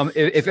 So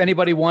if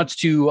anybody wants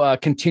to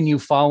continue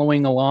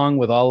following along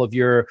with all of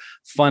your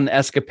fun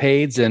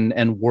escapades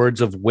and words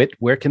of wit,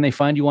 where can they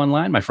find you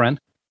online, my friend?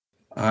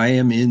 I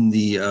am in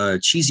the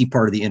cheesy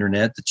part of the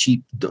internet, the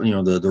cheap,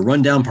 the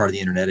rundown part of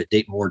the internet at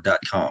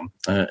DaytonWard.com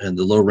and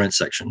the low rent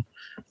section.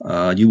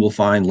 You will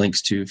find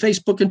links to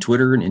Facebook and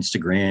Twitter and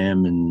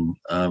Instagram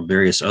and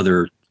various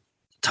other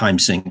time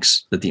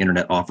sinks that the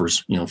internet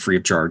offers, free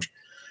of charge.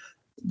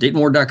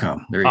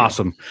 DaytonWard.com. There you go.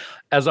 Awesome.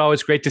 As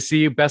always, great to see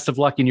you. Best of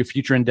luck in your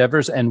future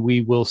endeavors, and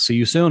we will see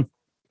you soon.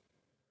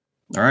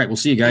 All right. We'll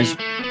see you guys.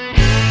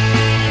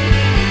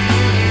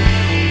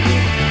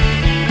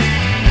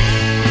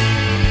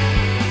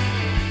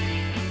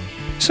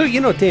 So,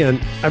 Dan,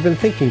 I've been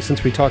thinking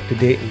since we talked to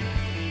Dayton,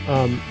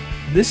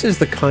 this is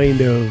the kind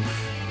of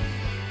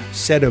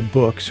set of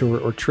books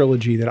or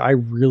trilogy that I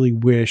really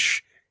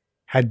wish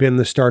had been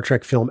the Star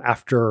Trek film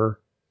after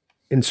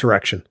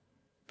Insurrection.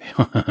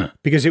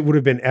 Because it would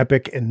have been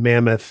epic and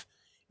mammoth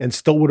and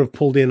still would have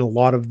pulled in a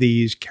lot of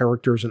these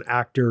characters and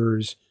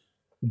actors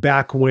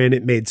back when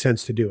it made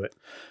sense to do it.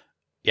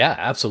 Yeah,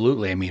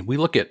 absolutely. I mean,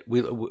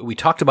 we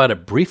talked about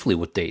it briefly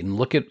with Dayton.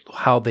 Look at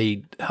how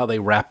they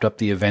wrapped up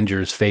the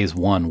Avengers Phase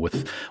 1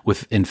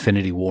 with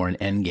Infinity War and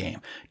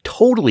Endgame.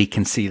 Totally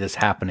can see this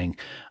happening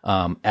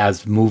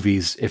as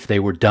movies if they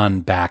were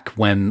done back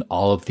when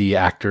all of the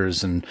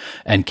actors and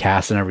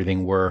cast and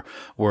everything were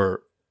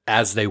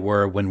as they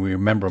were when we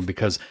remember them,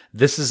 because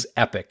this is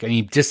epic. I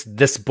mean, just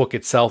this book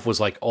itself was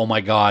like, oh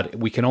my God,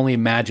 we can only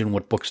imagine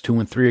what books 2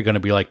 and 3 are going to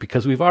be like,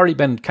 because we've already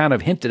been kind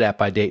of hinted at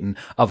by Dayton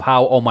of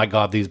how, oh my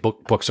God, these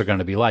books are going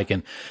to be like.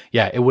 And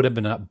yeah, it would have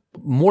been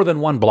more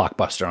than one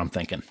blockbuster, I'm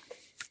thinking.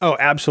 Oh,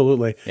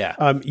 absolutely.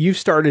 Yeah. You've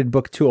started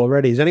book 2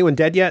 already. Is anyone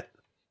dead yet?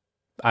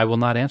 I will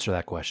not answer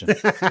that question.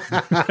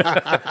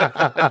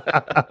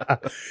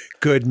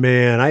 Good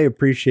man. I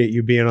appreciate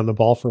you being on the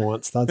ball for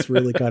once. That's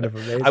really kind of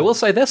amazing. I will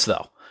say this,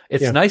 though.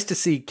 It's nice to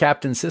see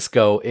Captain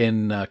Sisko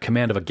in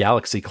command of a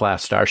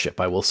Galaxy-class starship.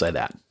 I will say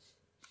that.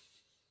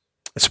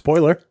 A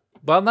spoiler.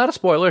 Well, not a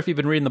spoiler if you've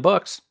been reading the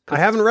books. I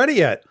haven't read it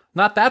yet.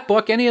 Not that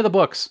book, any of the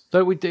books.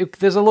 So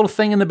there's a little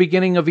thing in the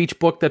beginning of each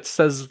book that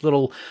says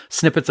little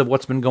snippets of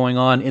what's been going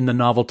on in the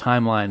novel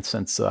timeline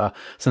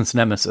since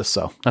Nemesis.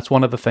 So that's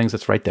one of the things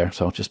that's right there.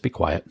 So just be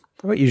quiet.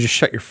 How about you just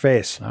shut your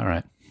face? All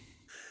right.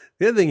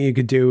 The other thing you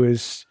could do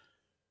is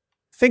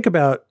think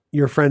about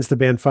your friends, the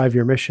band 5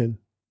 Year Mission.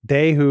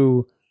 They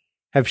who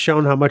have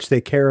shown how much they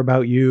care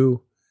about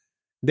you.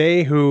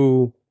 They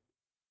who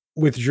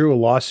withdrew a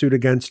lawsuit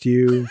against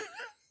you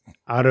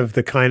out of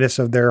the kindness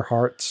of their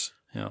hearts.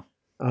 Yeah.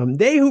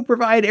 They who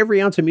provide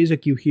every ounce of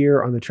music you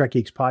hear on the Trek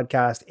Geeks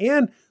podcast,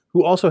 and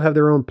who also have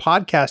their own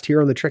podcast here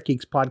on the Trek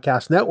Geeks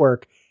podcast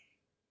network,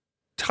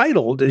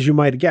 titled, as you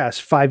might guess,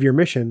 5 Year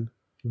Mission,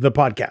 the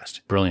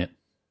podcast. Brilliant.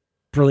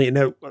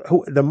 Now,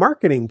 the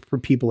marketing for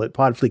people at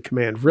Podfleet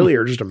Command really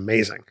are just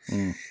amazing.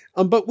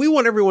 But we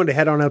want everyone to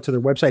head on out to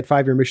their website,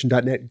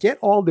 5yearmission.net, get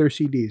all their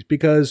CDs,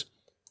 because,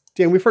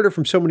 Dan, we've heard it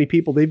from so many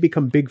people. They've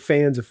become big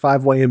fans of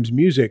 5YM's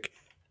music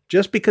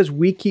just because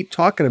we keep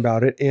talking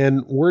about it,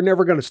 and we're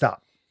never going to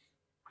stop.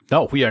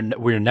 No, we're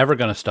never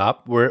going to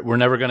stop. We're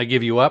never going to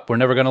give you up. We're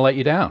never going to let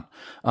you down.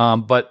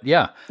 But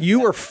yeah.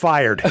 You are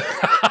fired.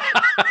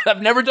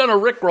 I've never done a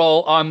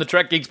Rickroll on the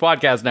Trek Geeks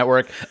Podcast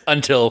Network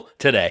until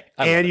today.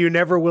 And you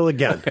never will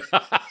again.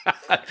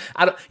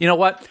 You know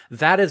what?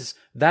 That's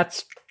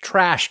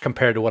trash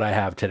compared to what I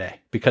have today.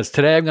 Because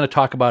today I'm going to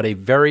talk about a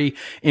very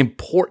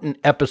important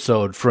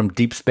episode from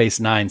Deep Space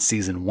Nine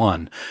Season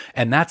 1,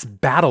 and that's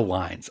Battle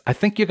Lines. I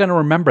think you're going to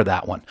remember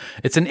that one.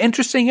 It's an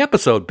interesting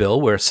episode, Bill,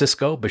 where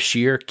Sisko,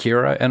 Bashir,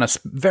 Kira, and a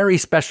very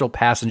special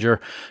passenger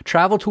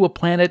travel to a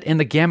planet in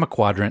the Gamma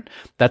Quadrant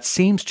that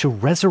seems to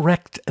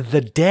resurrect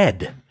the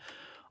dead.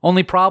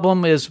 Only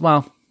problem is,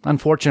 well,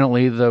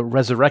 unfortunately, the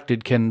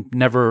resurrected can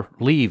never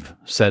leave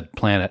said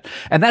planet.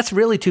 And that's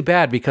really too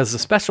bad because the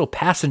special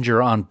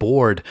passenger on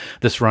board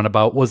this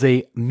runabout was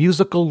a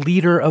musical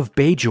leader of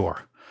Bajor,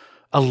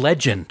 a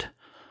legend,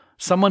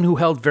 someone who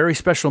held very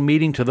special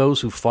meaning to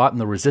those who fought in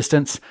the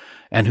resistance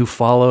and who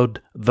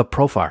followed the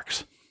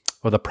Profarchs.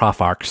 Or the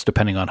Profarchs,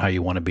 depending on how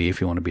you want to be,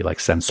 if you want to be like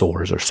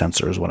censors or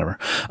censors, whatever.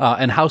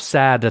 And how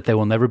sad that they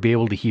will never be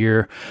able to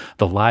hear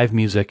the live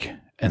music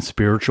and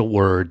spiritual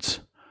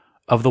words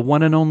of the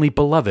one and only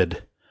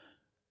beloved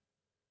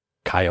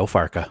Caio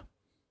Farca.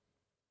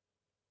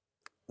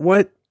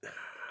 What?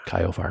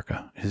 Caio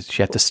Farca.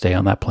 She had to stay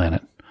on that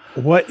planet.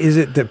 What is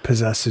it that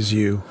possesses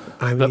you?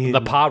 I mean,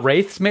 the Pa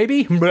Wraiths,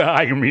 maybe?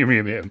 what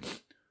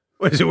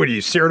is it? What are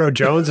you, Cyrano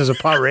Jones as a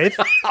Pa Wraith?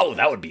 Oh,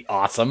 that would be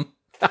awesome.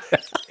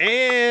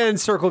 And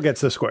Circle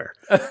gets the square.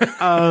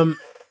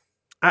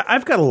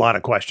 I've got a lot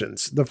of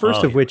questions. The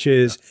first of which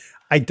is,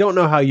 I don't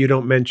know how you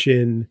don't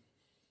mention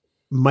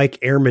Mike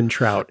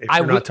Ehrmantraut if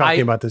you're not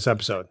talking about this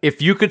episode.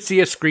 If you could see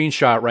a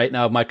screenshot right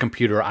now of my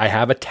computer, I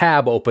have a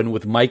tab open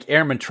with Mike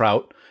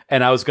Ehrmantraut,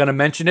 and I was going to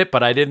mention it,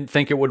 but I didn't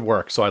think it would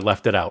work, so I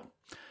left it out.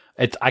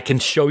 I can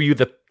show you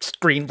the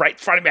screen right in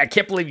front of me. I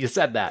can't believe you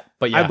said that.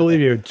 But yeah. I believe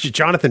you.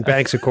 Jonathan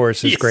Banks, of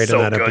course, is great in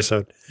that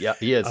episode. Yeah,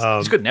 he is.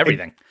 He's good in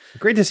everything.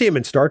 Great to see him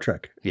in Star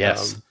Trek.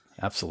 Yes,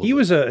 absolutely. He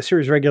was a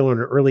series regular in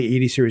an early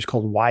 80s series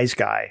called Wise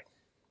Guy,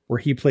 where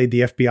he played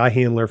the FBI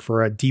handler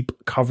for a deep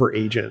cover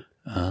agent.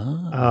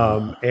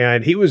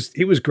 And he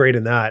was great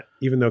in that,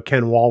 even though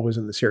Ken Wall was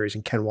in the series,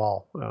 and Ken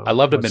Wall. I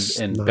loved him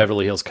in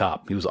Beverly Hills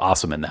Cop. He was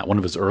awesome in that. One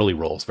of his early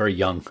roles, very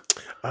young.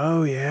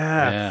 Oh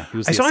yeah. He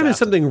was I saw him in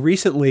something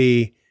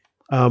recently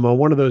on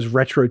one of those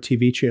retro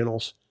TV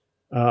channels.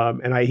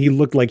 And he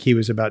looked like he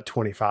was about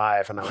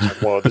 25, and I was like,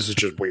 whoa, this is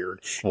just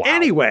weird. Wow.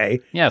 Anyway.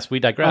 Yes, we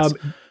digress.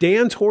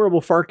 Dan's horrible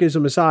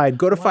farkism aside,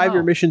 go to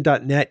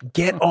 5yearmission.net,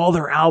 get all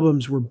their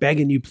albums. We're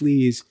begging you,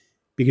 please,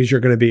 because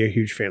you're going to be a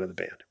huge fan of the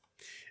band.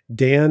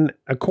 Dan,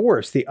 of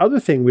course, the other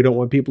thing we don't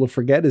want people to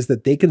forget is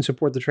that they can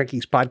support the Trek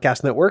Geeks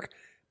Podcast Network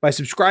by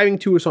subscribing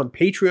to us on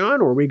Patreon,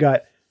 where we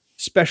got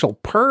special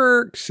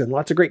perks and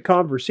lots of great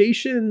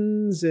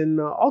conversations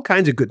and all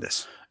kinds of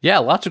goodness. Yeah,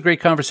 lots of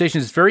great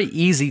conversations. It's very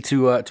easy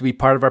to be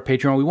part of our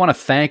Patreon. We want to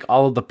thank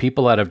all of the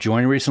people that have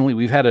joined recently.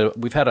 We've had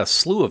a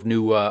slew of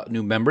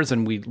new members,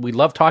 and we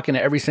love talking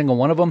to every single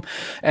one of them.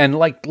 And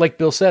like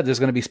Bill said, there's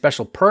going to be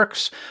special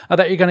perks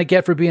that you're going to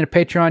get for being a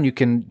Patreon. You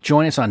can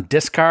join us on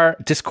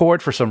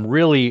Discord for some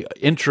really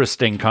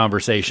interesting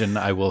conversation,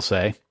 I will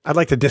say. I'd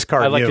like to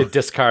discard you. I'd like to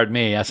discard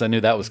me. Yes, I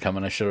knew that was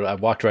coming. I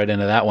walked right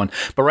into that one.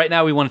 But right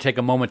now, we want to take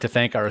a moment to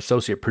thank our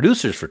associate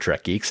producers for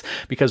Trek Geeks,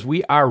 because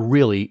we are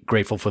really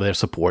grateful for their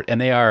support. And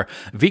they are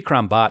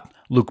Vikram Bhatt,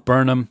 Luke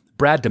Burnham,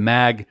 Brad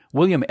DeMag,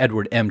 William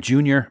Edward M.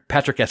 Jr.,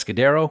 Patrick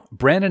Escudero,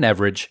 Brandon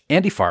Everidge,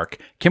 Andy Fark,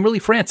 Kimberly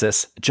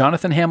Francis,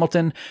 Jonathan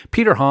Hamilton,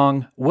 Peter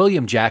Hong,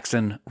 William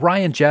Jackson,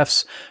 Ryan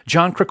Jeffs,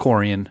 John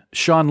Krikorian,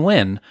 Sean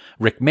Lynn,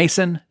 Rick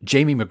Mason,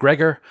 Jamie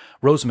McGregor,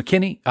 Ross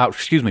McKinney,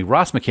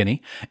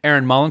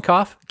 Aaron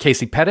Mollenkoff,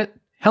 Casey Pettit,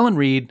 Helen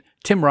Reed,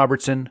 Tim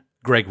Robertson,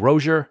 Greg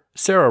Rozier,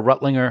 Sarah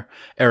Rutlinger,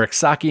 Eric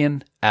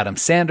Sakian, Adam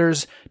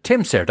Sanders,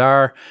 Tim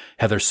Serdar,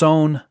 Heather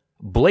Sohn,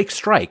 Blake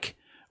Strike,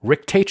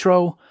 Rick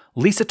Tatro,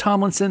 Lisa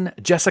Tomlinson,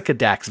 Jessica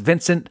Dax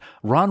Vincent,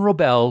 Ron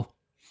Robel,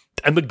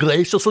 and the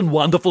gracious and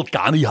wonderful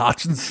Connie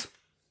Hutchins.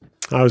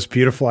 That was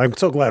beautiful. I'm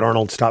so glad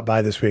Arnold stopped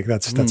by this week.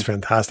 That's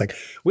fantastic.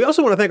 We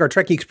also want to thank our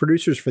Trek Geeks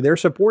producers for their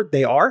support.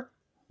 They are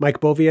Mike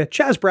Bovia,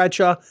 Chaz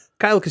Bradshaw,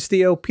 Kyle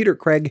Castillo, Peter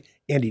Craig,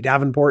 Andy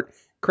Davenport,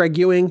 Craig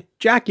Ewing,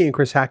 Jackie and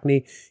Chris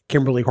Hackney,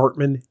 Kimberly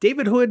Hortman,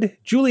 David Hood,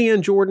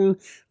 Julianne Jordan,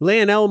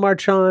 Leonel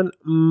Marchand,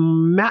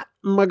 Matt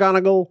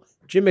McGonigal,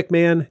 Jim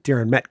McMahon,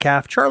 Darren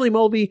Metcalf, Charlie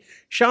Mulvey,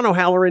 Sean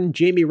O'Halloran,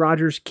 Jamie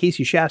Rogers,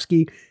 Casey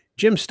Shafsky,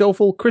 Jim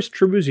Stoffel, Chris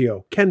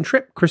Trebuzio, Ken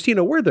Tripp,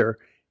 Christina Werther,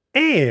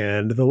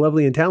 and the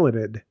lovely and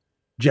talented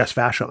Jess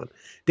Vashon.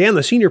 Dan,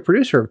 the senior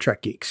producer of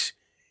Trek Geeks,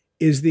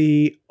 is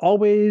the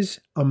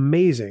always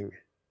amazing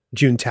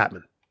June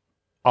Tapman.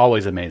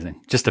 Always amazing.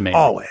 Just amazing.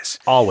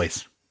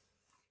 Always.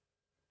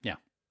 Yeah.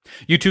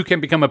 You too can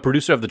become a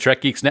producer of the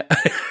Trek Geeks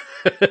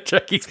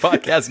Trek Geeks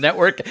Podcast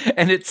Network,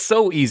 and it's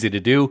so easy to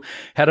do.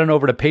 Head on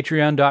over to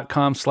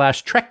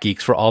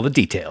patreon.com/TrekGeeks for all the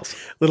details.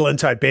 Little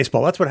inside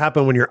baseball. That's what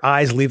happened when your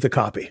eyes leave the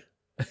copy.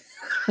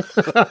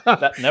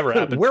 That never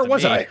happened. Where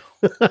was I?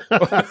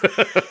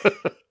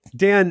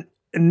 Dan,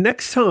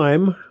 next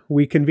time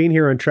we convene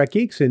here on Trek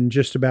Geeks in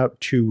just about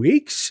 2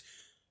 weeks,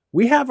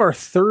 we have our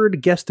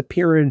third guest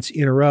appearance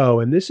in a row,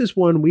 and this is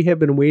one we have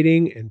been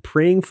waiting and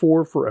praying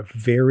for a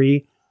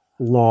very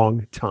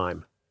long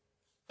time.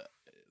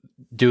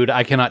 Dude,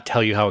 I cannot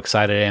tell you how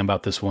excited I am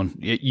about this one.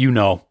 You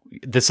know,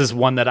 this is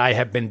one that I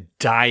have been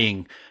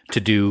dying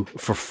to do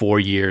for 4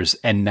 years,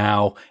 and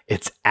now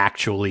it's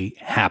actually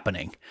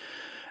happening.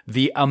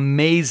 The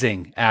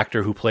amazing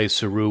actor who plays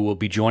Saru will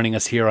be joining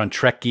us here on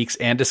Trek Geeks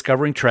and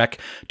Discovering Trek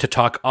to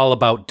talk all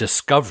about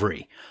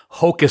Discovery,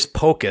 Hocus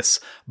Pocus,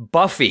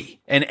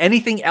 Buffy, and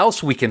anything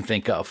else we can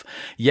think of.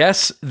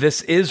 Yes,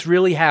 this is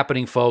really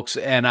happening, folks,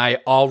 and I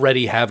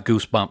already have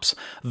goosebumps.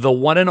 The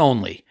one and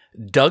only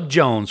Doug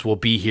Jones will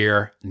be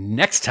here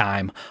next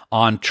time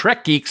on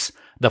Trek Geeks,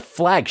 the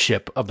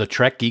flagship of the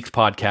Trek Geeks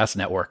Podcast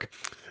Network.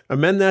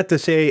 Amend that to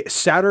say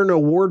Saturn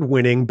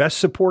Award-winning Best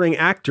Supporting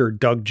Actor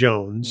Doug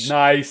Jones.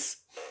 Nice.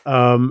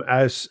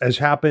 As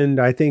happened,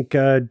 I think,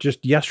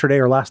 just yesterday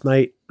or last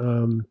night,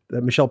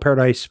 that Michelle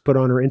Paradise put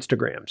on her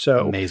Instagram.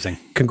 So amazing.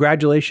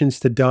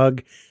 Congratulations to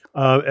Doug.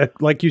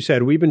 Like you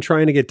said, we've been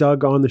trying to get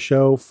Doug on the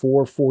show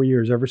for 4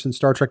 years, ever since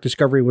Star Trek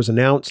Discovery was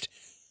announced.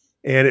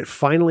 And it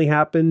finally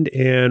happened,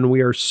 and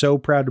we are so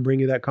proud to bring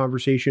you that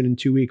conversation in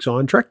 2 weeks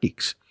on Trek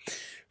Geeks.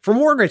 For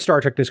more great Star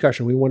Trek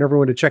discussion, we want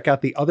everyone to check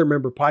out the other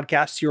member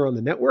podcasts here on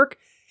the network,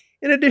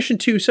 in addition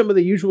to some of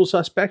the usual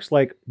suspects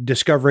like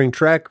Discovering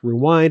Trek,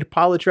 Rewind,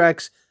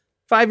 Polytrex,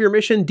 5-Year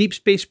Mission, Deep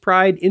Space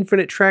Pride,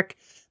 Infinite Trek,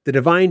 The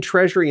Divine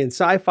Treasury, and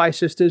Sci-Fi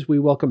Sisters. We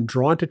welcome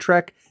Drawn to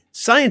Trek,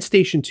 Science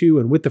Station 2,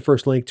 and With the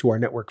First Link to our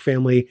network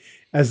family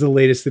as the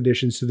latest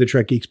additions to the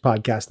Trek Geeks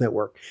Podcast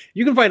Network.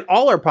 You can find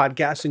all our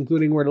podcasts,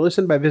 including where to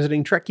listen, by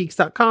visiting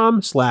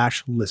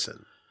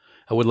trekgeeks.com/listen.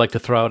 I would like to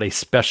throw out a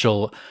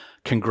special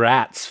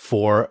congrats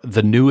for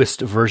the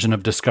newest version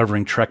of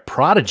Discovering Trek,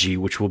 Prodigy,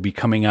 which will be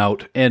coming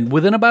out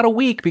within about a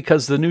week,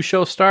 because the new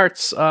show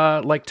starts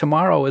like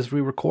tomorrow as we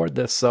record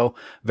this. So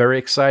very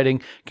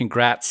exciting.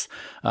 Congrats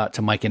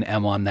to Mike and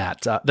Em on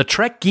that. The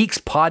Trek Geeks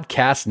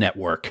Podcast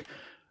Network.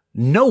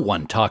 No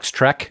one talks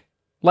Trek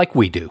like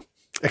we do.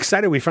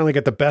 Excited we finally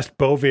get the best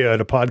Bovia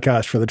to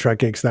podcast for the Trek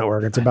Geeks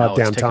Network. It's about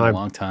damn time. A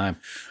long time.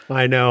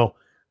 I know.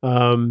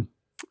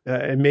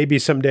 And maybe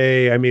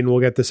someday, we'll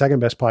get the second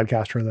best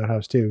podcaster in that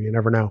house too. You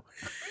never know.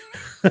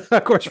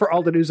 Of course, for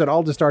all the news and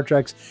all the Star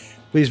Treks,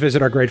 please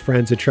visit our great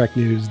friends at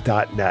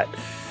treknews.net.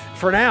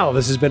 For now,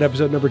 this has been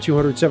episode number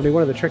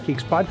 271 of the Trek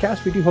Geeks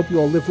Podcast. We do hope you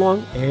all live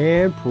long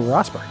and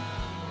prosper.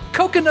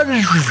 Coconut.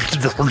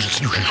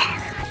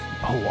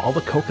 Oh, all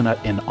the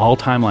coconut in all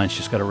timelines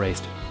just got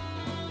erased.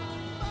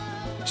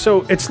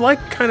 So it's like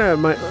kind of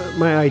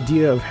my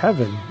idea of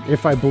heaven,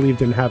 if I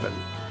believed in heaven.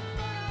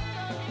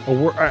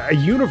 A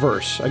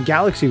universe, a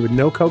galaxy with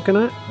no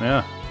coconut?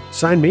 Yeah.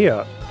 Sign me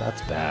up.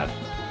 That's bad.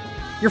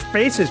 Your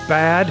face is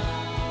bad.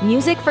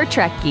 Music for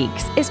Trek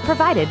Geeks is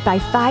provided by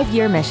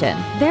 5-Year Mission.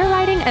 They're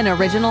writing an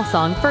original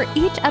song for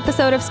each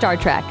episode of Star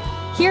Trek.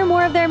 Hear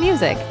more of their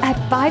music at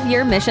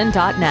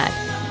 5yearmission.net.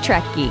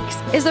 Trek Geeks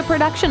is a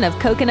production of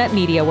Coconut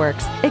Media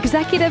Works.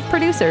 Executive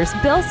producers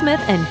Bill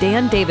Smith and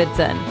Dan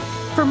Davidson.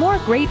 For more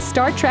great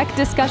Star Trek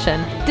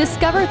discussion,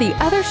 discover the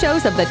other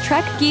shows of the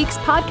Trek Geeks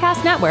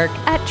Podcast Network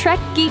at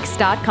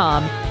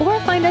trekgeeks.com, or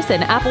find us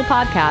in Apple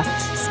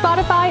Podcasts,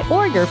 Spotify,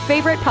 or your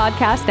favorite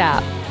podcast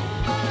app.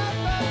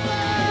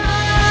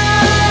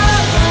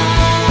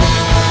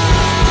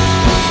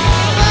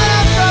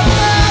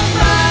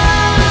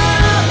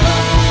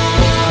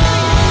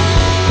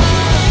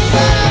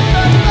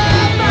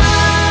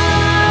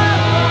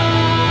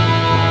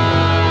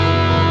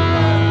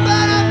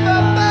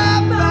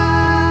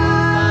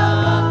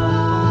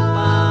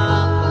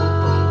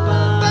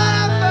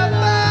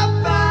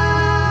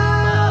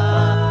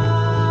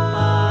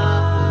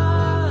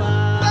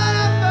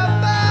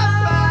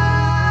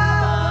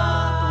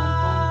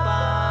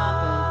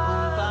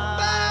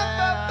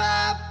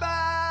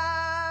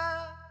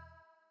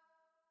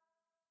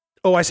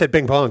 Oh, I said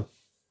bing bong.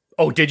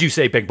 Oh, did you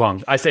say bing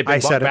bong? I say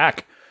bing bong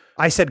back.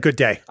 I said good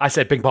day. I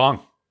said bing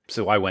bong.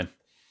 So I win.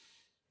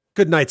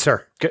 Good night,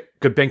 sir.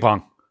 Good bing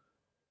bong.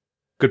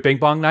 Good bing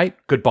bong night?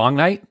 Good bong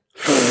night?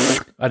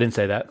 I didn't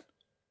say that.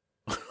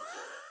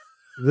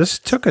 This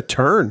took a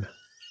turn.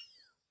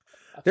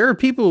 There are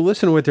people who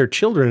listen with their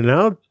children, and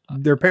now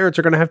their parents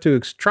are going to have to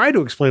try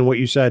to explain what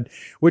you said,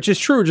 which is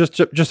true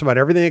just about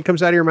everything that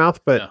comes out of your mouth,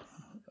 but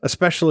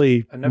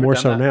especially more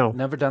so now.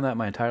 Never done that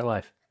my entire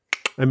life.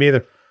 I'm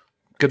either.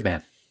 Good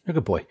man. You're a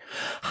good boy.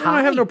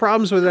 I have no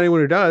problems with anyone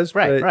who does.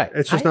 Right.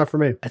 It's just not for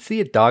me. I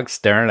see a dog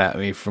staring at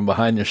me from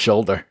behind your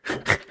shoulder.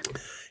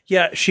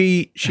 Yeah,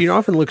 she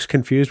often looks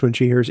confused when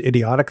she hears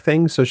idiotic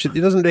things, so she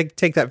doesn't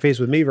take that face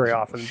with me very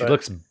often. She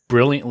looks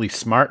brilliantly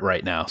smart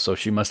right now, so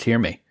she must hear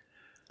me.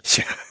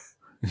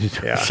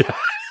 Yeah.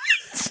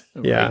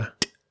 Yeah.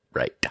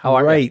 Right. How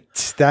are you?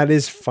 That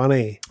is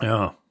funny.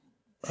 Oh.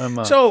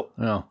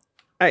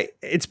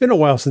 It's been a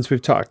while since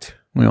we've talked.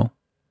 Well.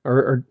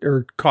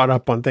 Or caught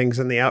up on things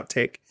in the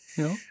outtake.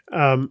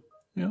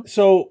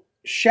 So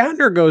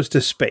Shatner goes to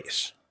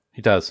space.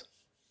 He does.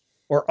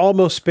 Or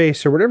almost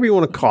space, or whatever you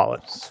want to call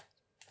it.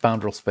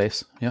 Foundrel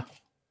space, yeah.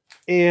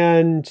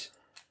 And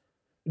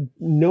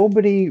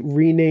nobody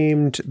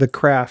renamed the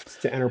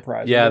Kraft to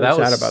Enterprise. Yeah, I'm that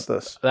really was sad about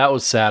this. That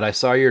was sad. I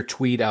saw your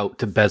tweet out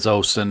to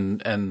Bezos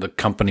and the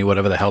company,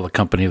 whatever the hell the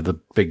company of the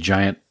big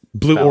giant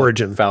Blue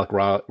Origin. phallic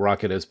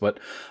rocket is. But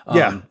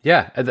Yeah.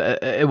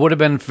 it would have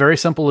been very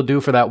simple to do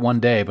for that one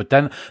day. But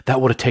then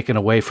that would have taken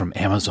away from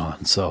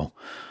Amazon.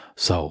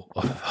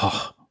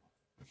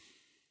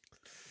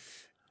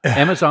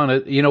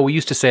 Amazon, we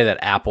used to say that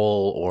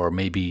Apple or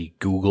maybe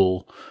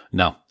Google.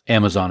 No,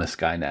 Amazon is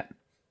Skynet.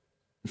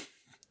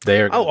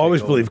 I'll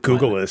always believe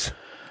Google is.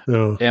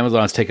 No.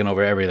 Amazon's taken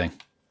over everything.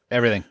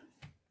 Everything.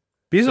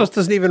 Bezos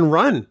doesn't even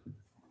run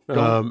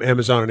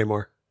Amazon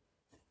anymore.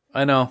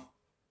 I know,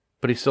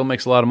 but he still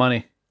makes a lot of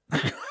money.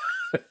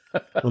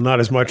 Well, not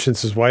as much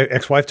since his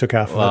ex-wife took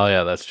half of Well, it.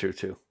 yeah, that's true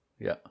too.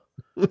 Yeah,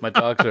 my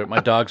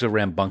dogs are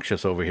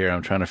rambunctious over here.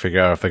 I'm trying to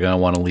figure out if they're gonna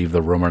want to leave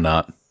the room or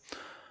not.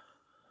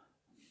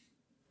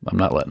 I'm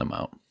not letting them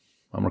out.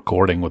 I'm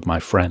recording with my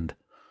friend.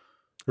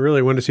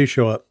 Really, when does he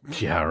show up?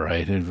 Yeah,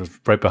 right. It was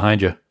right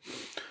behind you.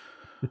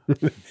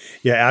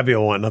 Yeah, Abby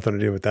will want nothing to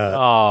do with that.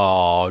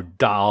 Oh,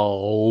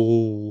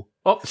 doll.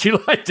 Oh, she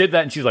did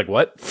that, and she's like,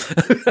 "What?"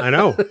 I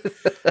know.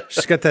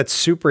 She's got that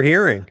super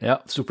hearing. Yeah,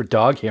 super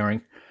dog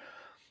hearing.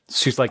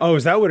 She's like, Oh,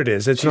 is that what it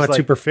is? It's She's not like-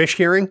 super fish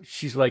hearing?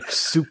 she's like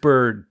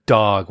super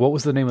dog. What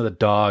was the name of the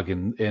dog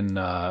in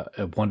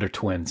Wonder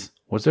Twins?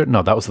 Was there?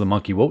 No, that was the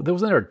monkey. What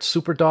was there? A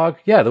super dog?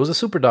 Yeah, there was a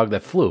super dog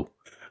that flew.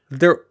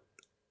 They're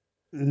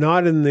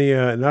not in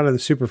the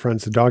Super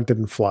Friends. The dog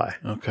didn't fly.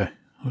 Okay,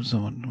 what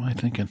am I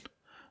thinking?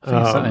 I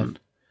think it's something.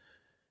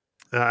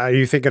 Are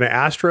you thinking of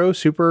Astro,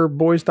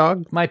 Superboy's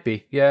dog? Might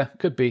be. Yeah,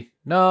 could be.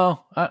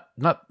 No,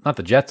 not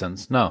the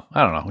Jetsons. No,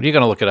 I don't know. You're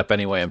gonna look it up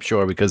anyway, I'm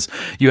sure, because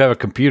you have a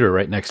computer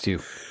right next to you.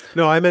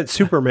 No, I meant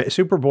Superman.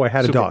 Superboy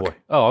had a dog. Superboy.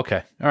 Oh,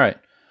 okay. All right.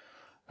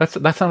 That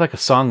sounds like a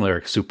song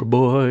lyric.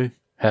 Superboy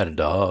had a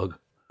dog.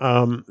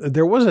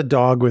 There was a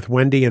dog with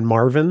Wendy and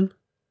Marvin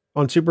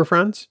on Super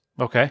Friends.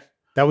 Okay.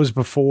 That was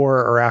before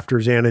or after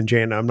Zan and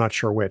Jane. I'm not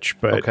sure which,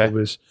 but Okay. it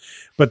was.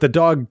 But the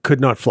dog could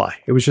not fly.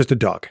 It was just a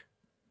dog.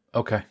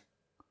 Okay.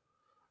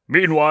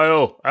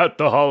 Meanwhile, at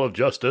the Hall of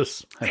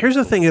Justice. Here's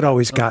the thing that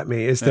always got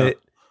me is Yeah. that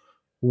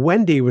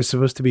Wendy was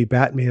supposed to be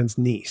Batman's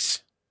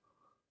niece.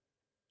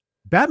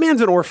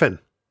 Batman's an orphan.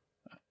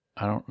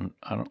 I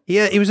don't.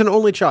 Yeah, he was an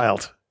only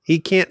child. He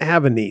can't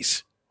have a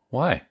niece.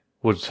 Why?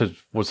 Was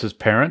his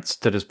parents?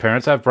 Did his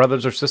parents have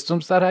brothers or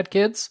sisters that had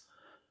kids?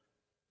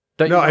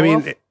 That No, you I know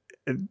mean,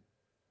 of?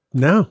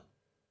 no.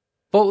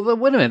 Well,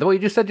 wait a minute. What you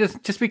just said,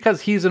 just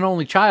because he's an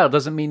only child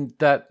doesn't mean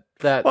that.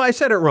 Well, I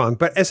said it wrong,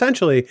 but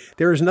essentially,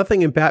 there is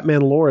nothing in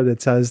Batman lore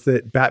that says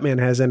that Batman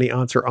has any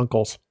aunts or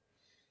uncles.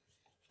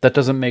 That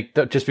doesn't make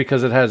just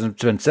because it hasn't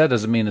been said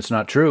doesn't mean it's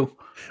not true.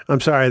 I'm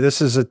sorry,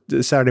 this is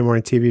a Saturday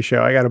morning TV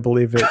show. I got to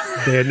believe it.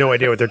 They had no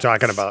idea what they're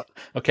talking about.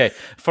 Okay,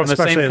 from the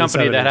Especially same in the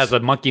company that 70s. has a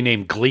monkey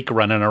named Gleek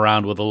running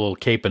around with a little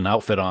cape and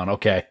outfit on.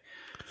 Okay,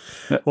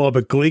 Well,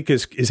 but Gleek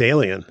is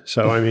alien,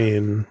 so I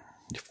mean,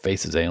 your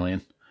face is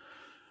alien.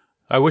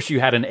 I wish you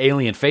had an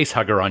alien face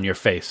hugger on your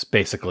face.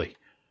 Basically,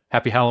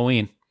 Happy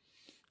Halloween.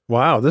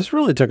 wow, this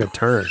really took a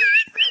turn.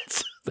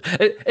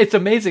 It's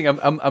amazing.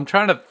 I'm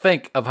trying to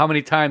think of how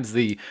many times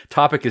the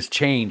topic has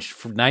changed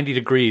from 90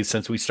 degrees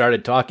since we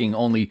started talking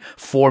only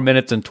 4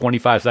 minutes and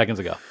 25 seconds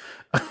ago.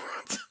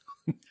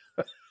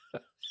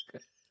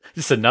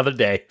 Just another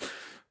day.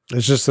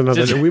 It's just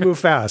another. We move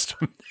fast.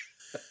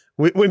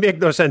 We make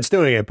no sense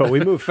doing it, but we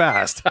move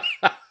fast.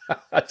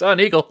 I saw an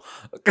eagle.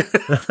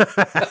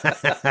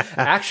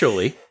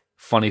 Actually,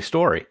 funny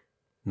story.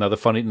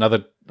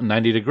 Another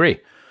 90 degree.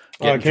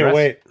 Oh, I can't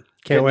wait.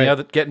 Can't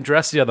wait. Getting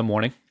dressed the other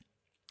morning.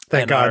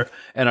 Thank God.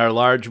 Our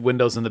large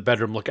windows in the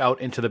bedroom look out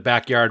into the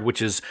backyard,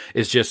 which is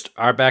just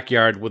our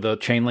backyard with a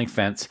chain link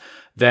fence.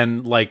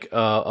 Then like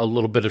a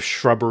little bit of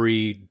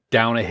shrubbery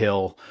down a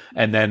hill,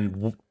 and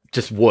then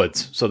just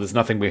woods. So there's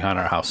nothing behind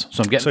our house.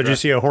 So I'm getting. So did you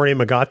see a horny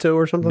Magato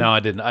or something? No, I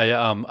didn't.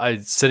 I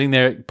sitting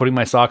there putting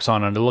my socks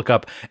on and I look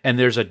up and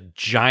there's a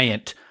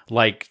giant,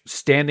 like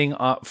standing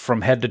up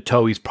from head to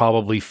toe. He's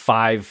probably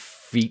 5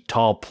 feet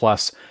tall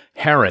plus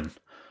heron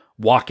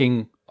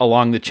walking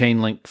along the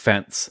chain link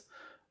fence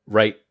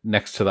right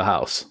next to the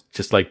house.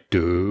 Just like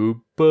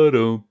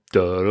walking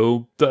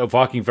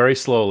very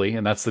slowly.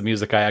 And that's the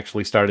music I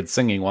actually started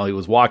singing while he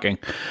was walking.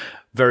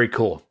 Very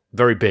cool.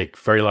 Very big,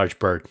 very large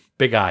bird.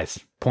 Big eyes,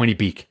 pointy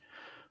beak.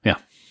 Yeah.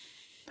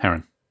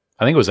 Heron.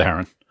 I think it was a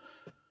heron.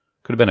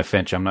 Could have been a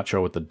finch. I'm not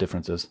sure what the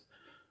difference is.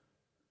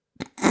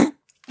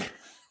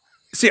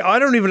 See, I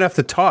don't even have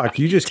to talk.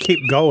 You just keep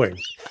going.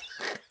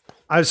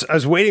 I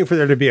was waiting for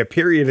there to be a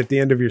period at the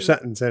end of your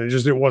sentence, and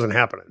it wasn't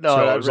happening. No,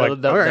 so that I was really-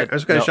 like, that- all right, that- I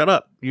just got to no. shut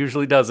up.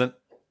 Usually doesn't.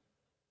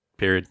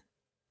 Period.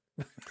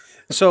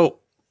 So,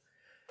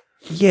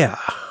 yeah.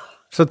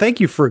 So thank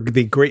you for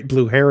the great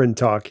blue heron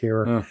talk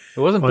here It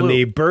wasn't on blue.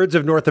 the Birds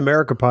of North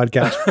America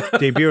podcast,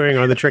 debuting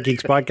on the Trek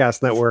Geeks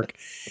Podcast Network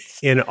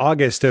in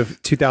August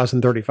of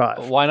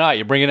 2035. Why not?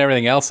 You're bringing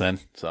everything else in.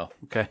 So,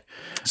 okay.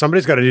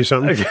 Somebody's got to do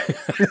something.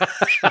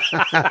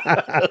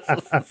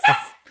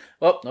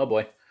 Oh,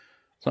 boy.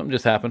 Something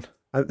just happened.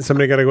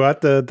 Somebody got to go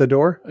out the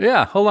door?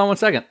 Yeah, hold on one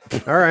second.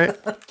 All right.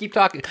 Keep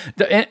talking.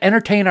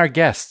 Entertain our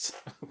guests.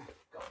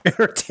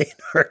 Entertain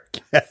our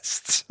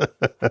guests.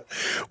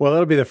 Well,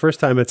 that'll be the first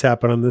time it's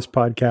happened on this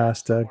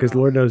podcast because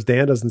Lord knows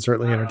Dan doesn't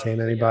certainly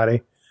entertain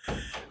anybody.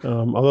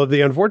 Although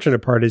the unfortunate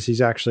part is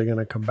he's actually going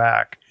to come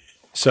back.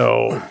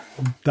 So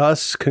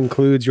thus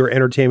concludes your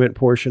entertainment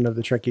portion of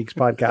the Trek Geeks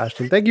podcast.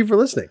 And thank you for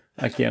listening.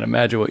 I can't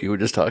imagine what you were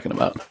just talking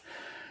about.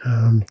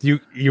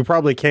 You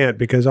probably can't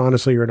because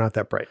honestly, you're not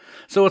that bright.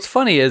 So what's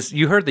funny is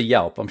you heard the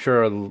yelp. I'm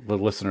sure the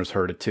listeners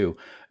heard it too.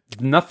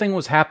 Nothing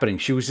was happening.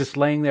 She was just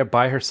laying there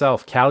by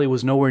herself. Callie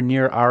was nowhere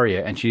near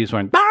Arya, and she just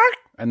went bark,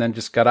 and then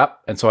just got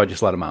up. And so I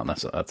just let him out,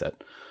 and that's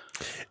it.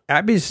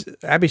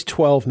 Abby's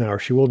 12 now. Or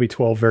she will be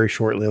 12 very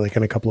shortly, like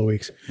in a couple of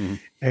weeks. Mm-hmm.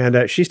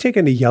 And she's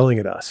taken to yelling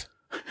at us.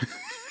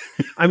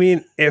 I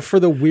mean, for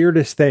the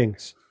weirdest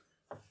things.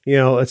 You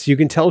know, you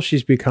can tell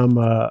she's become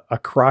a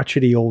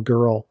crotchety old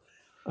girl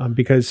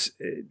because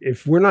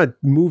if we're not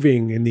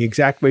moving in the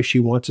exact way she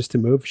wants us to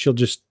move, she'll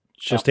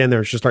stand there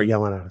and she'll start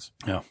yelling at us.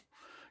 Yeah.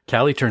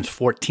 Callie turns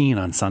 14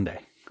 on Sunday.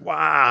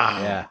 Wow.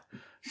 Yeah.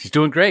 She's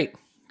doing great.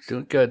 She's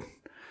doing good.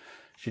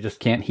 She just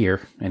can't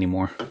hear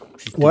anymore.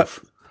 She's what?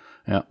 Deaf.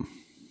 Yeah.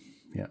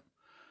 Yeah.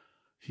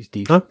 She's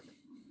deep. Huh?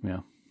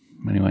 Yeah.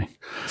 Anyway.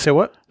 Say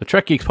what? The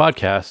Trek Geeks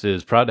podcast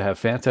is proud to have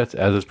Fansets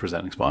as its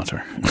presenting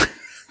sponsor.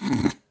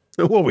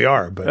 Well, we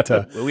are, but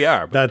we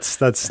are. But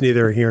that's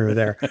neither here nor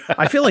there.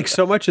 I feel like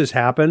so much has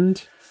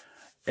happened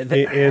in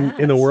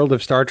the world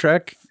of Star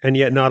Trek, and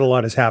yet not a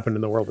lot has happened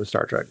in the world of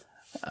Star Trek.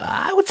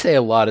 I would say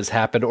a lot has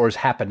happened or is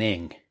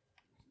happening.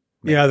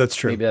 Yeah, that's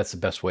true. Maybe that's the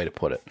best way to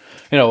put it.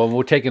 You know,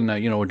 we're taking,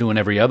 we're doing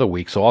every other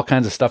week. So all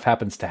kinds of stuff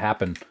happens to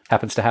happen.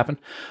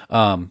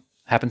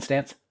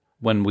 Happenstance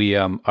when we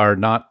are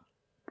not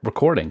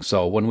recording.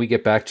 So when we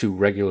get back to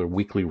regular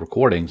weekly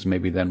recordings,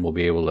 maybe then we'll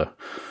be able to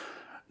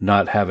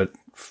not have it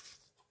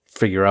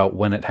figure out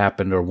when it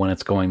happened or when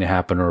it's going to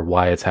happen or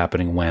why it's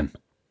happening when.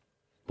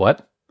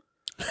 What?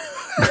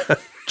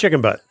 Chicken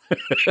butt.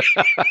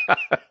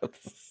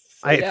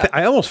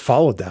 I almost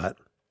followed that.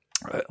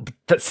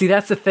 See,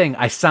 that's the thing.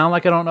 I sound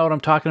like I don't know what I'm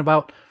talking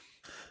about,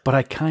 but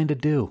I kind of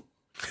do.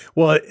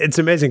 Well, it's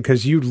amazing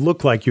because you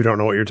look like you don't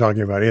know what you're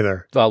talking about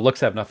either. Well,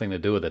 looks have nothing to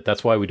do with it.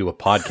 That's why we do a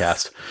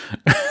podcast.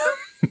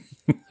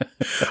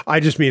 I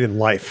just mean in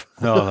life.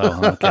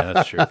 Oh, okay,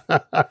 that's true.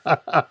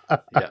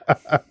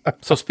 Yeah.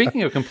 So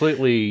speaking of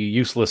completely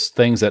useless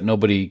things that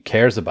nobody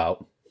cares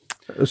about.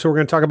 So we're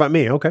going to talk about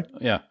me. Okay.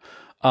 Yeah.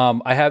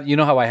 I have,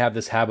 how I have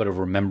this habit of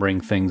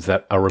remembering things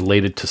that are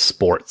related to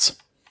sports.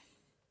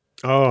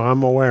 Oh,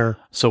 I'm aware.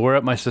 So we're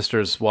at my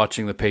sister's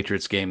watching the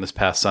Patriots game this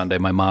past Sunday.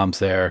 My mom's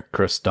there,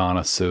 Chris,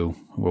 Donna, Sue.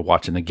 We're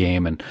watching the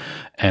game,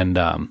 and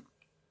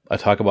I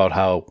talk about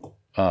how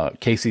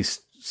Casey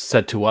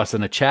said to us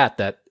in a chat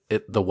that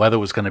the weather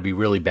was going to be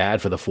really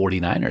bad for the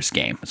 49ers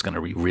game. It's going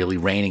to be really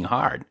raining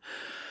hard.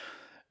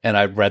 And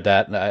I read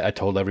that, and I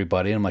told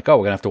everybody, and I'm like, oh,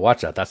 we're going to have to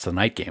watch that. That's the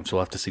night game, so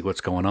we'll have to see what's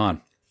going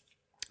on.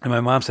 And my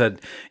mom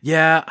said,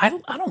 yeah, I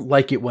don't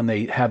like it when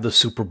they have the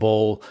Super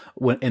Bowl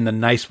in the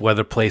nice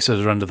weather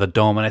places or under the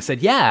dome. And I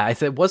said, yeah. I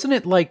said, wasn't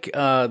it like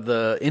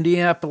the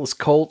Indianapolis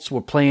Colts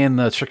were playing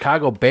the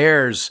Chicago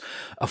Bears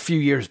a few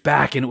years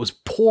back and it was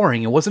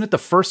pouring? And wasn't it the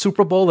first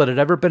Super Bowl that had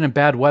ever been in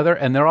bad weather?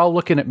 And they're all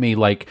looking at me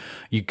like,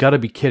 you got to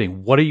be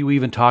kidding. What are you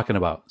even talking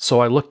about?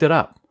 So I looked it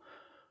up.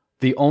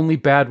 The only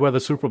bad weather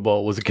Super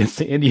Bowl was against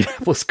the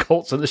Indianapolis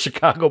Colts and the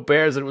Chicago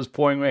Bears, and it was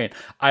pouring rain.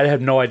 I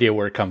have no idea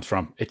where it comes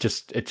from. It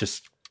just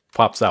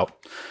pops out.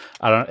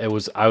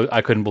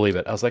 I couldn't believe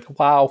it. I was like,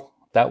 wow,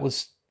 that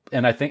was,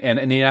 and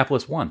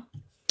Indianapolis won.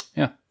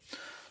 Yeah.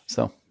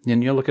 So,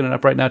 and you're looking it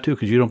up right now too,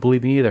 because you don't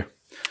believe me either.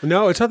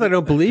 No, it's not that I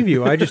don't believe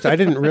you. I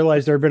didn't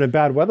realize there had been a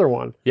bad weather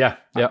one. Yeah.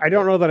 Yeah. I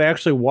don't know that I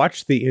actually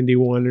watched the Indy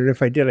one. And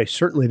if I did, I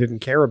certainly didn't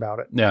care about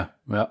it. Yeah.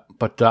 Yeah.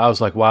 But I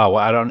was like, wow,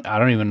 I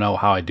don't even know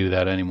how I do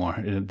that anymore.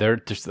 They're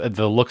just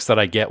the looks that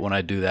I get when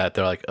I do that.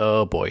 They're like,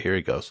 oh boy, here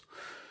he goes.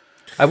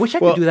 I wish I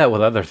could do that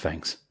with other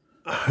things.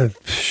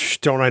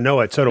 Don't I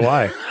know it? So do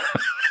I.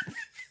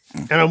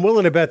 And I'm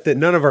willing to bet that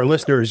none of our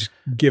listeners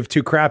give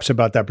two craps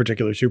about that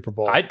particular Super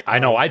Bowl. I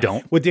know I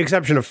don't. With the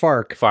exception of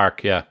Fark.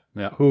 Fark, yeah.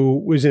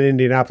 Who was an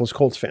Indianapolis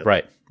Colts fan.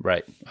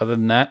 Right. Other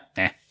than that,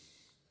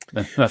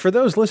 For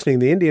those listening,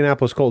 the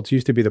Indianapolis Colts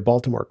used to be the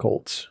Baltimore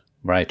Colts.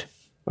 Right.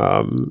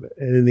 And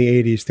in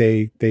the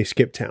 80s, they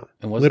skipped town.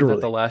 And wasn't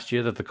that the last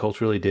year that the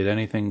Colts really did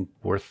anything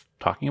worth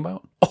talking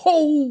about?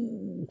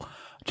 Oh!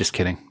 Just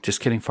kidding,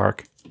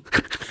 Fark.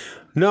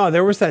 No,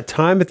 there was that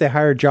time that they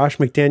hired Josh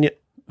McDaniel.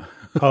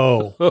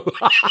 Oh.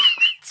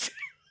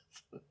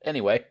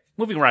 Anyway,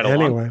 moving right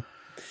along.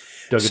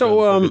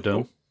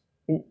 So,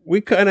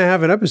 we kind of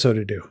have an episode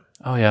to do.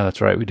 Oh, yeah,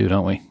 that's right. We do,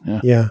 don't we?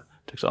 Yeah.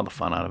 Takes all the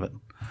fun out of it.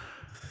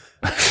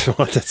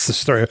 Well, that's the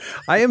story.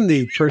 I am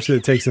the person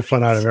that takes the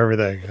fun out of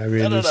everything. I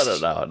mean, no,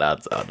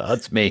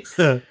 that's me.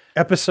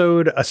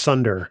 Episode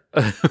Asunder.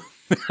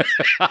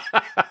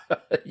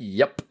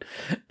 Yep.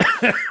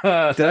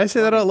 Did I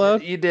say that out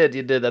loud? You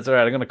did. That's all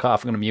right. I'm going to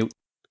cough. I'm going to mute.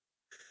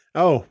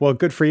 Oh, well,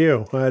 good for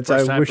you. I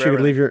wish you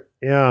could leave your...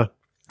 Yeah.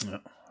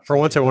 For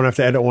once, I won't have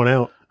to edit one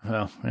out.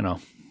 Well,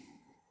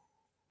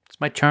 it's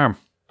my charm.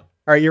 All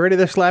right, you ready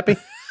there, Slappy?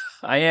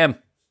 I am.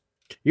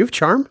 You have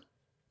charm?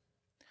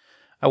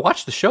 I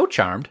watched the show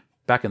Charmed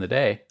back in the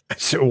day.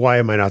 So why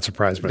am I not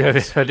surprised by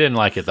this? I didn't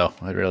like it, though.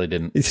 I really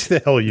didn't. It's the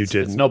hell you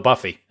didn't. It's no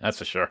Buffy, that's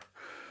for sure.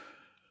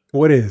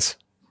 What is?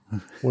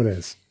 What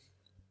is?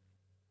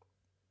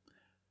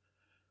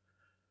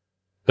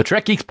 The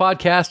Trek Geeks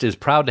podcast is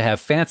proud to have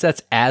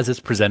Fansets as its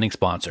presenting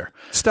sponsor.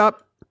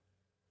 Stop.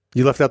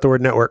 You left out the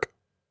word network.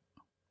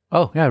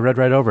 Oh, yeah, I read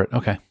right over it.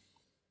 Okay.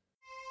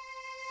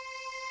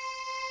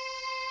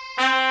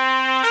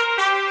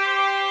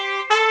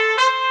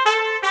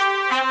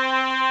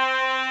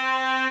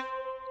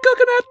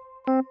 Coconut.